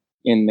everything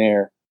in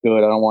there good.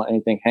 I don't want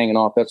anything hanging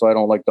off. That's why I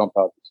don't like dump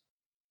pouches.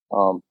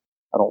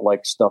 I don't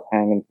like stuff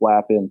hanging,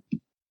 flapping.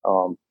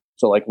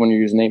 So like when you're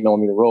using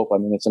 8mm rope, I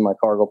mean, it's in my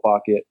cargo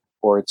pocket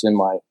or it's in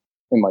my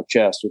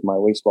chest with my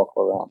waist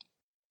buckle around.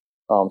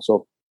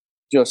 So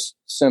just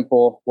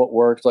simple, what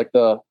works. Like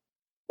the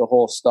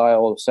whole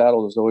style of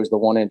saddle is always the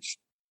 1-inch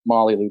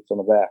molly loops on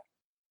the back.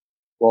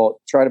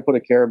 Well, try to put a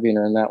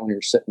carabiner in that when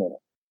you're sitting in it.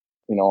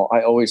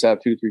 I always have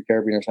 2-3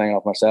 carabiners hanging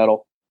off my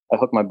saddle. I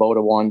hook my bow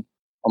to one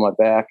on my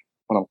back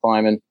when I'm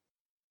climbing.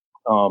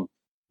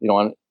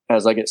 And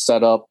as I get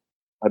set up,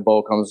 my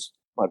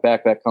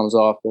backpack comes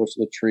off, goes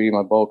to the tree.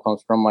 My bow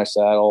comes from my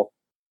saddle.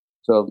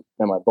 So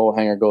then my bow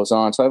hanger goes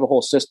on. So I have a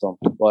whole system.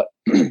 But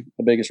the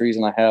biggest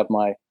reason I have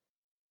my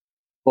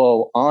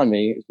bow on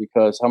me is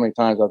because how many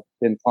times I've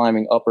been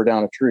climbing up or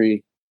down a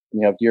tree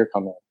and you have deer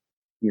come in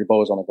and your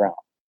bow is on the ground.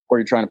 Or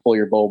you're trying to pull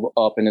your bow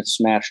up and it's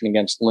smashing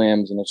against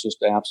limbs and it's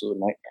just an absolute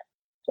nightmare.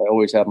 So I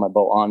always have my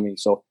bow on me.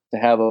 So to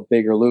have a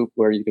bigger loop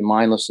where you can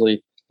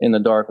mindlessly in the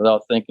dark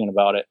without thinking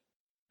about it,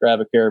 grab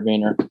a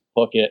carabiner,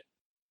 hook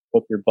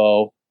your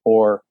bow,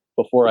 or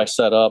before I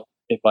set up,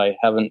 if I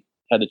haven't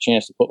had the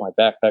chance to put my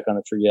backpack on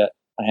the tree yet,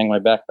 I hang my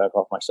backpack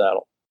off my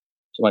saddle.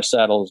 So my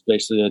saddle is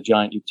basically a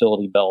giant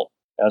utility belt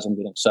as I'm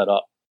getting set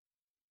up.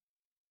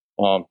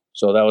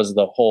 So that was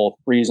the whole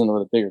reason for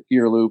the bigger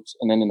gear loops.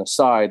 And then in the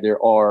side,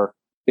 there are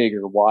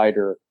bigger,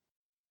 wider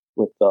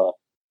with the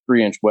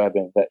 3-inch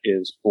webbing that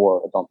is for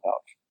a dump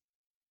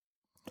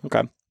pouch.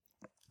 Okay.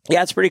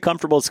 Yeah, it's pretty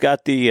comfortable. It's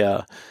got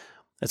the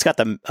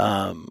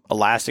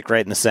elastic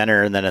right in the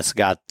center, and then it's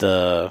got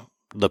the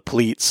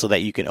pleats so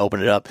that you can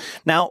open it up.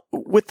 Now,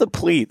 with the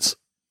pleats,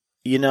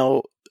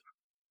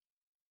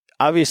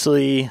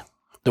 obviously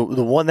the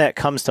one that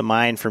comes to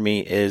mind for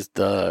me is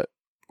the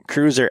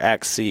Cruiser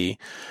XC,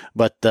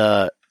 but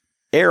the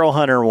Arrow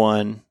Hunter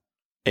one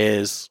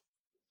is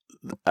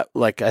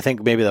I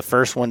think maybe the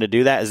first one to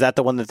do that. Is that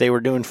the one that they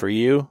were doing for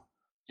you?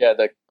 Yeah,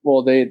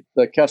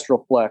 the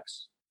Kestrel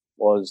Flex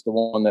was the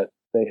one that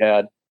they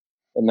had.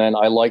 And then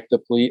I liked the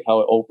pleat, how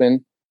it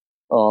opened.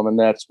 And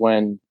that's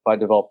when I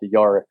developed the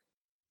Yarick,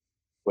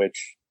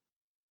 which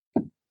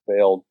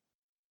failed.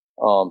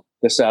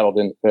 The saddle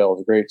didn't fail. It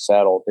was a great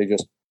saddle.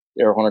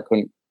 Arrow Hunter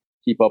couldn't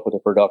keep up with the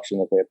production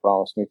that they had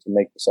promised me to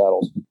make the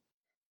saddles.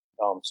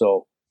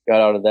 So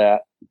got out of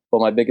that.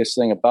 But my biggest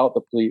thing about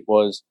the pleat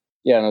was,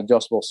 an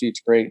adjustable seat's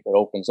great if it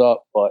opens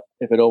up. But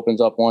if it opens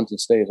up once and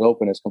stays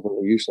open, it's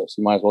completely useless.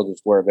 You might as well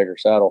just wear a bigger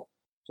saddle.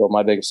 So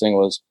my biggest thing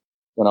was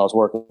when I was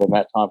working with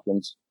Matt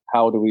Tompkins,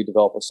 how do we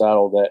develop a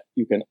saddle that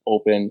you can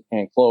open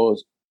and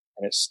close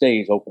and it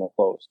stays open and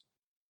closed?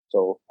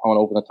 So I want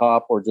to open the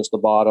top or just the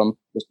bottom,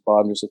 just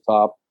the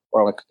top,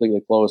 or I want to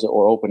completely close it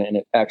or open it and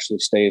it actually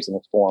stays in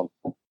its form.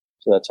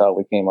 So that's how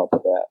we came up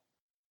with that.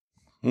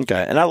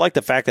 Okay. And I like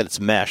the fact that it's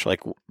mesh.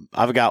 Like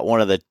I've got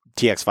one of the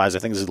TX5s, I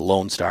think this is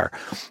Lone Star,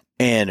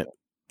 and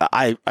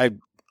I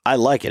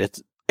like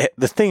it.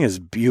 The thing is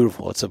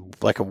beautiful. It's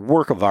like a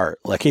work of art.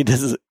 Like he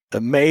does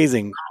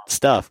amazing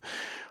stuff.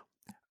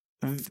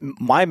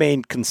 My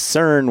main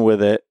concern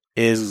with it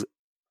is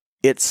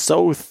it's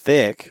so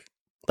thick.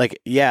 Like,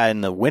 yeah,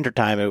 in the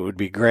wintertime it would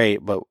be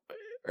great, but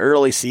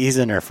early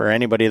season or for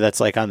anybody that's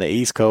like on the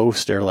East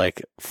Coast or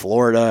like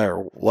Florida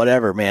or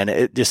whatever, man,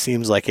 it just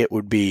seems like it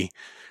would be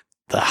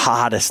the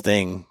hottest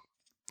thing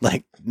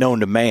like known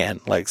to man.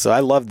 Like, so I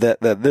love that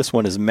this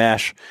one is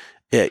mesh,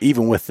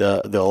 even with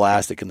the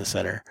elastic in the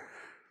center.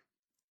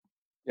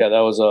 Yeah,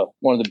 that was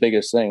one of the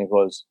biggest things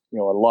was, a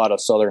lot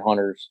of Southern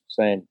hunters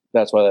saying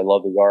that's why they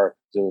love the Yark.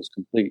 It was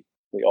completely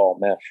all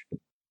mesh.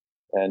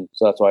 And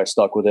so that's why I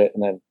stuck with it.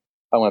 And then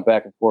I went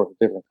back and forth with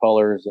different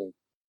colors and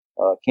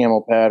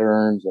camo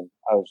patterns. And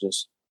I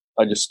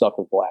just stuck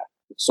with black.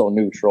 It's so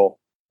neutral.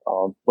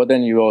 But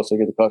then you also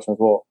get the questions,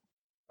 well,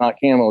 not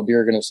camo,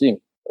 deer are going to see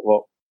me.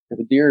 Well, if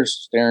a deer's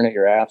staring at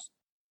your ass,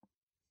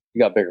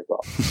 you got bigger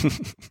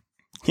problems.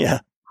 Yeah.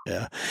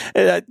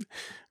 And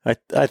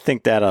I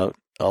think that a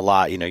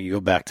lot. You go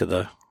back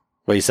to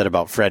what you said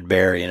about Fred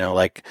Bear.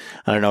 Like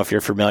I don't know if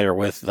you're familiar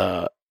with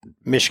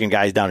Michigan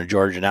guys down in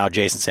Georgia now.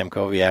 Jason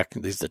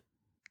Samkoviak. He's the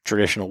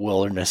traditional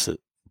wilderness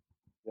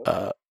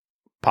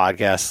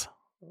podcast.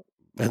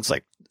 It's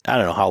like I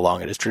don't know how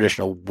long it is.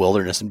 Traditional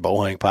wilderness and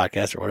bow hunting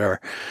podcast or whatever.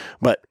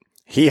 But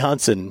he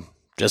hunts in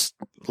just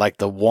like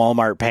the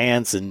Walmart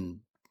pants and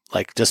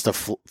like just a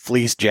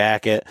fleece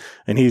jacket,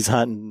 and he's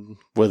hunting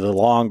with a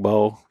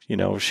longbow,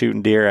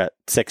 shooting deer at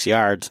 6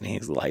 yards. And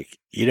he's like,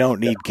 you don't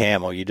need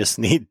camo. You just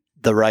need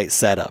the right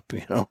setup,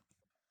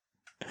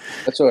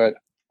 That's what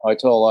I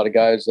tell a lot of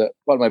guys a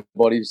lot of my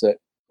buddies that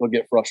will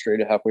get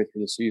frustrated halfway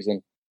through the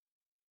season.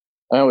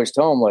 I always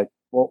tell them like,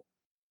 well,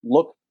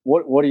 look,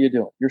 what are you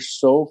doing? You're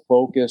so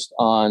focused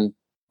on,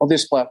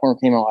 this platform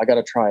came out. I got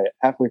to try it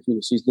halfway through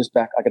the season.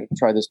 I got to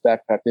try this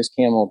backpack, this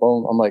camo,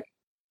 boom. I'm like,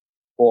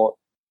 well,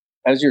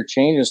 as you're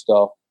changing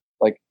stuff,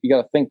 like you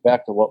got to think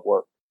back to what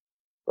worked,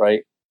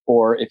 right?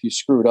 Or if you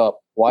screwed up,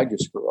 why'd you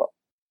screw up?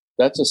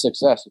 That's a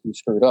success if you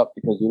screwed up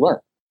because you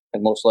learned,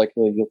 and most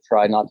likely you'll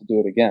try not to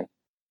do it again.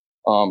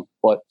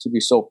 But to be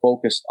so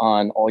focused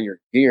on all your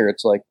gear,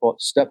 it's like, well,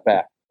 step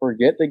back,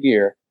 forget the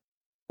gear.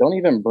 Don't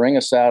even bring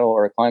a saddle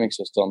or a climbing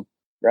system.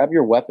 Grab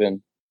your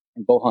weapon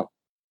and go hunt.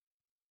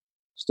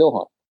 Still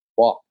hunt,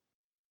 walk,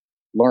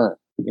 learn,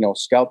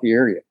 scout the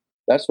area.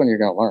 That's when you're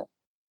going to learn.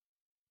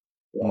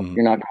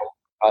 You're not.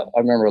 I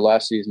remember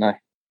last season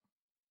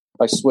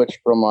I switched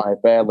from my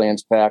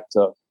Badlands pack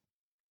to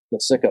the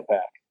Sitka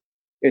pack.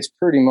 It's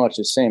pretty much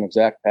the same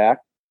exact pack,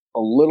 a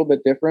little bit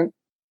different.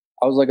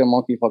 I was like a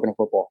monkey fucking a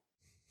football.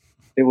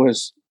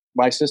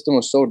 My system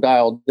was so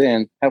dialed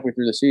in halfway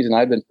through the season.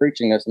 I'd been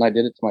preaching this and I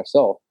did it to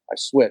myself. I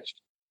switched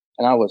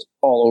and I was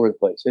all over the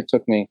place. It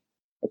took me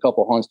a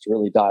couple hunts to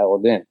really dial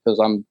it in because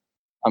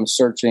I'm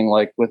searching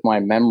like with my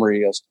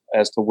memory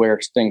as to where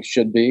things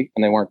should be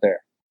and they weren't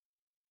there.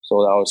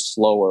 So I was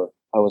slower.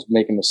 I was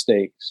making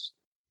mistakes.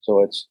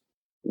 So it's,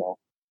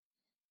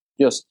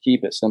 just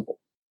keep it simple.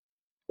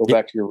 Go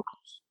back to your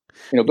roots.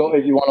 Go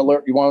if you want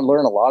to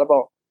learn a lot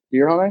about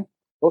deer hunting,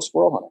 go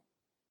squirrel hunting.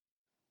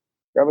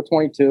 Grab a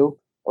 22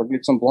 or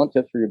get some blunt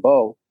tips for your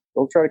bow.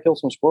 Go try to kill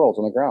some squirrels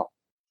on the ground.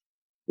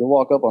 You'll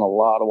walk up on a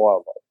lot of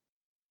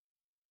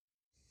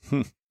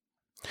wildlife.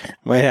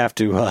 Might have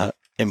to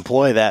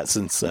employ that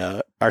since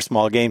our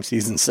small game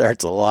season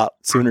starts a lot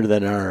sooner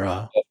than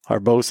our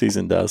bow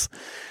season does.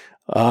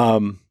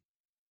 And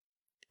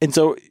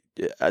so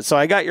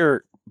I got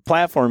your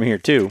platform here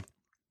too,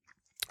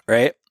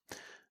 right?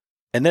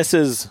 And this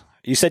is,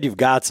 you said you've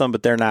got some,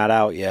 but they're not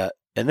out yet.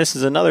 And this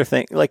is another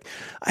thing. Like,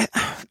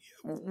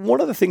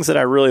 one of the things that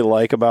I really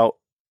like about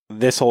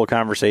this whole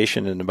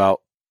conversation and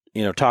about,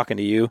 talking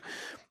to you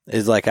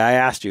is like, I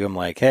asked you, I'm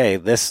like, hey,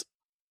 this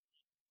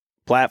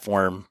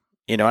platform,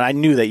 and I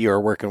knew that you were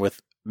working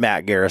with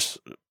Matt Garris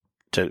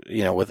to,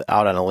 with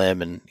Out on a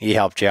Limb, and he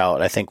helped you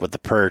out, I think, with the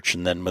perch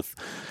and then with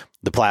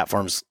the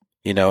platforms,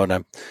 and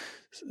I'm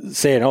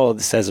saying, oh,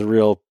 this has a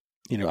real,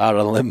 out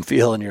on a limb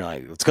feel. And you're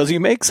like, it's because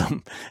you make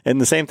some. And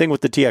the same thing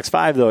with the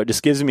TX5, though. It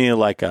just gives me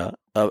like a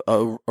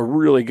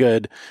really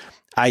good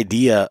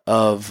idea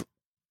of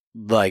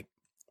like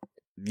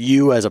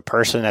you as a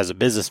person, as a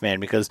businessman,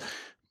 because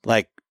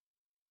like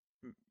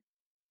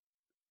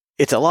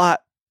it's a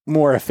lot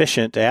more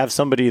efficient to have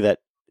somebody that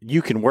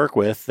you can work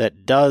with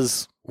that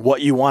does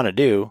what you want to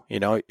do,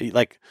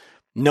 like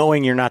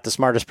knowing you're not the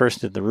smartest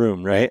person in the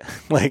room, right?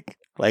 like,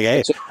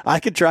 hey, I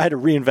could try to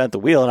reinvent the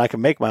wheel and I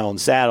can make my own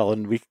saddle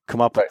and we can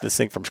come up with this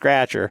thing from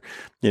scratch, or,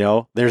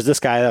 there's this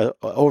guy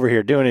over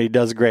here doing it. He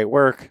does great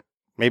work.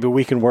 Maybe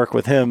we can work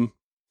with him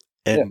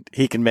and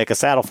he can make a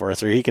saddle for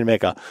us, or he can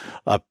make a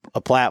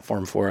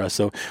platform for us.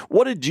 So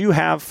what did you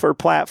have for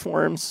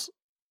platforms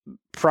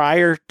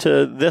prior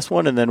to this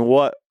one? And then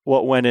what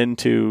what went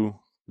into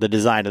the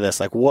design of this?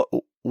 Like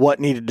what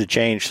needed to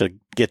change to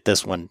get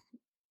this one,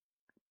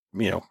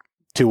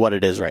 to what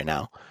it is right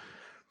now?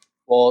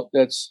 Well,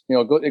 that's,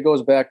 it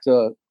goes back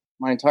to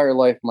my entire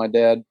life. My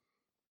dad,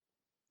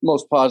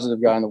 most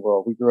positive guy in the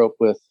world. We grew up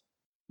with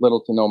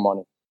little to no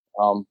money.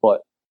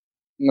 But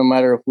no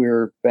matter if we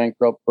were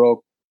bankrupt,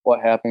 broke,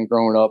 what happened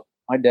growing up,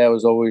 my dad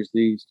was always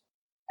the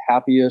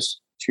happiest,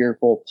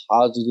 cheerful,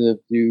 positive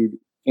dude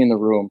in the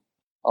room.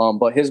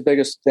 But his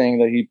biggest thing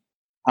that he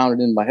pounded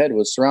in my head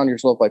was surround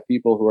yourself by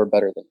people who are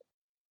better than you,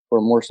 who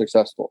are more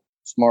successful,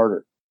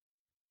 smarter.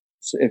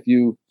 So if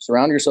you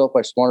surround yourself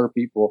by smarter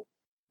people,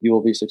 you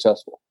will be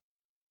successful.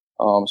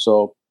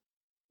 So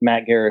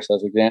Matt Garris,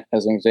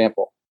 as an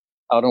example,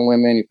 Out on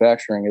Limb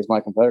Manufacturing is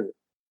my competitor,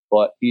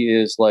 but he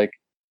is like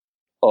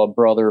a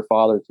brother,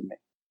 father to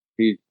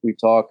me. We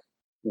talk,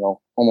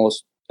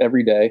 almost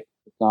every day,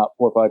 if not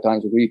 4 or 5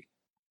 times a week.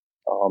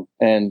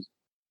 And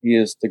he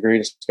is the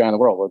greatest guy in the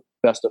world. We're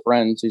best of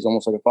friends. He's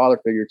almost like a father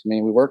figure to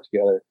me. We work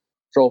together.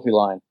 Trophy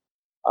Line.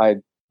 I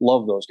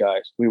love those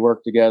guys. We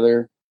work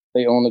together.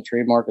 They own the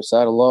trademark of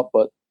Saddle Up,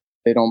 but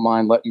they don't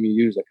mind letting me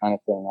use it, kind of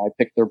thing. I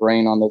pick their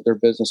brain on their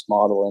business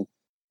model and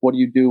what do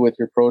you do with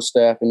your pro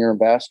staff and your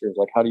ambassadors?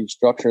 Like, how do you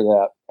structure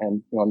that?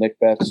 And, Nick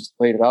Betts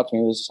laid it out to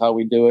me. This is how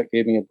we do it.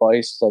 Gave me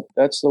advice. Like,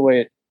 that's the way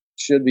it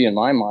should be in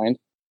my mind.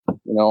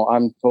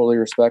 I'm totally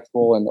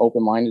respectful and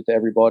open-minded to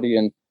everybody.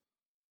 And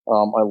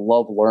I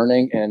love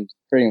learning and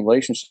creating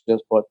relationships.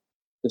 But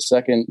the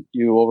second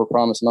you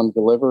overpromise and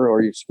underdeliver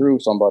or you screw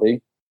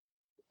somebody,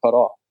 cut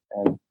off.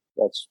 And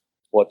that's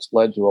what's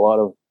led to a lot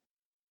of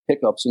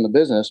hiccups in the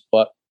business.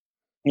 But,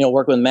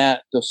 working with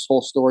Matt, this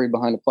whole story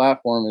behind the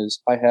platform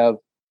is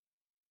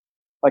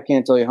I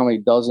can't tell you how many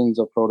dozens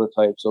of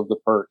prototypes of the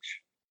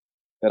perch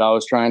that I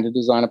was trying to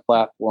design a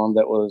platform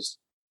that was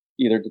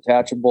either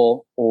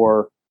detachable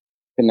or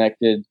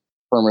connected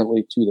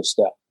permanently to the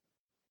step.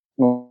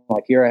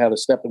 Like here, I have a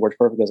step that works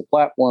perfect as a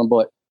platform,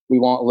 but we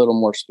want a little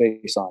more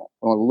space on it.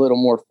 I want a little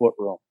more foot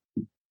room.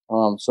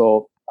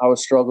 So I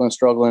was struggling,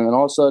 and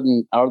all of a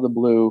sudden, out of the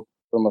blue,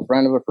 from a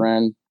friend of a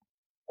friend,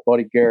 my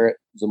buddy Garrett,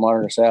 who's a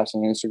modern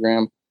assassin on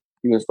Instagram,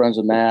 he was friends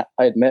with Matt.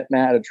 I had met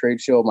Matt at a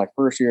trade show my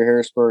first year at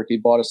Harrisburg. He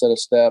bought a set of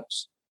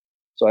steps.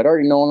 So I'd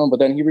already known him, but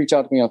then he reached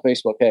out to me on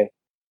Facebook. Hey,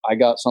 I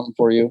got something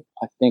for you.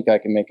 I think I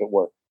can make it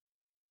work.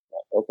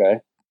 Okay.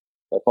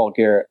 I called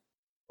Garrett.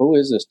 Who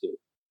is this dude?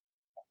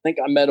 I think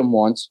I met him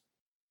once.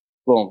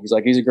 Boom. He's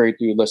like, he's a great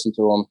dude. Listen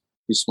to him.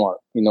 He's smart.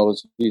 He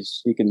knows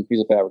he's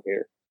a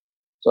fabricator.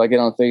 So I get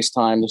on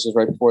FaceTime. This is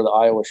right before the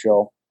Iowa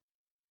show.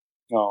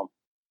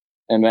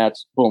 And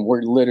Matt's, boom,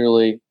 we're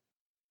literally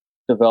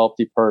developed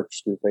the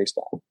perch through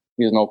FaceTime.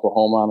 He's in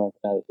Oklahoma. I'm in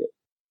Connecticut.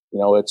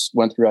 It's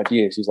went through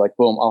ideas. He's like,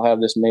 boom, I'll have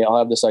this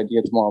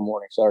idea tomorrow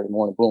morning, Saturday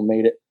morning. Boom,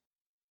 made it.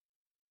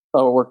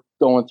 We're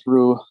going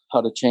through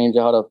how to change it,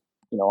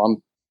 I'm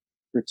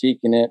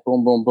critiquing it.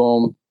 Boom, boom,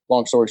 boom.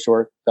 Long story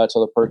short, that's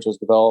how the perch was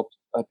developed.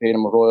 I paid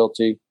him a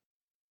royalty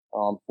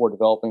for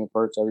developing the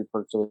perch. Every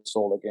perch that was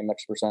sold, I gave him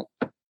X%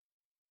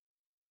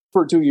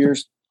 for 2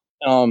 years.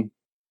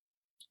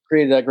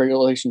 Created that great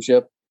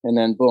relationship, and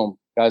then boom,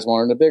 guys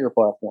wanted a bigger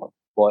platform.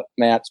 But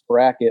Matt's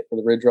bracket for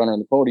the Ridge Runner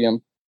and the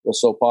Podium was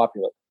so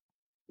popular.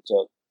 It's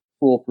a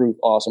foolproof,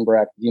 awesome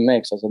bracket he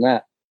makes as a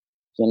Matt.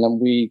 And then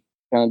we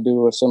kind of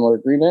do a similar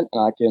agreement,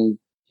 and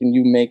can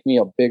you make me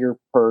a bigger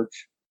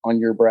perch on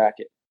your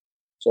bracket?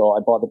 So I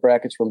bought the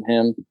brackets from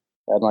him.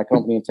 I had my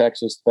company in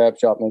Texas, the Fab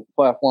Shop, make the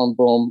platform,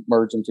 boom,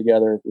 merge them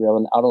together. We have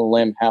an Out on a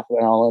Limb, half an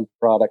Out on a Limb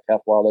product,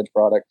 half Wild Edge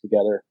product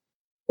together.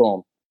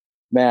 Boom.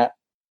 Matt,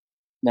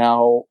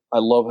 now I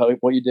love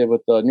what you did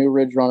with the new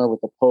Ridge Runner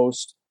with the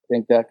post. I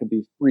think that could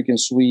be freaking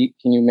sweet.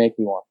 Can you make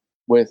me one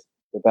with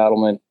the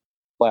battlement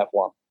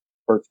platform,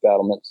 perch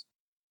battlements,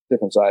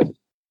 different sizes?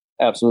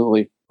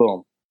 Absolutely.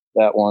 Boom.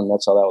 That one,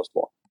 that's how that was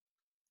born.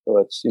 So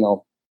it's,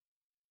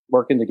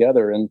 working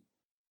together, and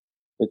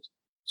it's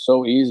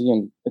so easy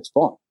and it's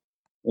fun.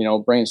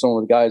 Brainstorm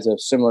with guys that have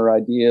similar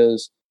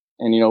ideas,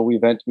 and, we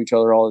vent to each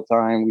other all the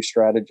time. We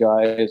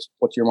strategize.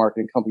 What's your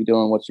marketing company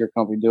doing? What's your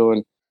company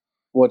doing?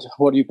 What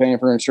are you paying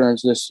for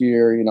insurance this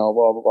year? Blah,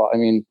 blah, blah. I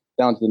mean,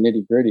 down to the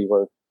nitty gritty,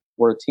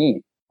 we're a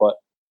team, but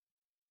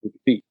we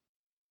compete.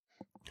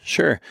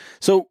 Sure.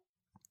 So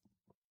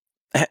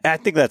I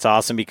think that's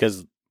awesome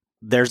because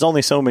there's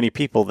only so many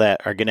people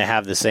that are going to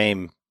have the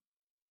same,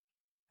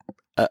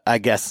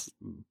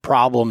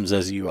 problems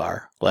as you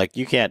are. Like,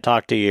 you can't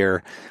talk to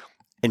your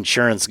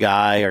insurance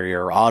guy or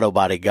your auto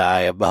body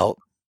guy about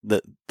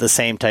the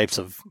same types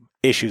of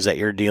issues that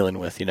you're dealing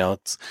with.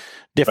 It's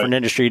different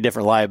industry,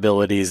 different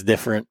liabilities,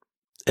 different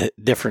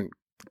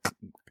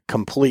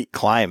complete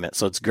climate.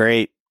 So it's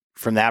great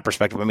from that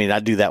perspective. I mean, I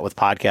do that with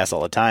podcasts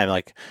all the time.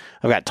 Like,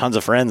 I've got tons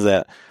of friends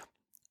that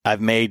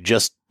I've made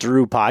just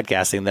through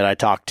podcasting that I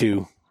talk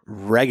to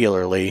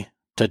regularly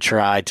to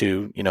try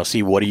to,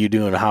 see what are you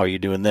doing? How are you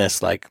doing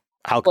this? Like,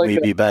 how can we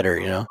be better?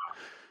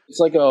 It's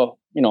like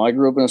I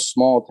grew up in a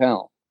small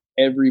town.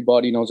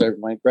 Everybody knows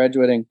everyone.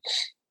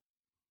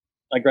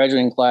 My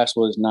graduating class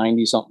was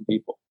 90 something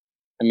people.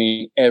 I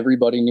mean,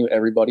 everybody knew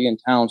everybody in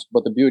town.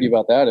 But the beauty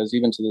about that is,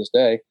 even to this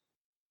day,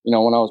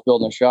 when I was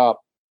building a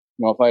shop,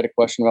 if I had a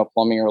question about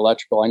plumbing or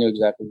electrical, I knew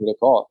exactly who to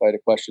call. If I had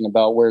a question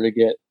about where to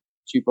get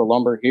cheaper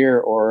lumber here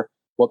or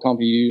what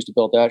company you use to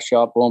build that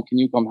shop, boom, can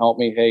you come help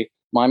me? Hey,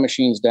 my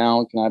machine's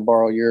down. Can I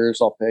borrow yours?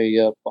 I'll pay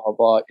you, blah, blah,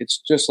 blah.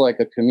 It's just like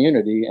a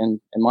community. And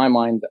in my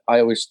mind, I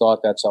always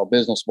thought that's how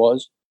business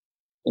was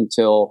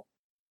until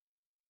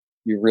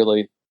you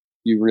realize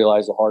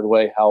the hard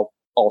way how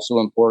also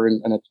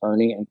important an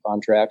attorney and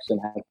contracts and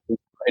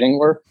writing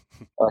were.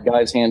 A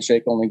guy's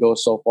handshake only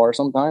goes so far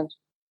sometimes.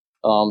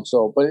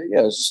 But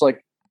yeah, it's just like,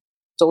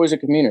 it's always a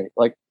community.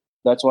 Like,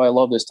 that's why I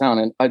love this town.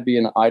 And I'd be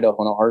in Idaho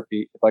in a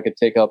heartbeat if I could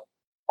take up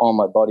all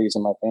my buddies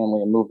and my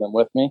family and move them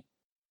with me.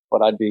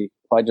 But if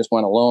I just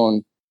went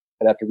alone,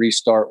 I'd have to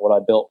restart what I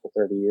built for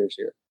 30 years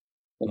here.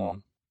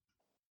 In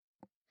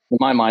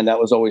my mind, that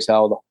was always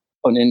how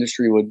an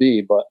industry would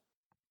be, but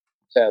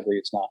sadly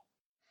it's not.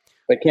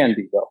 It can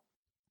be though.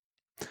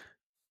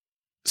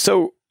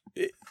 So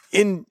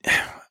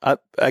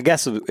I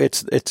guess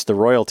it's the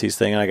royalties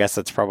thing. And I guess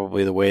that's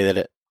probably the way that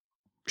it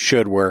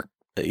should work.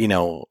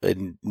 It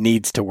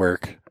needs to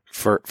work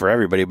for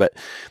everybody, but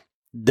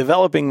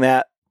developing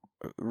that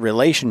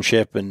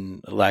relationship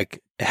and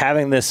like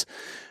having this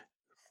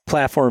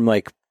platform,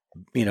 like,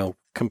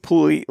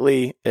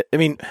 completely, I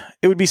mean,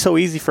 it would be so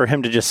easy for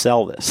him to just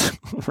sell this,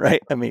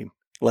 right? I mean,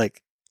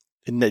 like,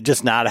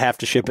 just not have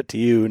to ship it to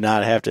you,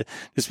 not have to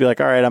just be like,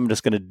 all right, I'm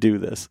just going to do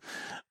this.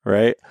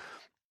 Right.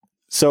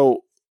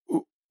 So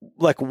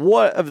like,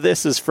 what of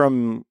this is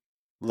from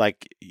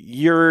like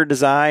your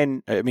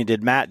design? I mean,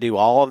 did Matt do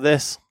all of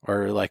this,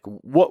 or like,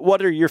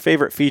 what are your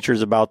favorite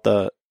features about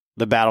the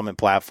Battlement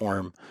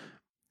platform?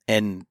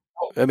 And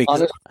I mean,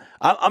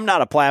 I'm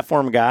not a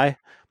platform guy.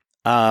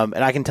 And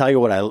I can tell you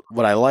what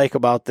I like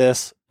about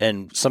this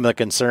and some of the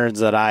concerns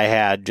that I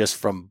had just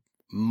from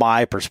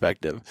my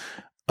perspective.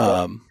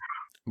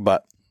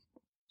 But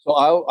so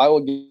I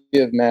will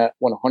give Matt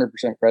 100%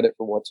 credit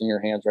for what's in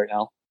your hands right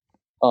now.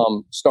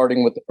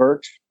 Starting with the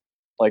perch,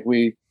 like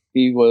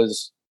he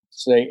was,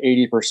 say,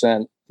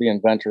 80% the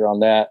inventor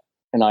on that,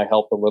 and I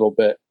helped a little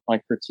bit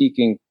by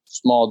critiquing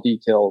small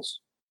details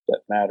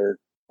that mattered.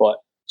 But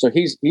so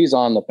he's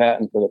on the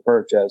patent for the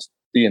perch as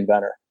the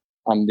inventor.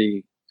 I'm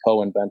the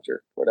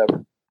co-inventor,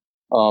 whatever.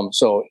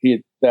 So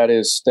that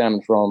is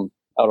stemmed from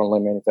Out on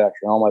Limb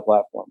Manufacturing, all my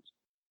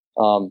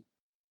platforms.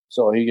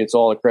 So he gets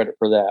all the credit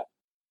for that.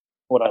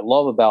 What I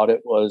love about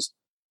it was,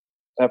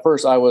 at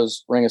first I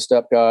was ring a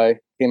step guy,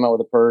 came out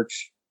with a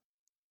perch.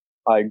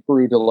 I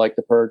grew to like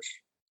the perch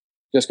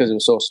just because it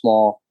was so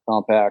small,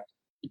 compact.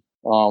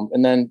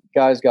 And then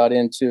guys got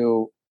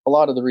into a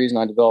lot of the reason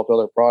I developed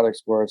other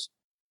products was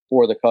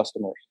for the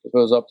customers. If it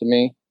was up to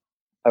me,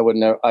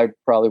 I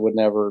probably would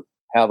never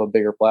have a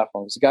bigger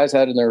platform. Because the guys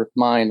had in their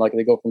mind, like,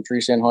 they go from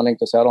tree stand hunting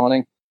to saddle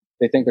hunting,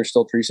 they think they're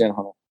still tree stand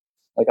hunting.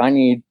 Like, I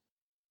need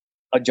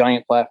a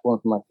giant platform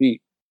for my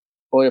feet.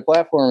 Well, your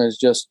platform is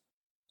just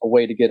a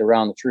way to get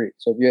around the tree.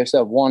 So if you just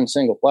have one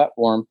single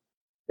platform,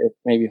 it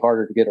may be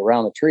harder to get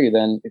around the tree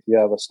than if you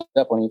have a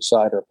step on each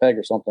side or a peg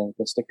or something. You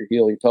can stick your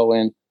heel, your toe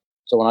in.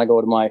 So when I go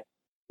to my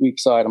weak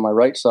side on my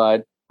right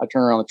side, I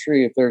turn around the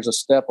tree. If there's a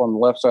step on the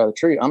left side of the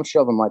tree, I'm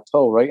shoving my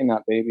toe right in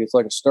that baby. It's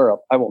like a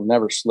stirrup. I will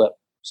never slip,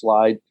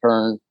 slide,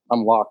 turn.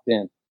 I'm locked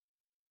in.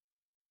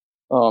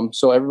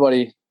 So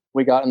everybody,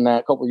 we got in that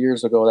a couple of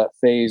years ago, that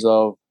phase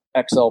of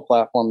XL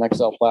platform. It's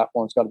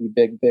got to be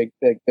big, big,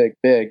 big, big,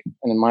 big.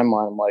 And in my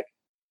mind, I'm like,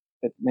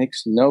 it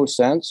makes no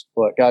sense,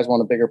 but guys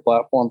want a bigger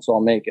platform, so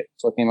I'll make it.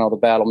 So I came out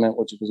with the Battlement,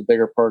 which was a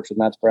bigger perch than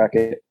Matt's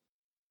bracket,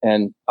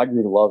 and I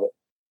grew to love it.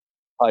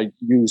 I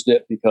used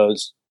it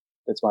because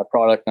it's my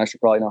product, and I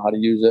should probably know how to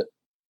use it.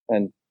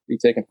 And be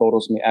taking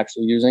photos of me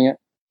actually using it,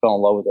 fell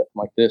in love with it. I'm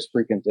like, this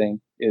freaking thing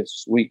is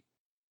sweet.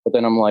 But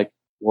then I'm like,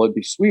 well, it'd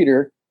be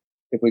sweeter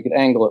if we could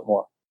angle it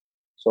more.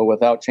 So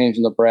without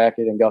changing the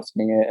bracket and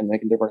gusseting it and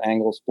making different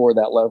angles for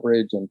that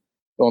leverage and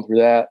going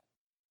through that,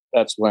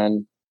 that's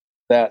when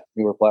that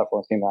newer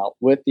platform came out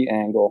with the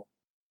angle,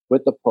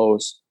 with the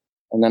post.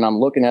 And then I'm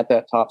looking at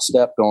that top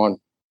step going,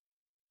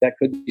 that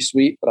could be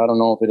sweet, but I don't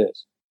know if it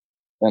is.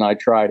 Then I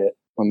tried it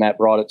when Matt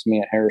brought it to me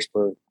at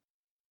Harrisburg.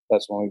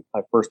 That's when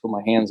I first put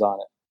my hands on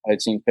it. I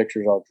had seen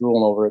pictures, I was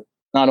drooling over it.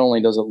 Not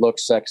only does it look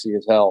sexy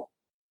as hell,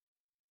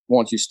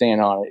 once you stand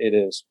on it, it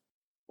is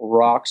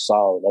rock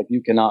solid. Like,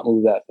 you cannot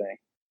move that thing.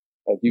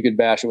 Like, you could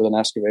bash it with an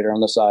excavator on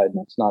the side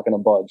and it's not going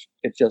to budge.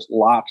 It just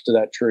locks to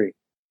that tree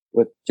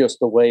with just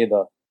the way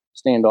the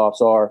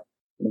standoffs are,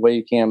 the way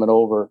you cam it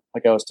over.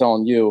 Like I was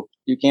telling you,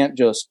 you can't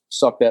just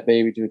suck that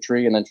baby to a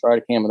tree and then try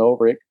to cam it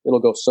over it.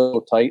 It'll go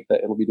so tight that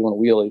it'll be doing a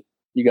wheelie.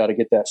 You got to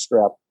get that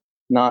strap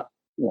not,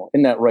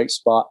 in that right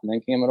spot and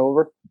then cam it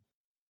over.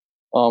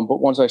 But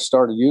once I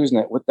started using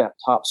it with that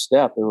top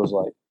step, it was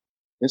like,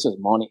 this is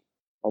money.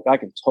 Like, I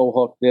can toe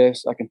hook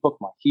this. I can hook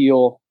my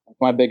heel. Like,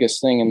 my biggest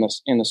thing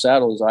in the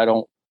saddle is I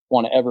don't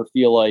want to ever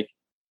feel like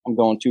I'm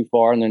going too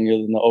far and then you're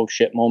in the oh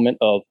shit moment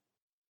of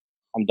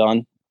I'm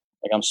done.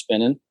 Like, I'm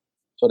spinning.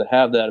 So to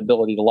have that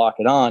ability to lock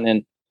it on,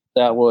 and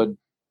that would,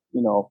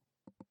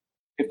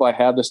 if I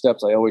had the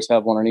steps, I always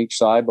have one on each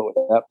side. But with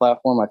that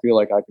platform, I feel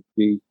like I could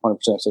be 100%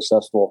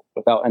 successful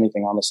without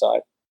anything on the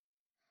side.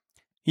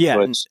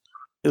 Yeah.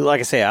 Like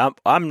I say,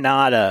 I'm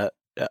not a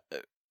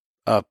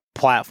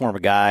platform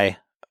guy,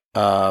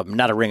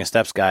 not a ring of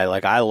steps guy.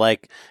 Like I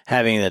like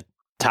having the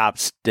top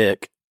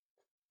stick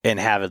and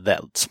having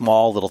that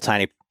small little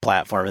tiny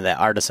platform, and that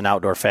Artisan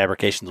Outdoor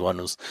Fabrications one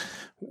was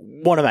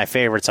one of my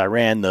favorites. I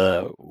ran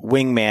the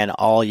Wingman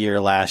all year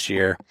last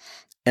year,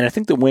 and I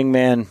think the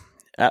Wingman,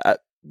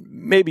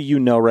 maybe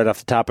right off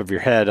the top of your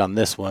head on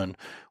this one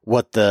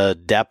what the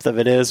depth of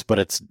it is, but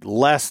it's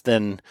less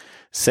than,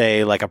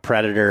 say, like a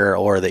Predator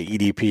or the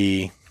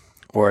EDP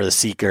or the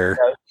Seeker.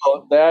 Yeah,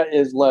 so that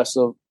is less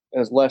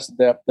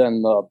depth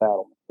than the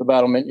battlement. The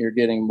battlement, you're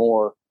getting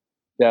more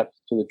depth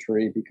to the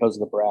tree because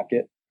of the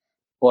bracket.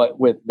 But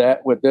with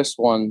this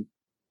one,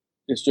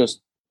 it's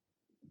just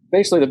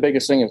basically the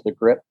biggest thing is the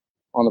grip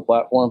on the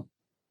platform.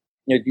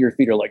 Your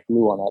feet are like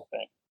glue on that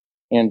thing.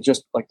 And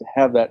just like to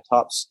have that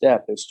top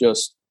step, it's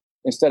just,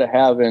 instead of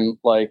having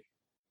like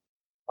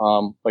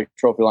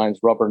Trophy Line's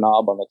rubber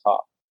knob on the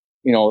top,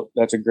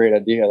 that's a great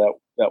idea.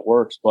 That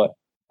works, but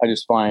I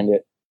just find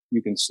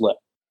you can slip.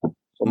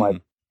 So my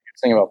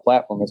thing about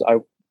platform is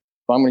if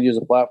I'm going to use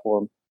a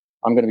platform,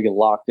 I'm going to be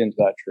locked into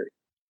that tree.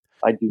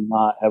 I do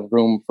not have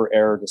room for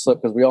error to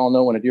slip, because we all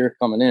know when a deer is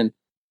coming in,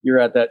 you're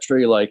at that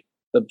tree. Like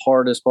the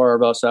hardest part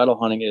about saddle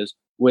hunting is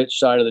which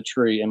side of the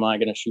tree am I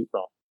going to shoot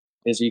from?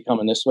 Is he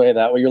coming this way,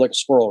 that way? You're like a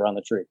squirrel around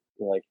the tree.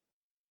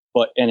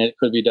 And it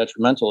could be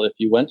detrimental if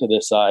you went to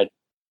this side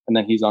and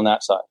then he's on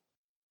that side,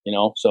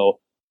 So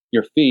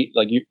your feet,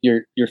 like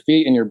your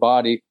feet and your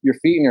body, your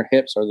feet and your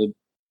hips are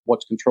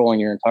what's controlling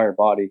your entire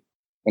body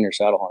when you're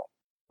saddle hunting,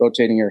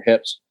 rotating your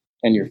hips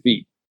and your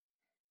feet.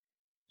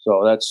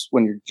 So that's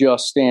when you're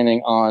just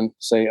standing on,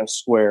 say, a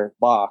square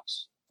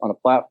box on a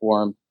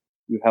platform,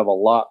 you have a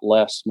lot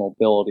less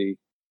mobility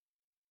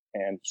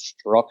and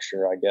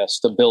structure, I guess,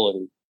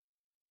 stability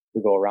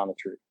to go around the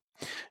tree.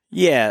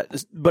 Yeah,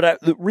 but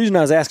the reason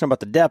I was asking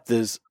about the depth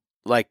is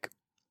like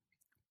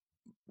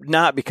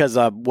not because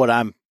of when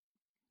I'm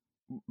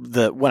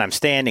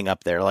standing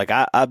up there. Like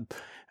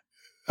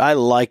I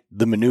like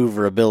the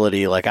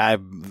maneuverability. Like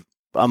I'm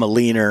a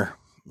leaner.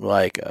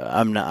 Like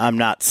I'm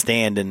not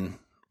standing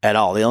at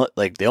all.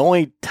 The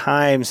only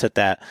times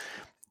that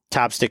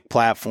top stick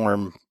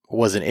platform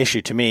was an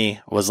issue to me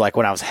was like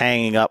when I was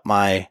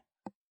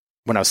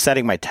when I was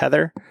setting my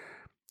tether,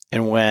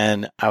 and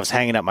when I was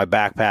hanging up my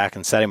backpack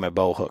and setting my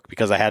bow hook,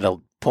 because I had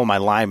to pull my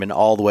lineman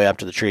all the way up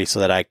to the tree so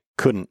that I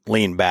couldn't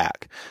lean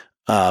back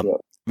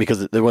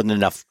because there wasn't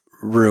enough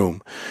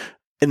room.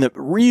 And the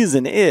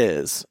reason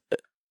is,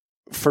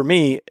 for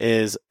me,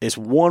 is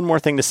one more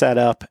thing to set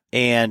up.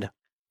 And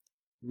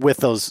with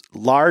those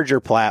larger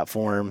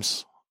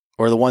platforms,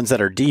 or the ones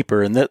that are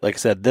deeper, and like I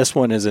said, this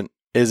one isn't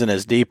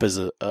as deep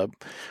as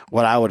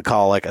what I would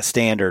call like a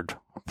standard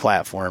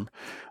platform,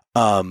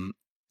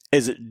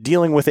 is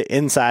dealing with it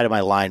inside of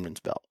my lineman's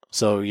belt.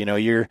 So,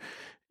 you're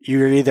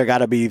either got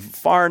to be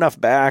far enough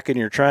back and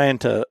you're trying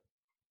to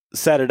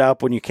set it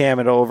up when you cam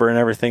it over and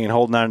everything and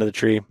holding onto the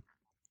tree.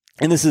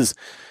 And this is,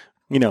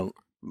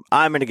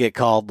 I'm going to get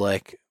called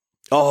like,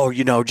 oh,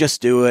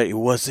 just do it.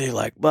 Was he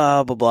like,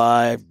 blah, blah,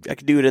 blah. I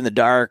could do it in the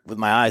dark with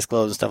my eyes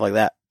closed and stuff like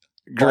that.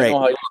 Great. You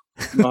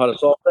know how to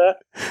solve that?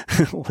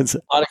 What's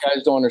that? A lot of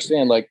guys don't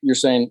understand. Like you're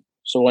saying,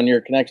 so when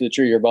you're connected to the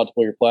tree, you're about to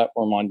pull your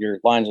platform on, your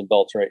lines and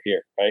belts right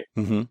here, right?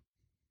 Mm-hmm.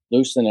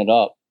 Loosen it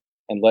up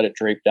and let it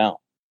drape down.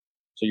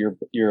 So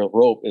your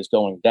rope is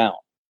going down.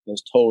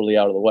 It's totally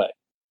out of the way.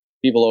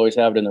 People always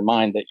have it in their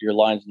mind that your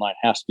lines and line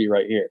has to be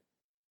right here.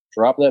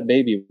 Drop that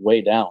baby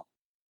way down.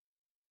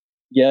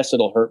 Yes,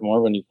 it'll hurt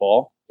more when you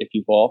fall, if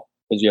you fall,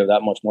 because you have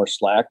that much more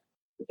slack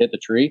to hit the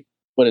tree,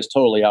 but it's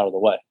totally out of the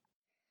way.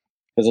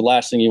 Because the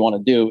last thing you want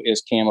to do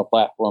is cam a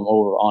platform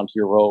over onto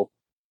your rope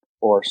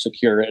or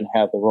secure it and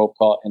have the rope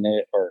caught in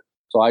it.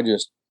 So I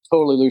just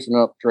totally loosen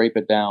it up, drape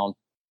it down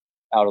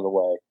out of the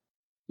way.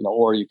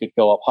 Or you could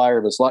go up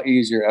higher, but it's a lot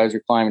easier as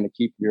you're climbing to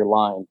keep your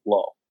line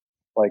low,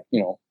 like,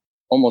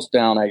 almost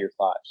down at your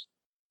thighs.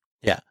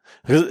 Yeah.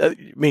 I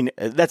mean,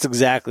 that's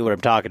exactly what I'm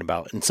talking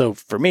about. And so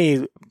for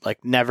me,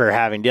 like never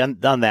having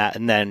done that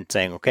and then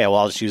saying, okay, well,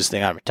 I'll just use this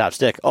thing on my top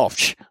stick. Oh,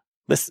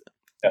 this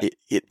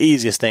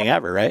easiest thing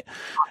ever. Right.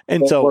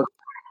 And so, works,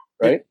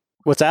 right.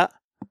 What's that?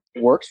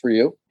 It works for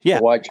you. Yeah.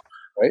 So why,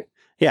 right.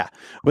 Yeah.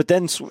 But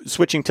then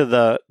switching to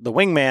the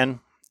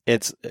Wingman,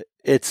 it's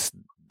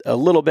a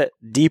little bit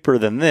deeper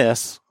than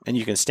this and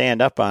you can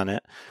stand up on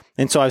it.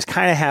 And so I was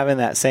kind of having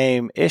that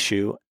same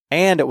issue,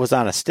 and it was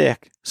on a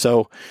stick.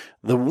 So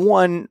the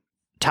one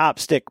top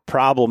stick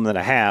problem that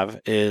I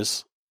have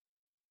is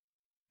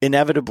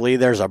inevitably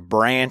there's a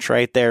branch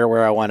right there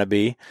where I want to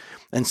be.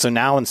 And so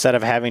now instead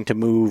of having to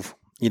move,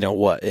 an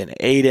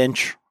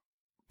 8-inch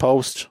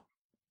post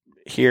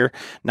here,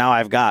 now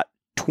I've got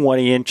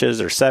 20 inches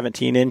or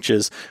 17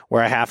 inches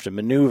where I have to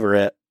maneuver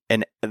it.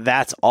 And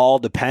that's all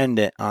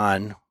dependent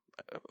on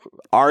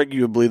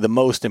arguably the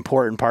most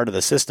important part of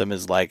the system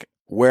is like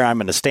where I'm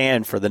going to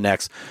stand for the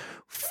next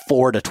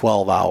 4 to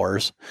 12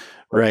 hours.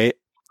 Right.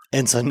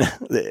 And so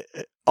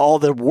all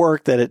the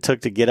work that it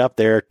took to get up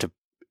there to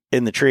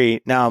in the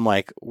tree, now I'm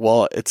like,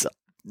 well, it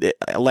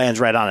lands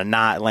right on a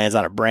knot, it lands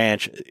on a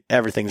branch,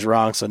 everything's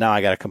wrong. So now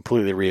I got to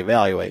completely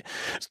reevaluate.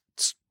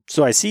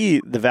 So I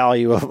see the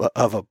value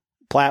of a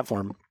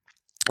platform.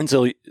 And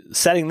so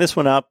setting this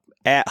one up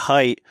at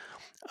height,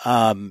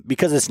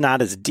 because it's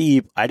not as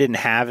deep, I didn't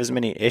have as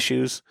many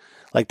issues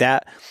like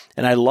that.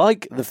 And I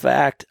like the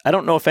fact, I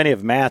don't know if any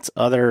of Matt's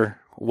other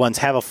ones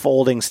have a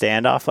folding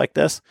standoff like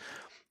this.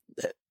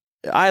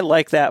 I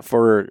like that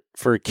for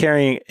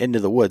carrying into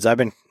the woods.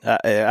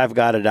 I've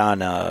got it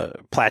on a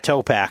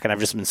plateau pack, and I've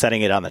just been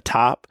setting it on the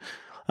top.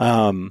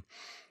 And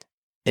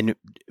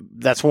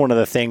that's one of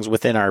the things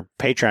within our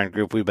Patreon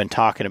group we've been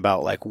talking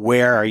about, like,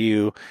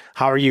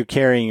 how are you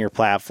carrying your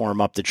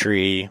platform up the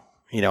tree?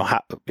 You know,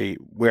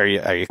 where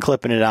are you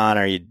clipping it on?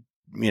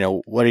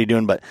 What are you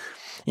doing? But,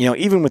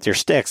 even with your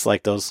sticks,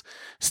 like those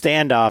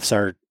standoffs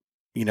are,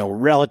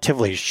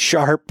 relatively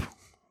sharp,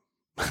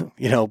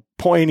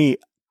 pointy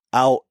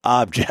out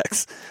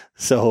objects.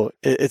 So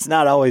it's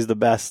not always the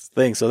best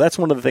thing. So that's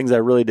one of the things I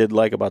really did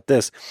like about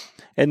this.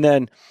 And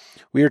then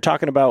we were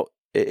talking about,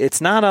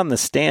 it's not on the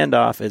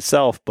standoff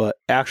itself, but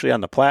actually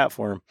on the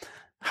platform,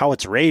 how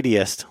it's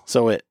radiused.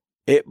 So it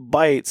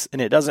bites,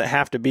 and it doesn't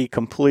have to be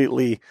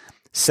completely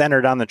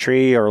centered on the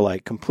tree or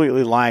like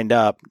completely lined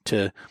up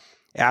to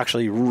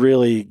actually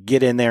really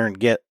get in there and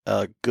get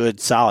a good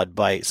solid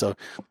bite. So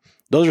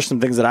those are some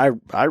things that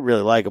I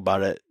really like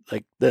about it.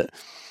 Like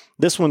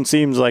this one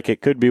seems like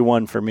it could be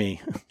one for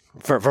me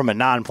from a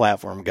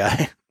non-platform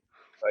guy.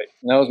 Right.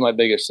 And that was my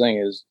biggest thing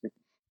is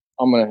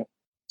I'm going to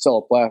sell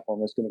a platform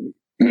that's going to be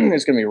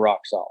it's going to be rock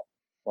solid.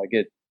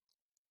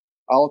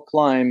 I'll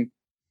climb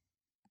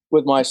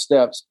with my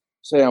steps.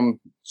 Say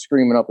I'm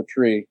screaming up a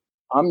tree.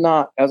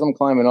 As I'm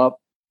climbing up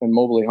and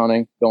mobilely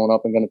hunting, going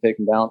up and going to take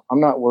them down, I'm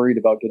not worried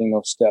about getting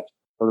those steps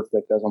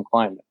perfect as I'm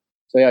climbing.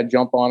 Say I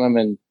jump on them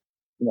and,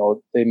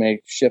 they may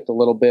shift a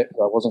little bit.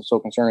 I wasn't so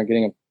concerned with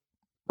getting them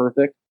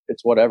perfect.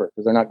 It's whatever,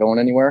 because they're not going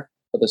anywhere.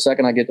 But the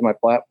second I get to my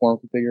platform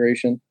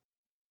configuration,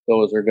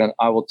 I'll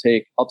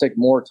take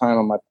more time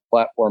on my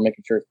platform,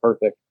 making sure it's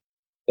perfect,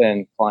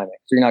 than climbing.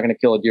 So you're not going to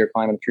kill a deer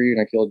climbing a tree. You're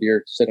going to kill a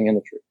deer sitting in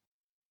the tree.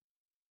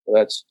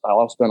 So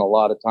I'll spend a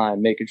lot of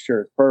time making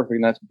sure it's perfect.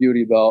 And that's the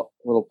beauty about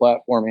a little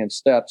platform and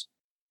steps.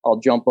 I'll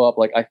jump up.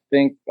 Like, I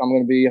think my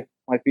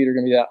feet are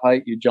going to be that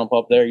height. You jump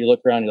up there, you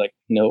look around, you're like,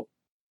 nope.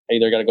 I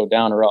either got to go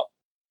down or up.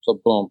 So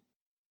boom,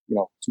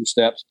 2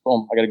 steps.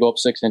 Boom. I got to go up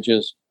 6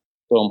 inches.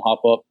 Boom,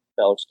 hop up.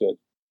 That looks good.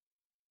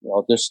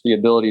 Just the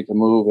ability to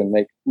move and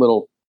make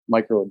little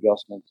micro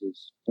adjustments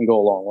can go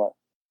a long way.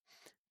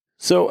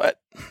 So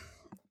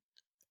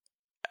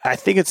I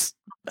think it's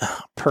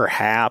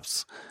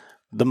perhaps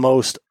the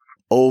most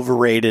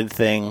overrated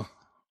thing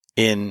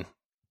in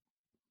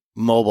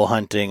mobile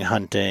hunting,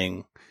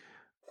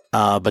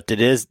 but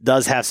it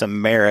does have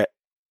some merit,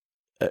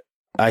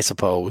 I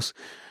suppose.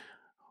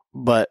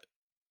 But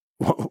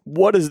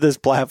what does this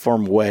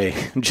platform weigh?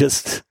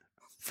 Just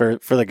for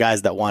the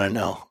guys that want to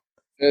know.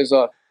 It's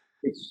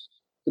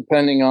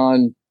depending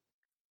on,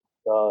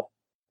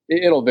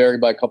 it'll vary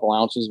by a couple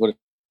ounces, but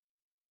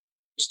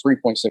it's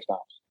 3.6 ounces.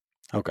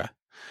 Okay.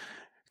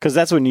 Because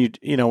that's when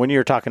when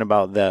you're talking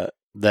about the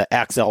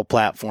XL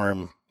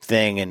platform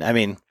thing. And I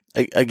mean,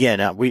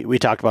 again, we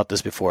talked about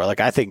this before. Like,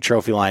 I think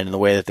Trophyline and the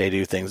way that they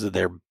do things, that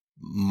their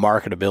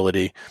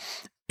marketability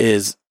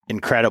is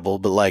incredible.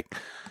 But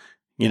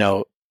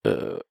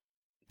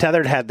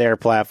Tethered had their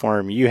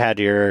platform, you had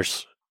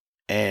yours,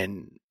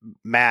 and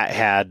Matt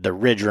had the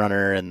Ridge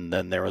Runner, and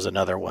then there was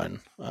another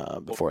one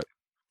before it.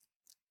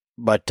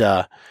 But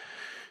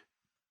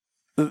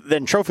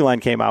then Trophyline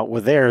came out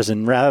with theirs,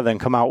 and rather than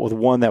come out with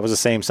one that was the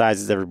same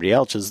size as everybody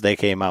else's, they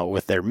came out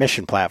with their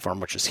Mission platform,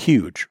 which is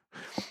huge.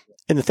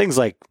 And the thing's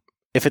like,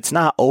 if it's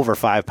not over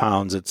 5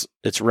 pounds,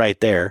 it's right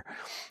there.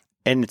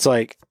 And it's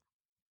like,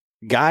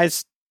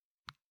 guys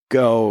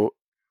go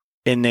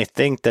and they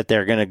think that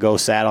they're going to go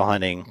saddle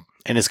hunting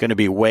and it's going to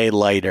be way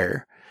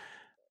lighter,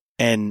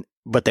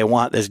 but they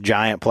want this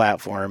giant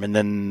platform, and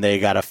then they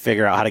got to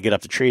figure out how to get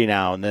up the tree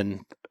now. And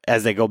then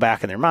as they go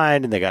back in their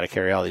mind, and they got to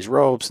carry all these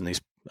ropes and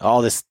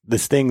all this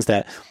things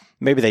that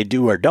maybe they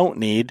do or don't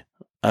need,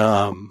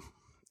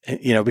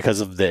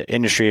 because of the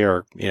industry,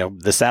 or,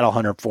 the Saddle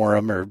Hunter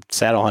forum or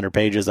Saddle Hunter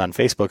pages on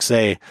Facebook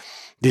say,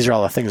 these are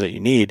all the things that you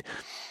need.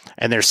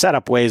 And their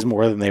setup weighs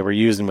more than they were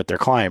using with their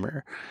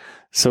climber.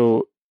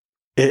 So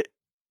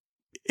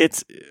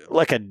it's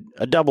like a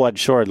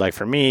double-edged sword. Like,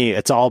 for me,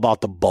 it's all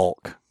about the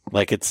bulk.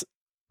 Like,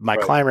 my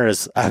right. Climber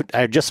is,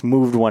 I just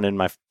moved one in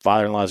my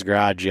father-in-law's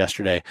garage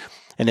yesterday,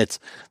 and it's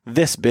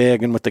this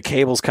big, and with the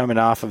cables coming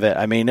off of it,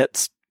 I mean,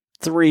 it's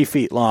 3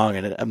 feet long,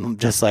 and I'm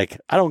just like,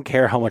 I don't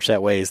care how much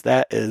that weighs.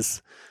 That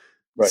is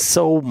right.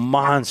 So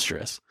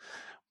monstrous.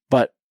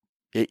 But,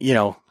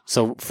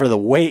 so for the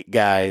weight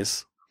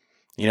guys,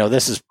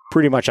 this is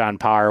pretty much on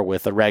par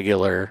with a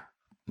regular,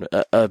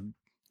 a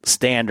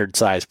standard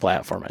size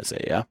platform, I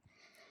say, yeah.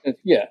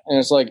 Yeah, and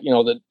it's like,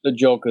 the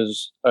joke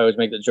is, I always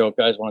make the joke,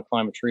 guys want to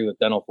climb a tree with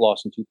dental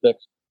floss and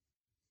toothpicks.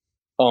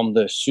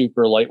 the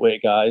super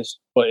lightweight guys.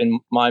 But in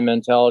my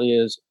mentality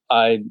is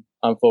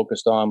I'm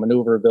focused on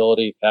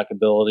maneuverability,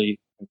 packability,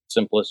 and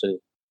simplicity.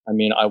 I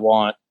mean, I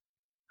want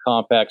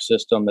compact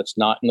system that's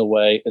not in the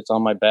way. It's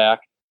on my back,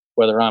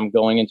 whether I'm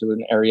going into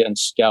an area and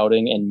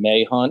scouting and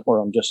may hunt or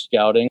I'm just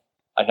scouting.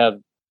 I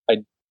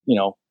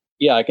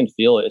can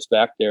feel it. It's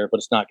back there, but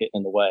it's not getting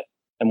in the way.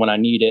 And when I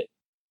need it,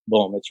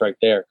 boom, it's right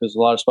there. Because a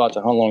lot of spots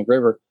at Hunt Long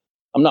River,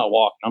 I'm not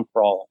walking, I'm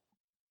crawling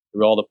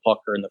through all the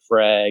pucker and the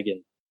frag,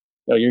 and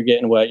you're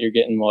getting wet, you're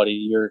getting muddy,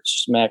 you're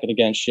smacking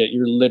against shit.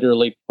 You're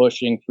literally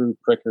pushing through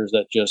prickers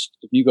that just,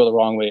 if you go the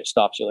wrong way, it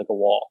stops you like a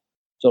wall.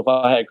 So if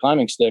I had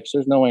climbing sticks,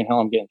 there's no way in hell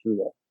I'm getting through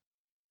there.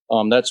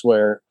 That's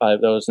where that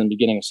was in the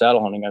beginning of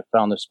saddle hunting. I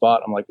found this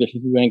spot. I'm like, if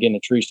you ain't getting a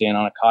tree stand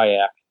on a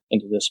kayak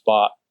into this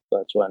spot,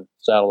 that's when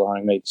saddle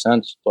hunting made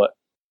sense. But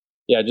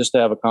yeah, just to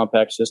have a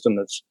compact system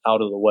that's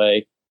out of the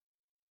way,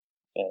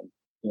 and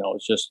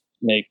it just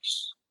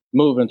makes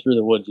moving through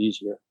the woods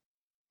easier.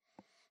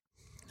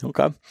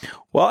 Okay.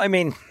 Well, I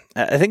mean,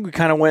 I think we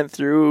kind of went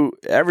through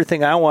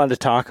everything I wanted to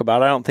talk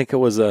about. I don't think it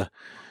was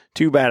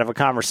too bad of a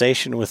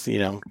conversation with,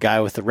 a guy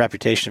with a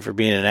reputation for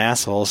being an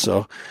asshole.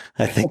 So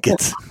I think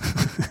it's,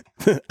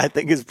 I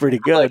think it's pretty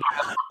good.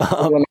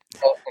 When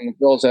the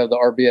girls have the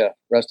RBF,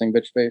 resting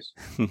bitch face,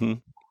 mm-hmm.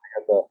 I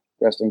have the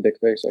resting dick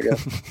face, I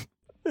guess.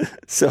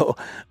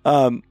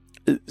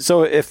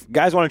 So if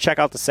guys want to check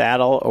out the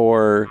saddle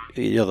or,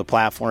 the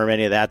platform,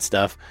 any of that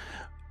stuff,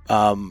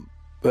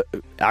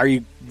 are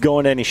you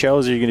going to any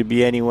shows? Are you going to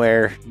be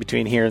anywhere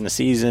between here and the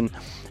season?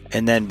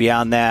 And then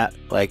beyond that,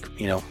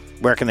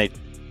 where can they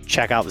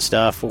check out the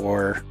stuff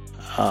or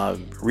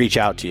reach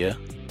out to you?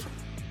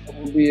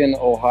 We'll be in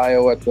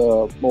Ohio at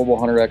the Mobile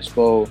Hunter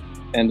Expo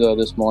end of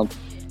this month,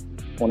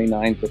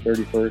 29th to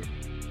 31st.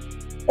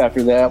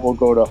 After that, we'll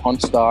go to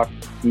Huntstock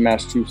in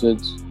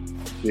Massachusetts.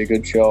 Be a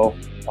good show.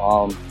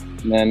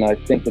 And then I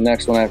think the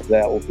next one after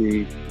that will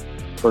be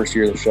first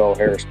year of the show,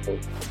 Harrisburg,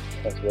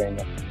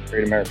 Pennsylvania,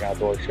 Great American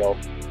Outdoor Show.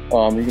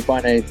 You can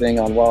find anything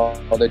on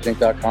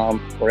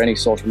WildEdgeInc.com or any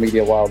social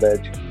media Wild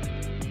Edge,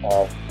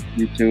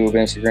 YouTube,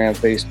 Instagram,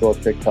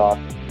 Facebook, TikTok.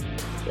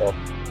 So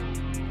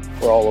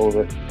we're all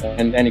over.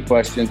 And any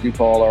questions, you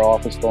call our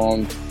office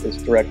phone. It's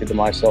directed to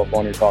my cell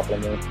phone. You're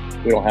talking to me.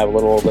 We don't have a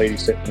little old lady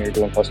sitting here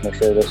doing customer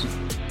service.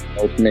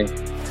 It's me.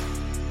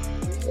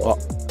 So. Well,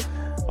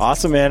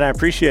 awesome, man. I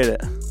appreciate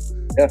it.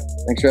 Yeah.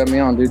 Thanks for having me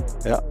on, dude.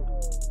 Yeah.